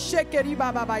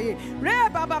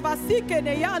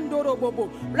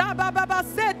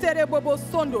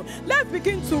 Let's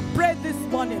begin to pray this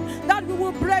morning that we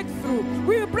will break through.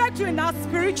 We will break through in our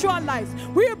spiritual lives.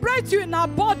 We will break through in our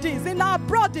bodies, in our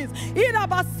bodies.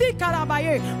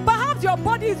 Perhaps your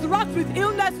body is racked with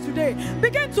illness today.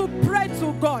 Begin to pray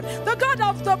to God. The God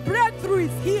of the breakthrough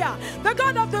is here. The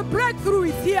God of the breakthrough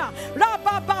is here.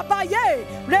 Rabababaye,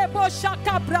 Rebo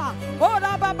Shakabra,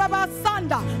 Ora Baba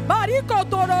Sanda, Bariko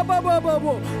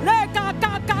Torobobobo, Reka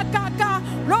Kaka,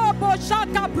 Robo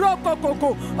Shaka Broko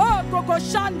Koko, O Koko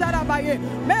Shandarabaye,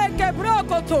 Meke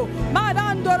Brokoto,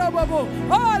 Madandorobobo,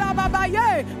 Ora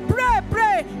Babaye.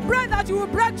 Pray that you will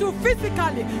break through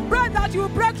physically. Pray that you will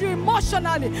break through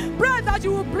emotionally. Pray that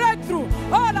you will break through.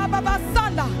 Oh, la baba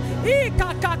sanda.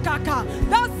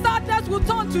 That sadness will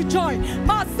turn to joy.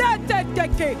 Masete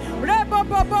keke. Reba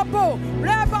baba.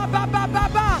 Reba baba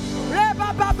baba.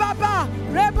 Reba baba.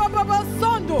 Reba baba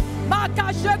sondo.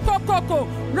 Makashe kokoko.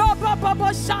 Roba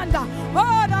baba shanda.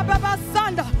 Oh, la baba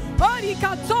sanda.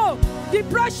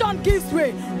 Depression gives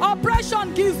way.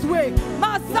 Oppression gives way.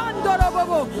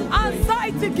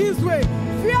 Anxiety gives way.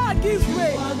 Fear gives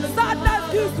way.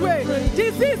 Sadness gives way.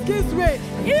 Disease gives way.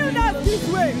 Illness gives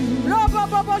way.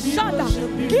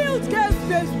 Guilt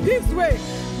gives way.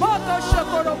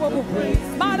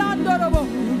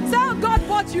 Tell God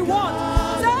what you want.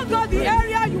 Tell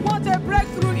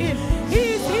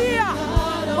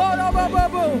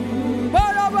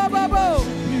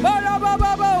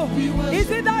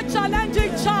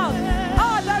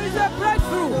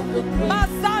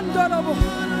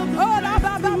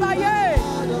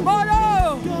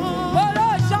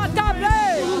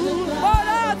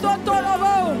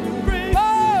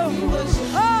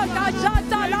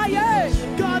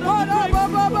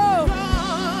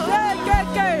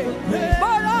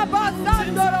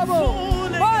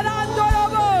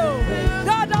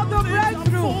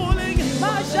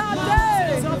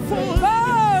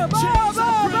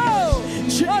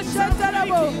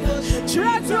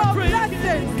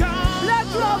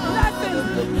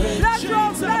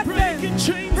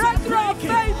Chains are breakthrough of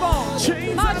breaking. favor.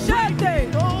 Chains are Machete,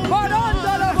 breaking. Oh,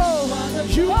 Borondolobo,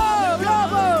 You are the Robo,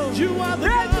 God. You are the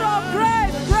breakthrough of God.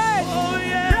 grace, grace, Oh,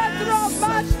 yes. breakthrough of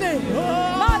mercy,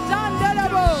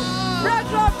 Matandelebo,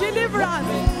 breakthrough of deliverance,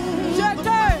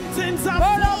 Jete, Chains are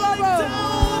Borobo, falling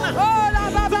down. Oh, la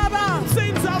Baba,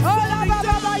 Chains are Oh, la falling Baba,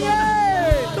 down.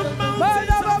 yeah, The mountains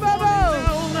are falling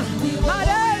down.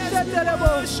 Madendelebo,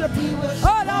 Worship you.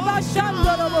 Oh, la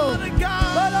Bashandolobo, Oh, the God.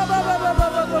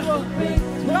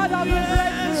 God of the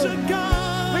Yes, breakthrough.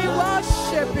 God. We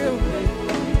worship you.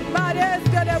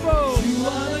 Madendelebo.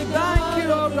 Thank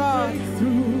you, oh God.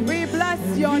 We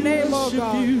bless your name, oh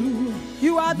God.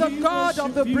 You are the God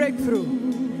of the breakthrough.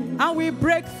 And we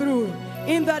break through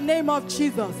in the name of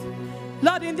Jesus.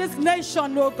 Lord, in this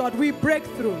nation, oh God, we break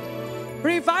through.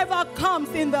 Revival comes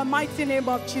in the mighty name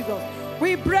of Jesus.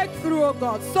 We break through, oh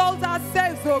God. Souls are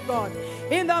saved, oh God.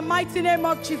 In the mighty name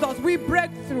of Jesus, we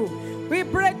break through. We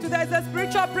break through. There's a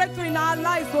spiritual breakthrough in our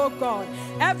lives, oh God.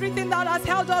 Everything that has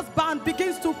held us bound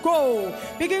begins to go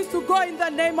in the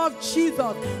name of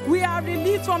Jesus. We are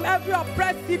released from every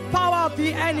oppressive power of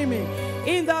the enemy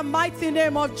in the mighty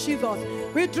name of Jesus.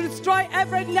 We destroy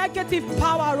every negative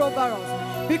power over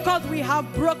us because we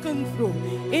have broken through.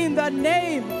 In the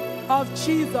name of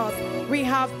Jesus, we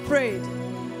have prayed.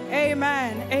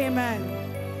 Amen.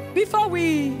 Amen. Before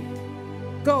we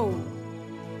go,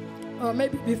 or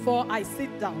maybe before I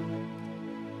sit down,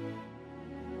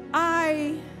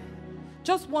 I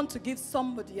just want to give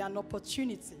somebody an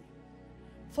opportunity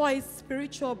for a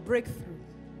spiritual breakthrough.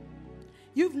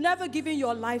 You've never given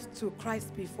your life to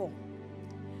Christ before.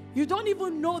 You don't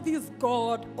even know this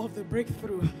God of the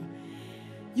breakthrough.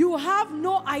 You have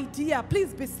no idea.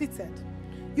 Please be seated.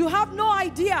 You have no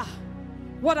idea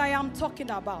what I am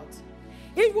talking about.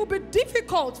 It will be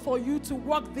difficult for you to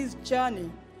walk this journey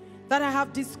that I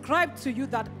have described to you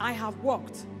that I have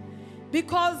walked,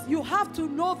 because you have to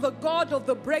know the God of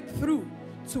the breakthrough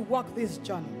to walk this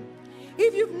journey.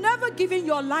 If you've never given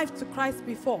your life to Christ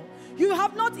before, you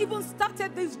have not even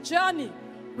started this journey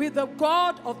with the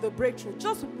God of the breakthrough,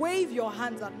 just wave your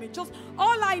hands at me. Just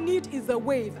all I need is a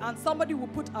wave, and somebody will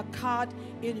put a card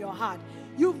in your hand.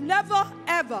 You've never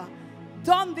ever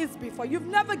done this before. You've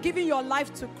never given your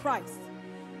life to Christ.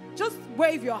 Just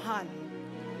wave your hand.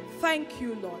 Thank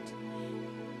you, Lord.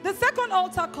 The second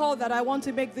altar call that I want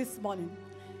to make this morning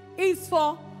is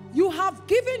for you have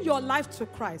given your life to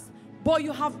Christ, but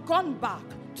you have gone back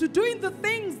to doing the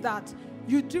things that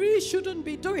you really shouldn't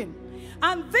be doing.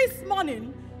 And this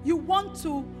morning, you want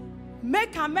to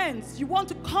make amends. You want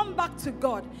to come back to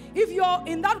God. If you're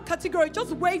in that category,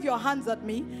 just wave your hands at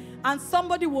me, and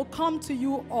somebody will come to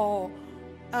you or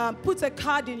put a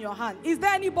card in your hand. Is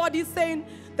there anybody saying,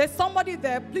 there's somebody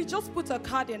there, please just put a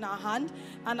card in her hand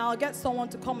and I'll get someone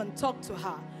to come and talk to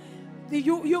her.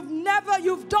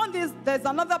 You've done this, there's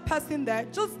another person there.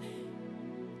 Just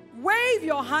wave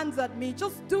your hands at me,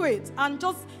 just do it, and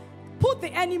just put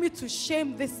the enemy to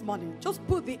shame this morning. Just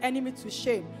put the enemy to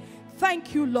shame.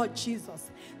 Thank you, Lord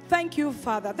Jesus. Thank you,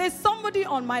 Father. There's somebody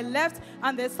on my left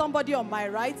and there's somebody on my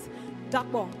right.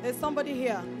 Dapo, there's somebody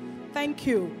here. Thank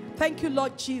you. Thank you,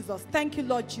 Lord Jesus. Thank you,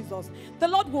 Lord Jesus. The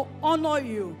Lord will honor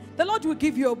you. The Lord will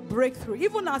give you a breakthrough,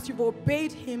 even as you've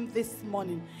obeyed him this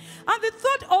morning. And the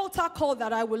third altar call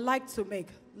that I would like to make,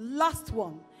 last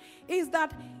one, is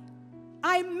that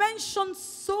I mentioned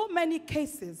so many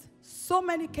cases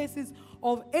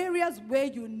of areas where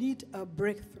you need a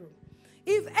breakthrough.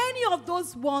 If any of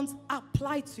those ones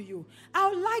apply to you, I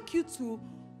would like you to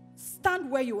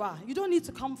stand where you are. You don't need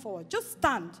to come forward. Just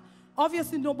stand.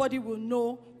 Obviously, nobody will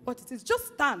know what it is. Just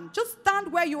stand. Just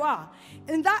stand where you are.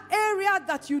 In that area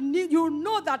that you need, you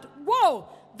know that, whoa,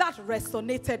 that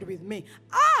resonated with me.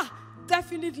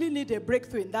 Definitely need a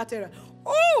breakthrough in that area.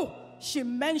 Oh, she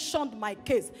mentioned my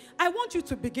case. I want you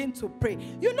to begin to pray.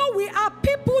 You know, we are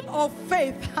people of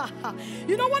faith.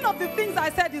 You know, one of the things I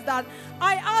said is that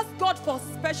I asked God for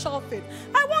special faith.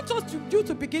 I want you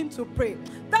to begin to pray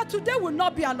that today will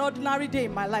not be an ordinary day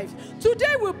in my life.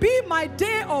 Today will be my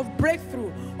day of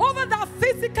breakthrough over that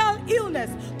physical illness.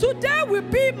 Today will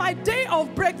be my day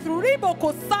of breakthrough.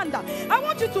 Riboko Sanda. I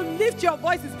want you to lift your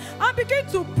voices and begin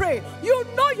to pray. You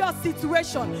know your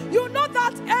situation. You know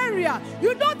that area.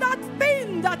 You know that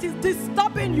thing that is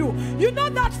disturbing you. You know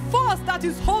that force that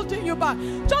is holding you back.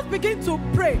 Just begin to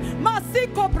pray.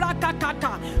 Masiko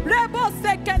brakakaka. Rebo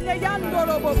sekene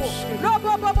yandorobobo.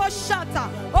 Robobobo shata.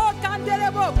 O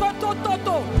kandelebo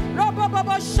kotototo.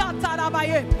 Robobobo shata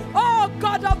rabaye. Oh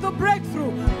God of the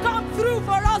breakthrough, come through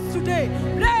for us today.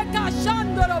 Reka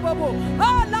shandorobobo.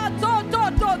 Ala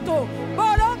totototo.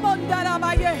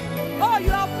 Boromondarabaye. Oh,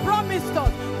 you have promised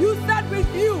us. You said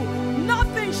with you,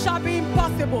 nothing shall be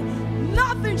impossible.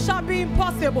 Nothing shall be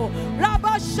impossible.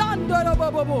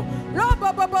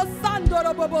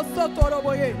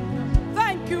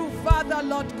 Thank you, Father,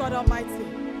 Lord God Almighty.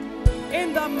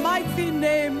 In the mighty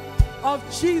name of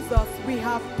Jesus, we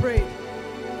have prayed.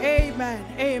 Amen,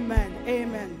 amen,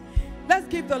 amen. Let's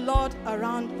give the Lord a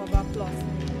round of applause.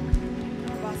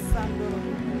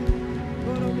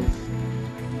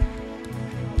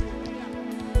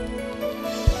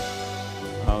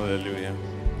 Hallelujah.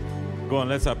 Go on,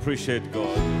 let's appreciate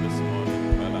God this morning.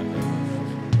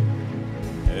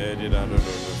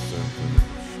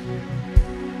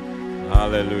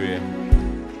 Hallelujah.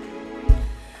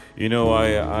 You know,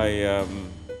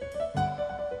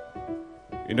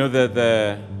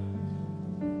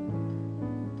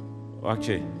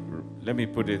 actually, let me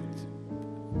put it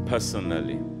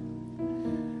personally.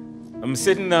 I'm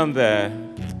sitting down there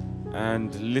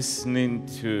and listening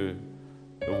to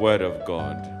the Word of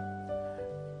God.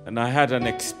 And I had an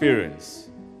experience,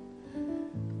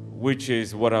 which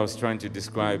is what I was trying to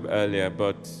describe earlier,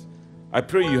 but I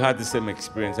pray you had the same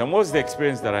experience. And what was the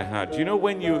experience that I had? You know,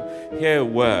 when you hear a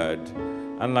word,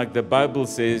 and like the Bible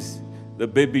says, the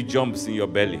baby jumps in your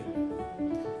belly.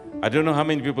 I don't know how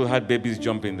many people had babies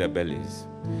jump in their bellies.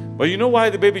 But you know why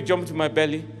the baby jumped in my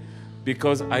belly?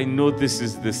 Because I know this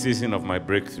is the season of my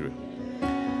breakthrough.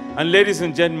 And ladies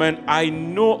and gentlemen, I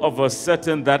know of a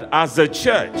certain that as a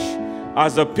church,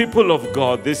 as a people of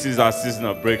God, this is our season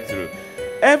of breakthrough.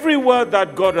 Every word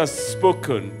that God has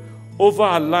spoken over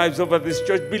our lives, over this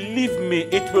church, believe me,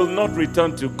 it will not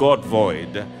return to God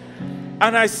void.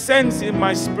 And I sense in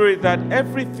my spirit that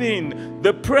everything,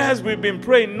 the prayers we've been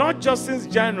praying, not just since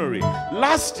January,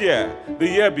 last year, the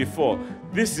year before,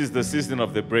 this is the season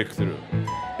of the breakthrough.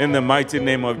 In the mighty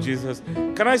name of Jesus.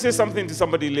 Can I say something to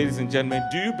somebody, ladies and gentlemen?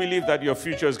 Do you believe that your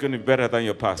future is going to be better than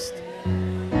your past?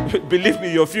 Believe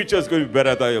me, your future is going to be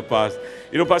better than your past.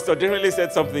 You know, Pastor Denrele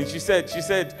said something. She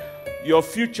said, your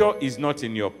future is not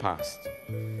in your past.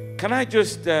 Can I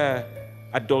just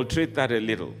adulterate that a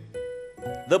little?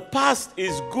 The past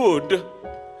is good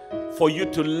for you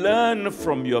to learn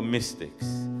from your mistakes.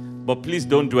 But please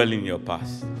don't dwell in your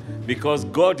past. Because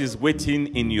God is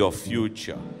waiting in your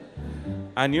future.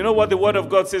 And you know what the Word of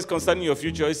God says concerning your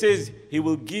future? It says He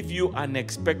will give you an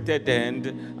expected end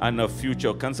and a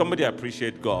future. Can somebody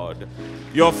appreciate God?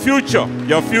 Your future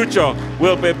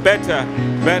will be better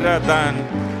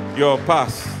than your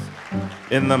past.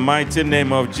 In the mighty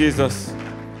name of Jesus.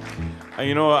 And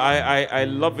you know, I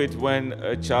love it when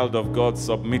a child of God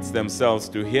submits themselves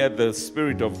to hear the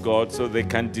Spirit of God so they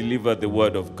can deliver the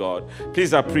Word of God.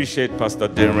 Please appreciate Pastor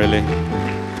Denrele.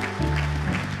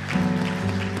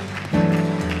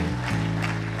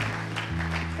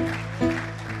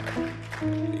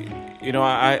 You know,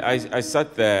 I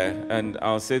sat there, and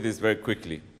I'll say this very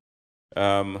quickly.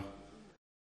 One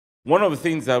of the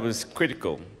things that was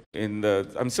critical in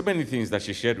so many things that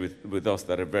she shared with us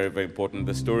that are very, very important.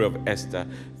 The story of Esther.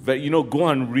 You know, go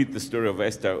and read the story of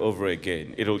Esther over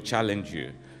again. It'll challenge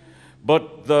you.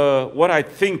 But what I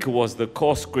think was the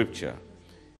core scripture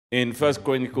in 1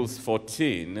 Chronicles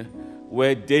 14,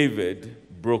 where David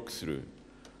broke through.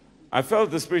 I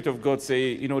felt the Spirit of God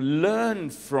say, you know, learn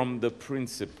from the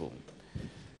principle.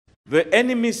 The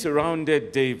enemy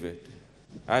surrounded David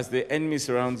as the enemy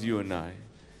surrounds you and I.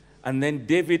 And then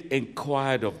David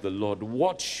inquired of the Lord,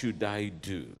 what should I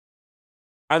do?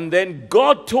 And then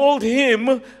God told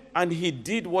him, and he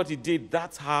did what he did.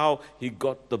 That's how he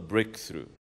got the breakthrough.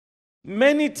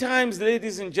 Many times,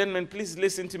 ladies and gentlemen, please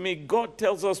listen to me. God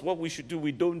tells us what we should do,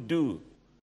 we don't do.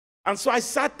 And so I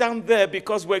sat down there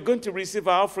because we're going to receive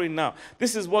our offering now.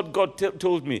 This is what God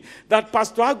told me. That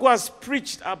Pastor Agua has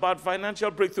preached about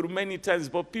financial breakthrough many times,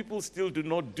 but people still do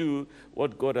not do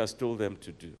what God has told them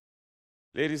to do.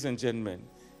 Ladies and gentlemen,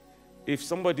 if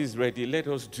somebody is ready, let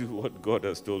us do what God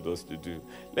has told us to do.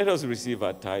 Let us receive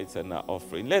our tithes and our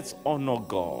offering. Let's honor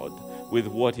God with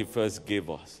what He first gave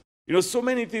us. You know, so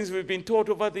many things we've been taught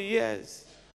over the years.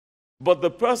 But the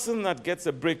person that gets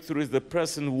a breakthrough is the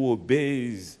person who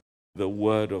obeys the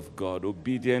Word of God,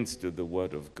 obedience to the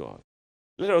Word of God.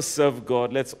 Let us serve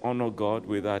God. Let's honor God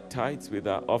with our tithes, with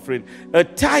our offering. A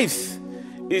tithe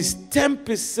is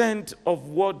 10% of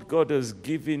what God has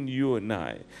given you and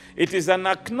I. It is an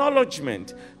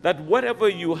acknowledgement that whatever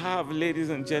you have, ladies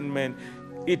and gentlemen,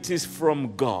 it is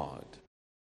from God.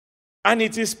 And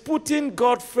it is putting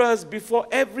God first before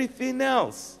everything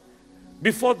else.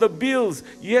 Before the bills.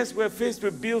 Yes, we're faced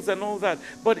with bills and all that.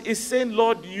 But it's saying,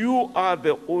 Lord, you are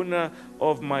the owner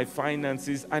of my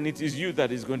finances, and it is you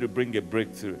that is going to bring a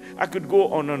breakthrough. I could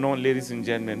go on and on, ladies and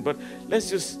gentlemen, but let's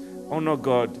just honor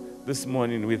God this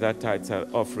morning with our tithes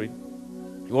and offering.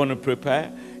 You want to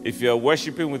prepare? If you're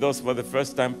worshiping with us for the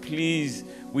first time, please,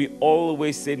 we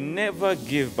always say never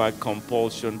give by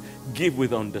compulsion, give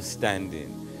with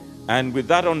understanding. And with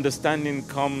that understanding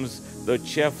comes the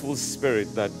cheerful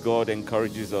spirit that God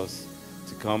encourages us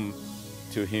to come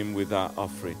to Him with our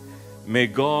offering. May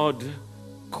God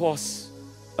cause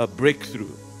a breakthrough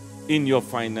in your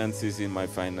finances, in my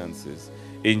finances,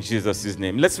 in Jesus'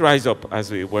 name. Let's rise up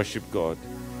as we worship God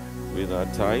with our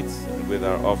tithes and with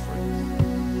our offerings.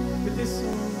 With this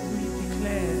song, we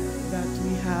declare that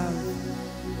we have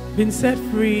been set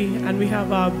free and we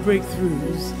have our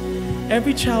breakthroughs.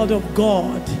 Every child of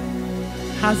God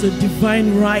has a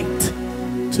divine right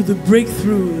to the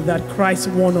breakthrough that Christ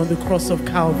won on the cross of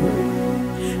Calvary.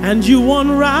 And you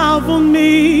unravel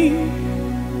me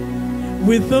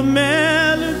with a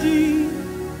melody.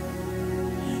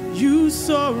 You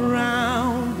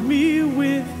surround me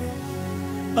with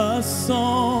a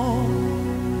song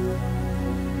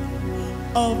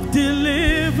of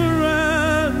deliverance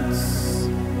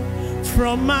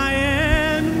from my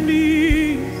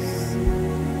enemies,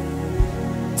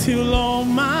 till all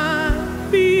my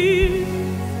fears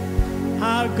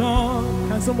are gone.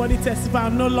 Can somebody testify?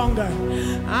 I'm no longer a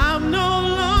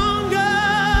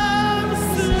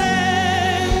slave.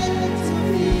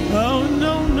 Oh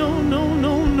no, no, no,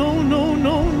 no, no, no,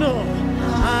 no, no.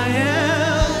 I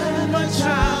am a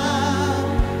child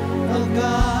of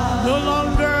God. No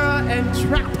longer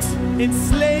entrapped,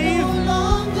 enslaved,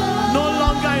 no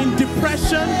longer in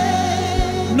depression,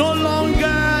 no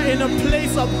longer in a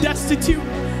place of destitute.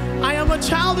 I am a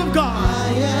child of God.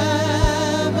 I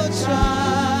am a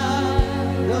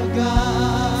child of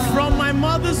God. From my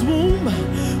mother's womb,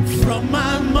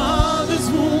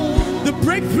 the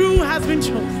breakthrough has been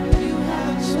chosen. You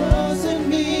have chosen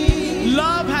me.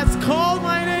 Love has called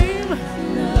my name.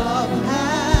 Love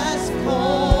has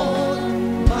called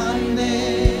my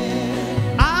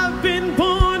name. I've been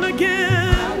born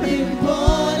again. I've been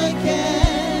born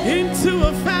again into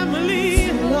a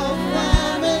family.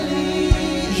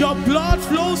 Your blood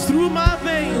flows through my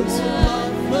veins.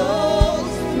 Blood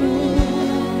flows through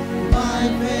my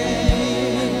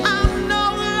veins. I'm no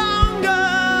longer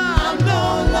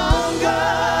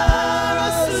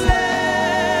a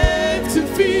slave to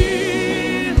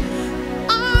fear.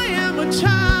 I am a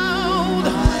child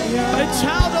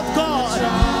of God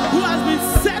who has been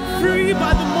set free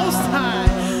by the Most High.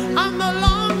 I'm no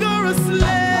longer a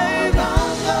slave.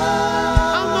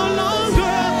 I'm no longer.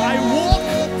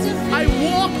 I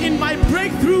walk in my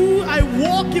breakthrough. I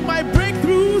walk in my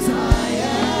breakthroughs. I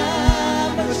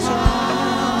am a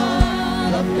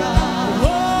child of God.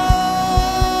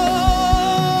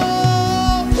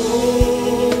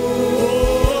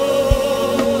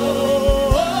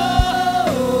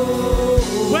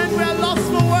 When we're lost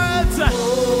for words,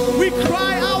 we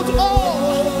cry out, oh.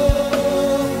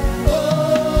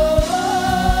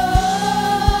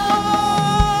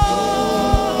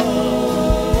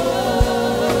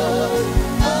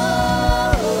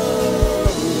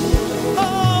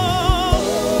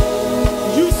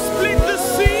 You split the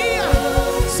sea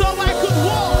so I could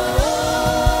walk.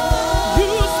 You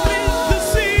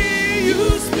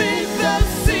split the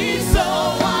sea so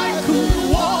I could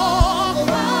walk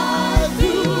right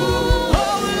through.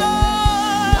 Oh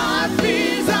Lord, my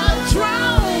fears are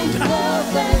drowned.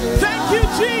 Thank you,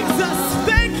 Jesus.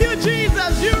 Thank you,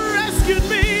 Jesus. You rescued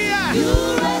me. You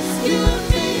rescued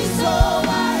me so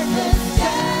I can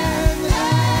stand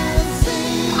and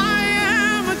sing. I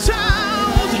am a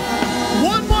child.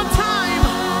 One more time.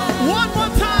 One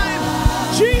more time.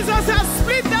 Jesus has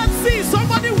split that sea.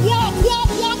 Somebody walk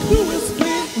through it.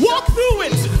 Walk through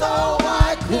it. So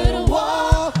I could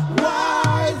walk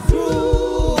right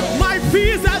through. My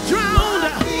fears are drowned.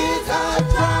 Fears are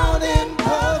drowned in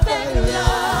perfect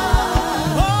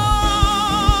love.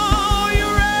 Oh, you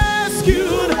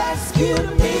rescued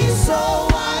me so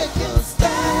I can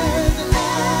stand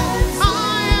and sing.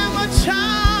 I am a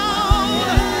child.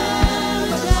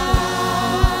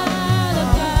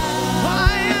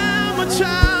 I am a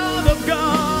child of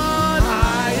God.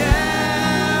 I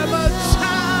am a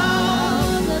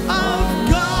child of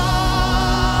God.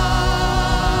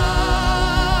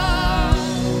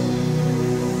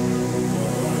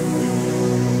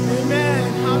 Amen.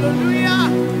 Hallelujah.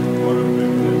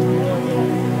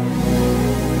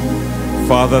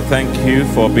 Father, thank you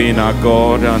for being our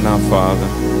God and our Father.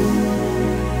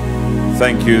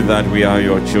 Thank you that we are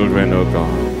your children, O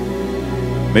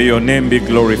God. May your name be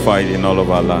glorified in all of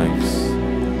our lives.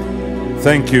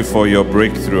 Thank you for your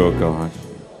breakthrough, O God.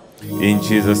 In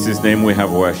Jesus' name we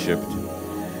have worshipped.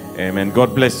 Amen.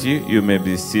 God bless you. You may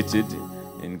be seated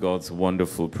in God's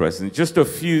wonderful presence. Just a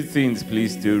few things,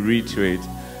 please, to reiterate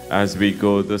as we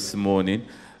go this morning.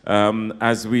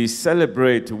 As we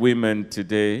celebrate women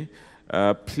today,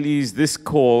 please, this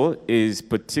call is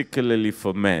particularly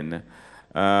for men.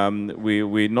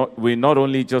 We not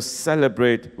only just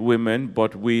celebrate women,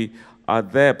 but we are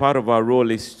there. Part of our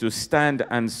role is to stand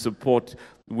and support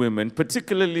women,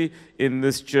 particularly in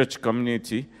this church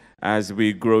community as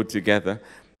we grow together.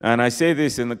 And I say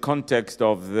this in the context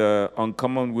of the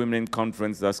Uncommon Women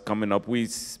Conference that's coming up.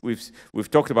 We've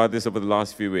talked about this over the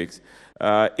last few weeks.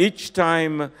 Each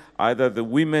time either the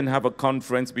women have a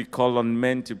conference, we call on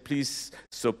men to please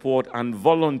support and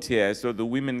volunteer so the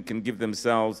women can give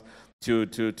themselves to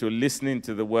listening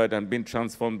to the word and being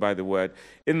transformed by the word.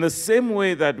 In the same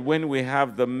way that when we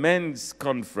have the men's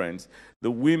conference, the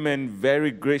women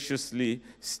very graciously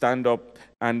stand up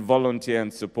and volunteer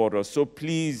and support us. So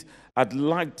please, I'd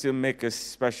like to make a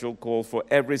special call for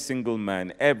every single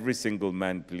man,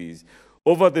 please.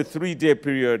 Over the 3-day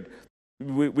period,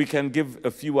 we can give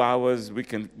a few hours, we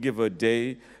can give a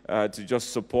day to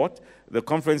just support. The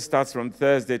conference starts from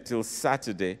Thursday till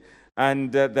Saturday, and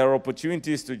there are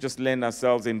opportunities to just lend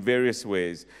ourselves in various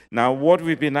ways. Now, what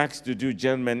we've been asked to do,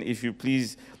 gentlemen, if you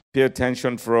please pay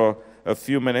attention for a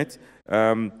few minutes,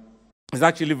 is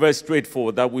actually very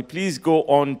straightforward, that we please go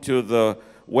on to the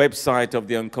website of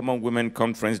the Uncommon Women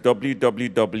Conference,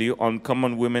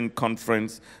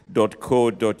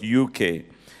 www.uncommonwomenconference.co.uk.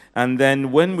 And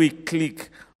then when we click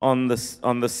on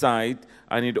the site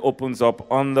and it opens up,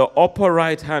 on the upper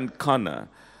right-hand corner,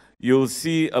 you'll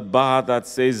see a bar that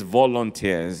says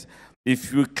volunteers.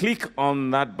 If you click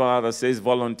on that bar that says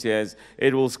volunteers,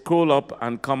 it will scroll up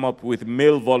and come up with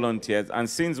male volunteers. And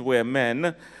since we're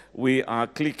men, we are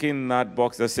clicking that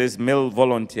box that says male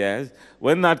volunteers.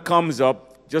 When that comes up,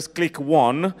 just click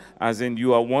 1, as in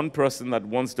you are one person that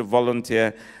wants to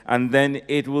volunteer, and then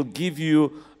it will give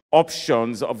you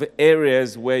options of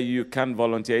areas where you can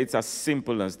volunteer. It's as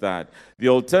simple as that. The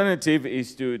alternative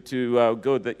is to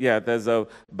go, there's a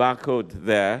barcode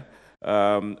there,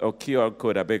 or QR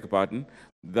code, I beg your pardon,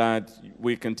 that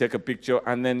we can take a picture,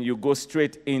 and then you go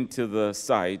straight into the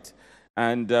site.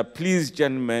 And please,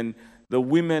 gentlemen, the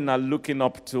women are looking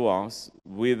up to us.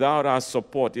 Without our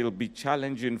support, it'll be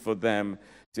challenging for them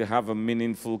to have a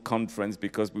meaningful conference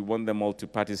because we want them all to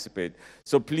participate.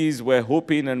 So please, we're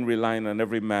hoping and relying on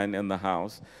every man in the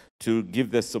house to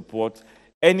give their support.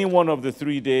 Any one of the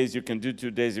 3 days, you can do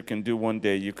 2 days, you can do 1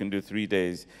 day, you can do 3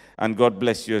 days. And God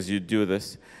bless you as you do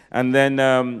this. And then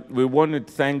we want to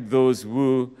thank those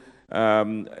who,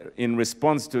 in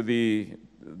response to the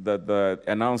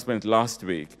announcement last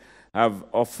week, have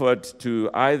offered to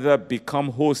either become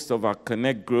hosts of our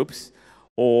Connect groups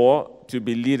or to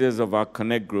be leaders of our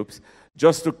Connect groups.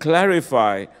 Just to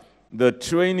clarify, the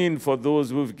training for those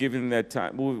who've given their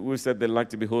time, who said they'd like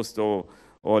to be hosts or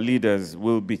leaders,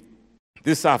 will be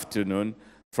this afternoon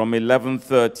from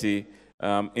 11:30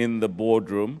 in the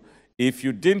boardroom. If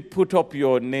you didn't put up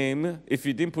your name, if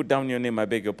you didn't put down your name, I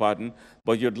beg your pardon,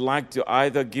 but you'd like to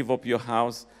either give up your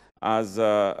house as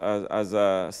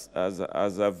a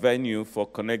venue for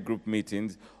Connect group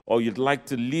meetings, or you'd like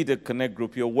to lead a Connect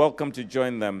group, you're welcome to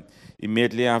join them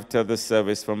immediately after the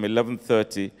service from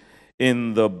 11:30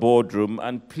 in the boardroom.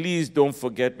 And please don't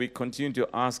forget, we continue to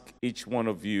ask each one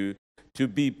of you to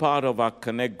be part of our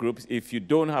Connect groups. If you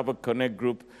don't have a Connect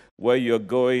group where you're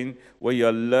going, where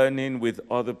you're learning with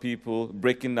other people,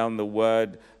 breaking down the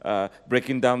word,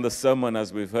 breaking down the sermon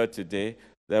as we've heard today,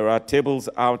 there are tables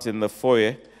out in the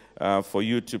foyer for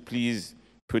you to please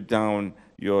put down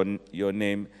your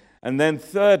name. And then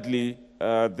thirdly,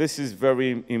 this is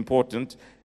very important.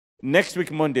 Next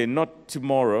week, Monday, not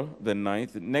tomorrow, the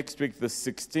 9th, next week, the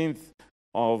 16th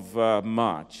of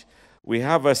March, we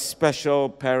have a special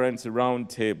parents'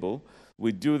 roundtable.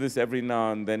 We do this every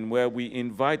now and then where we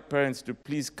invite parents to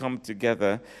please come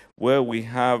together, where we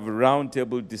have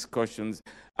roundtable discussions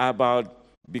about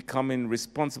becoming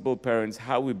responsible parents,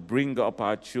 how we bring up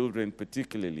our children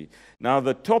particularly. Now,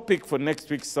 the topic for next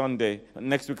week Monday,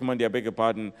 I beg your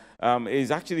pardon,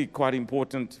 is actually quite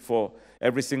important for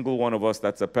every single one of us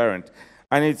that's a parent.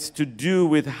 And it's to do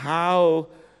with how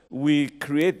we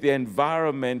create the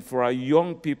environment for our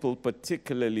young people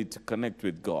particularly to connect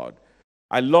with God.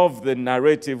 I love the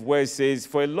narrative where it says,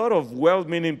 for a lot of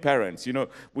well-meaning parents,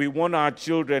 we want our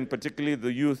children, particularly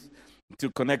the youth, to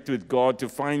connect with God, to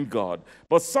find God.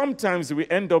 But sometimes we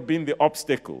end up being the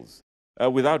obstacles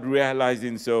without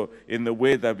realizing so in the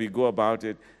way that we go about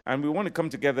it. And we want to come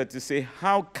together to say,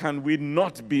 how can we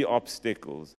not be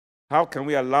obstacles? How can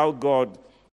we allow God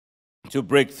to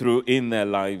break through in their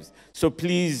lives? So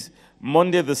please,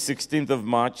 Monday the 16th of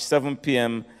March, 7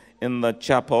 p.m. in the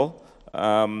chapel,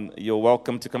 you're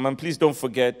welcome to come. And please don't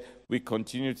forget, we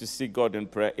continue to seek God in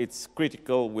prayer. It's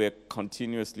critical. We're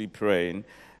continuously praying.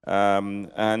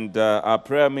 Our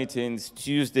prayer meetings,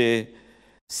 Tuesday,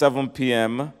 7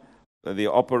 p.m.,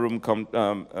 the upper room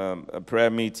prayer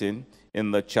meeting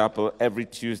in the chapel every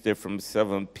Tuesday from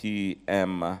 7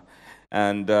 p.m.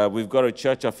 And we've got a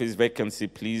church office vacancy,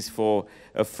 please, for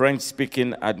a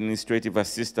French-speaking administrative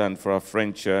assistant for our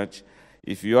French church.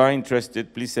 If you are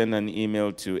interested, please send an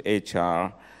email to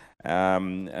HR.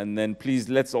 And then please,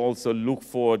 let's also look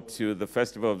forward to the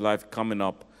Festival of Life coming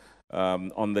up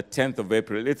on the 10th of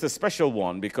April. It's a special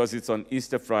one because it's on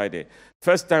Easter Friday.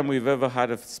 First time we've ever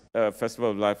had a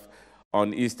Festival of Life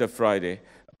on Easter Friday.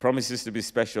 Promises to be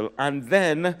special. And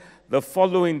then the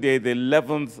following day, the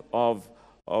 11th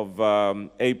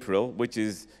of April, which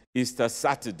is Easter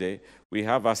Saturday, we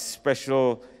have a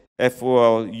special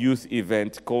FOL youth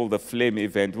event called the Flame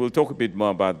event. We'll talk a bit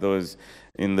more about those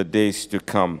in the days to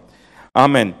come.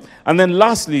 Amen. And then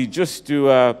lastly, just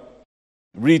to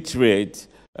reiterate,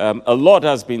 a lot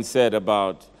has been said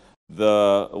about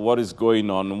what is going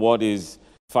on, what is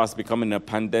fast becoming a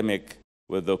pandemic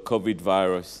with the COVID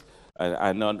virus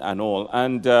and all.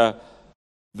 And the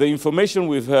information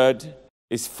we've heard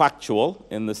is factual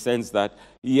in the sense that,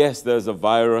 yes, there's a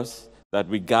virus that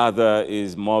we gather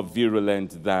is more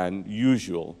virulent than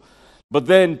usual. But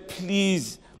then,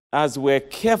 please, as we're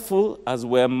careful, as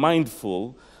we're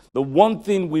mindful, the one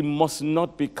thing we must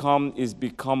not become is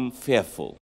become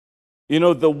fearful. You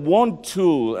know, the one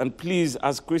tool, and please,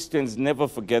 as Christians, never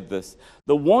forget this,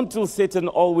 the one tool Satan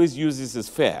always uses is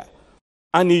fear.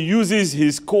 And he uses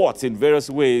his courts in various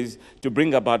ways to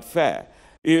bring about fear.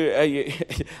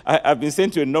 I've been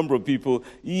saying to a number of people,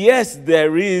 yes,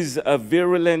 there is a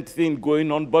virulent thing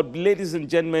going on, but ladies and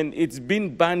gentlemen, it's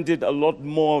been banded a lot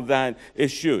more than it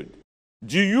should.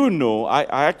 Do you know,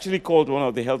 I actually called one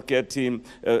of the healthcare team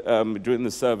during the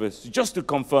service just to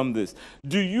confirm this.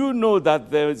 Do you know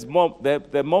that there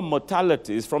are more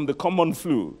mortalities from the common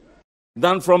flu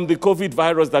than from the COVID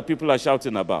virus that people are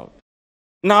shouting about?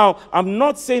 Now, I'm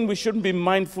not saying we shouldn't be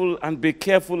mindful and be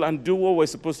careful and do what we're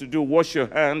supposed to do. Wash your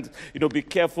hands. You know, be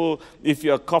careful if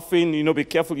you're coughing. You know, be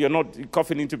careful you're not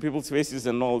coughing into people's faces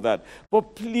and all that.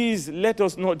 But please, let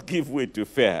us not give way to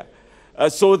fear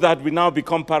so that we now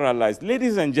become paralyzed.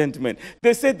 Ladies and gentlemen,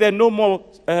 they said there are no more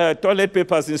toilet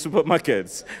papers in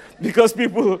supermarkets because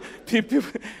people,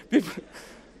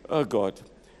 oh God.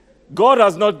 God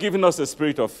has not given us a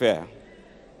spirit of fear.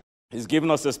 He's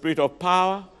given us a spirit of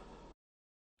power,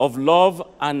 of love,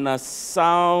 and a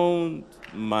sound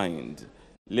mind.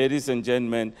 Ladies and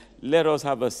gentlemen, let us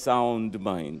have a sound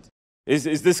mind.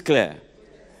 Is this clear?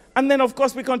 And then, of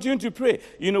course, we continue to pray.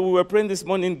 You know, we were praying this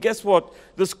morning. Guess what?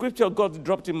 The scripture God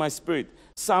dropped in my spirit,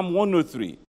 Psalm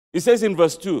 103. It says in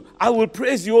verse 2, I will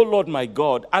praise you, O Lord my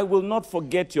God. I will not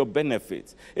forget your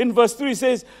benefits. In verse 3, it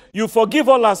says, you forgive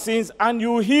all our sins and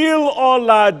you heal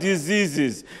all our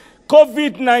diseases.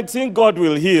 COVID-19, God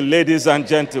will heal, ladies and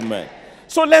gentlemen.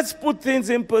 So let's put things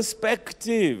in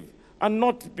perspective and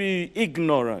not be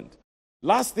ignorant.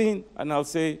 Last thing, and I'll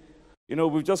say, you know,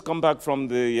 we've just come back from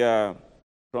the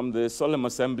Solemn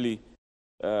Assembly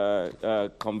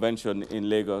convention in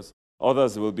Lagos.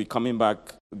 Others will be coming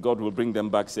back. God will bring them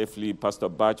back safely. Pastor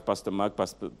Batch, Pastor Mark,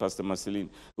 Pastor Marceline.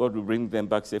 God will bring them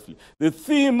back safely. The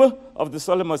theme of the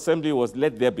Solemn Assembly was,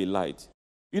 let there be light.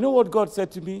 You know what God said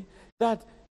to me? That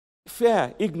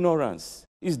fear, ignorance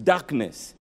is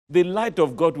darkness. The light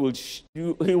of God will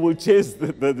he will chase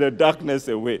the darkness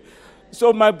away.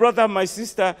 So my brother, my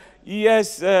sister,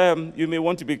 yes, you may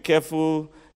want to be careful.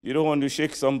 You don't want to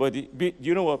shake somebody.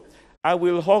 You know what? I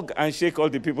will hug and shake all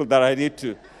the people that I need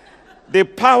to. The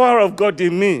power of God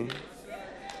in me.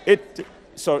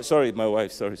 Sorry, my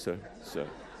wife. Sorry.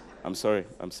 I'm sorry.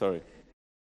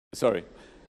 Sorry.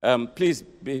 Please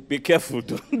be careful.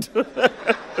 Don't.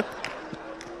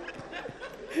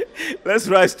 Let's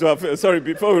rise to our feet. Sorry,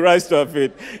 before we rise to our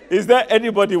feet, is there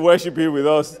anybody worshiping with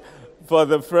us for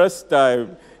the first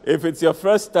time? If it's your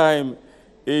first time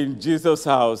in Jesus'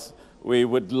 house, we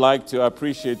would like to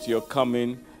appreciate your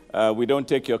coming. We don't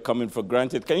take your coming for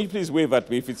granted. Can you please wave at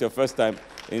me if it's your first time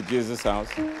in Jesus' house?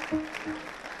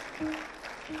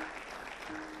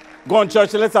 Go on,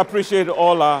 church. Let's appreciate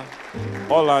all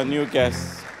our new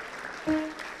guests.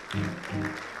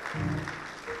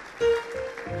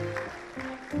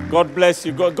 God bless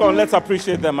you. Go on, let's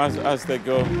appreciate them as they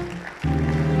go.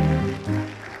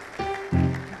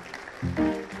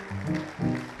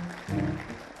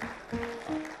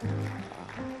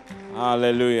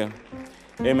 Hallelujah.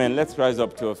 Amen. Let's rise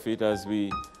up to our feet as we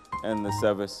end the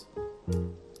service.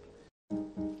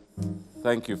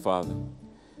 Thank you, Father.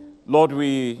 Lord,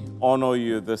 we honor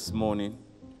you this morning.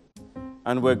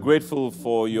 And we're grateful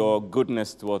for your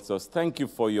goodness towards us. Thank you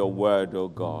for your word, oh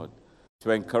God,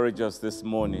 to encourage us this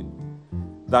morning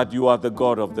that you are the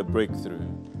God of the breakthrough,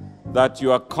 that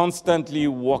you are constantly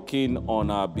working on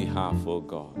our behalf, oh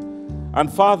God.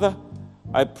 And Father,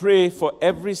 I pray for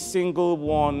every single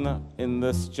one in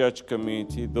this church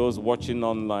community, those watching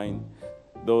online,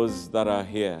 those that are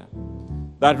here,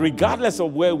 that regardless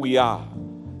of where we are,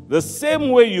 the same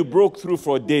way you broke through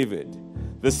for David,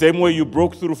 the same way you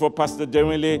broke through for Pastor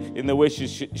Denrele in the way she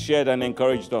shared and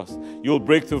encouraged us, you'll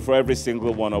break through for every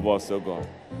single one of us, oh God.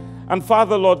 And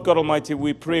Father, Lord God Almighty,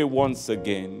 we pray once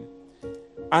again,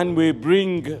 and we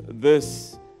bring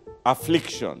this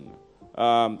affliction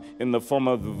in the form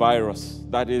of the virus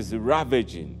that is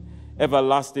ravaging.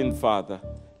 Everlasting Father,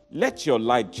 let your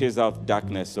light chase out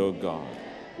darkness, oh God.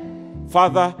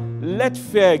 Father, let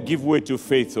fear give way to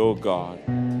faith, oh God.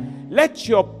 Let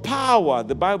your power,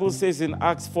 the Bible says in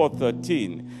Acts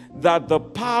 4:13, that the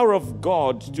power of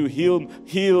God to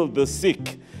heal the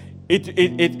sick,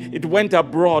 it went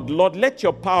abroad. Lord, let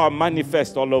your power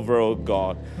manifest all over, oh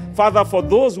God. Father, for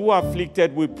those who are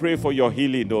afflicted, we pray for your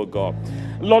healing, oh God.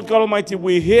 Lord God Almighty,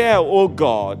 we hear, oh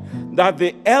God, that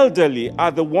the elderly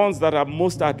are the ones that are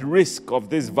most at risk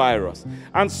of this virus.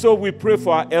 And so we pray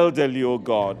for our elderly, oh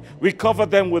God. We cover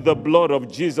them with the blood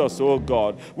of Jesus, oh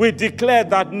God. We declare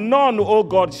that none, oh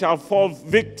God, shall fall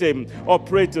victim or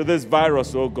prey to this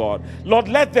virus, oh God. Lord,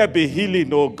 let there be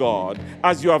healing, oh God,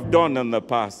 as you have done in the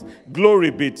past.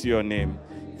 Glory be to your name.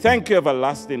 Thank you,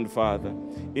 everlasting Father.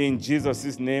 In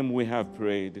Jesus' name we have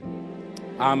prayed.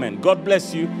 Amen. God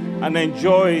bless you and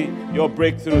enjoy your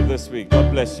breakthrough this week.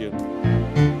 God bless you.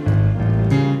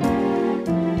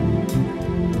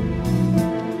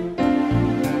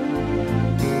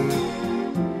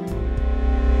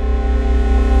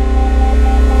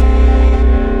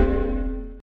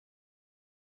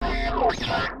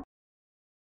 Okay.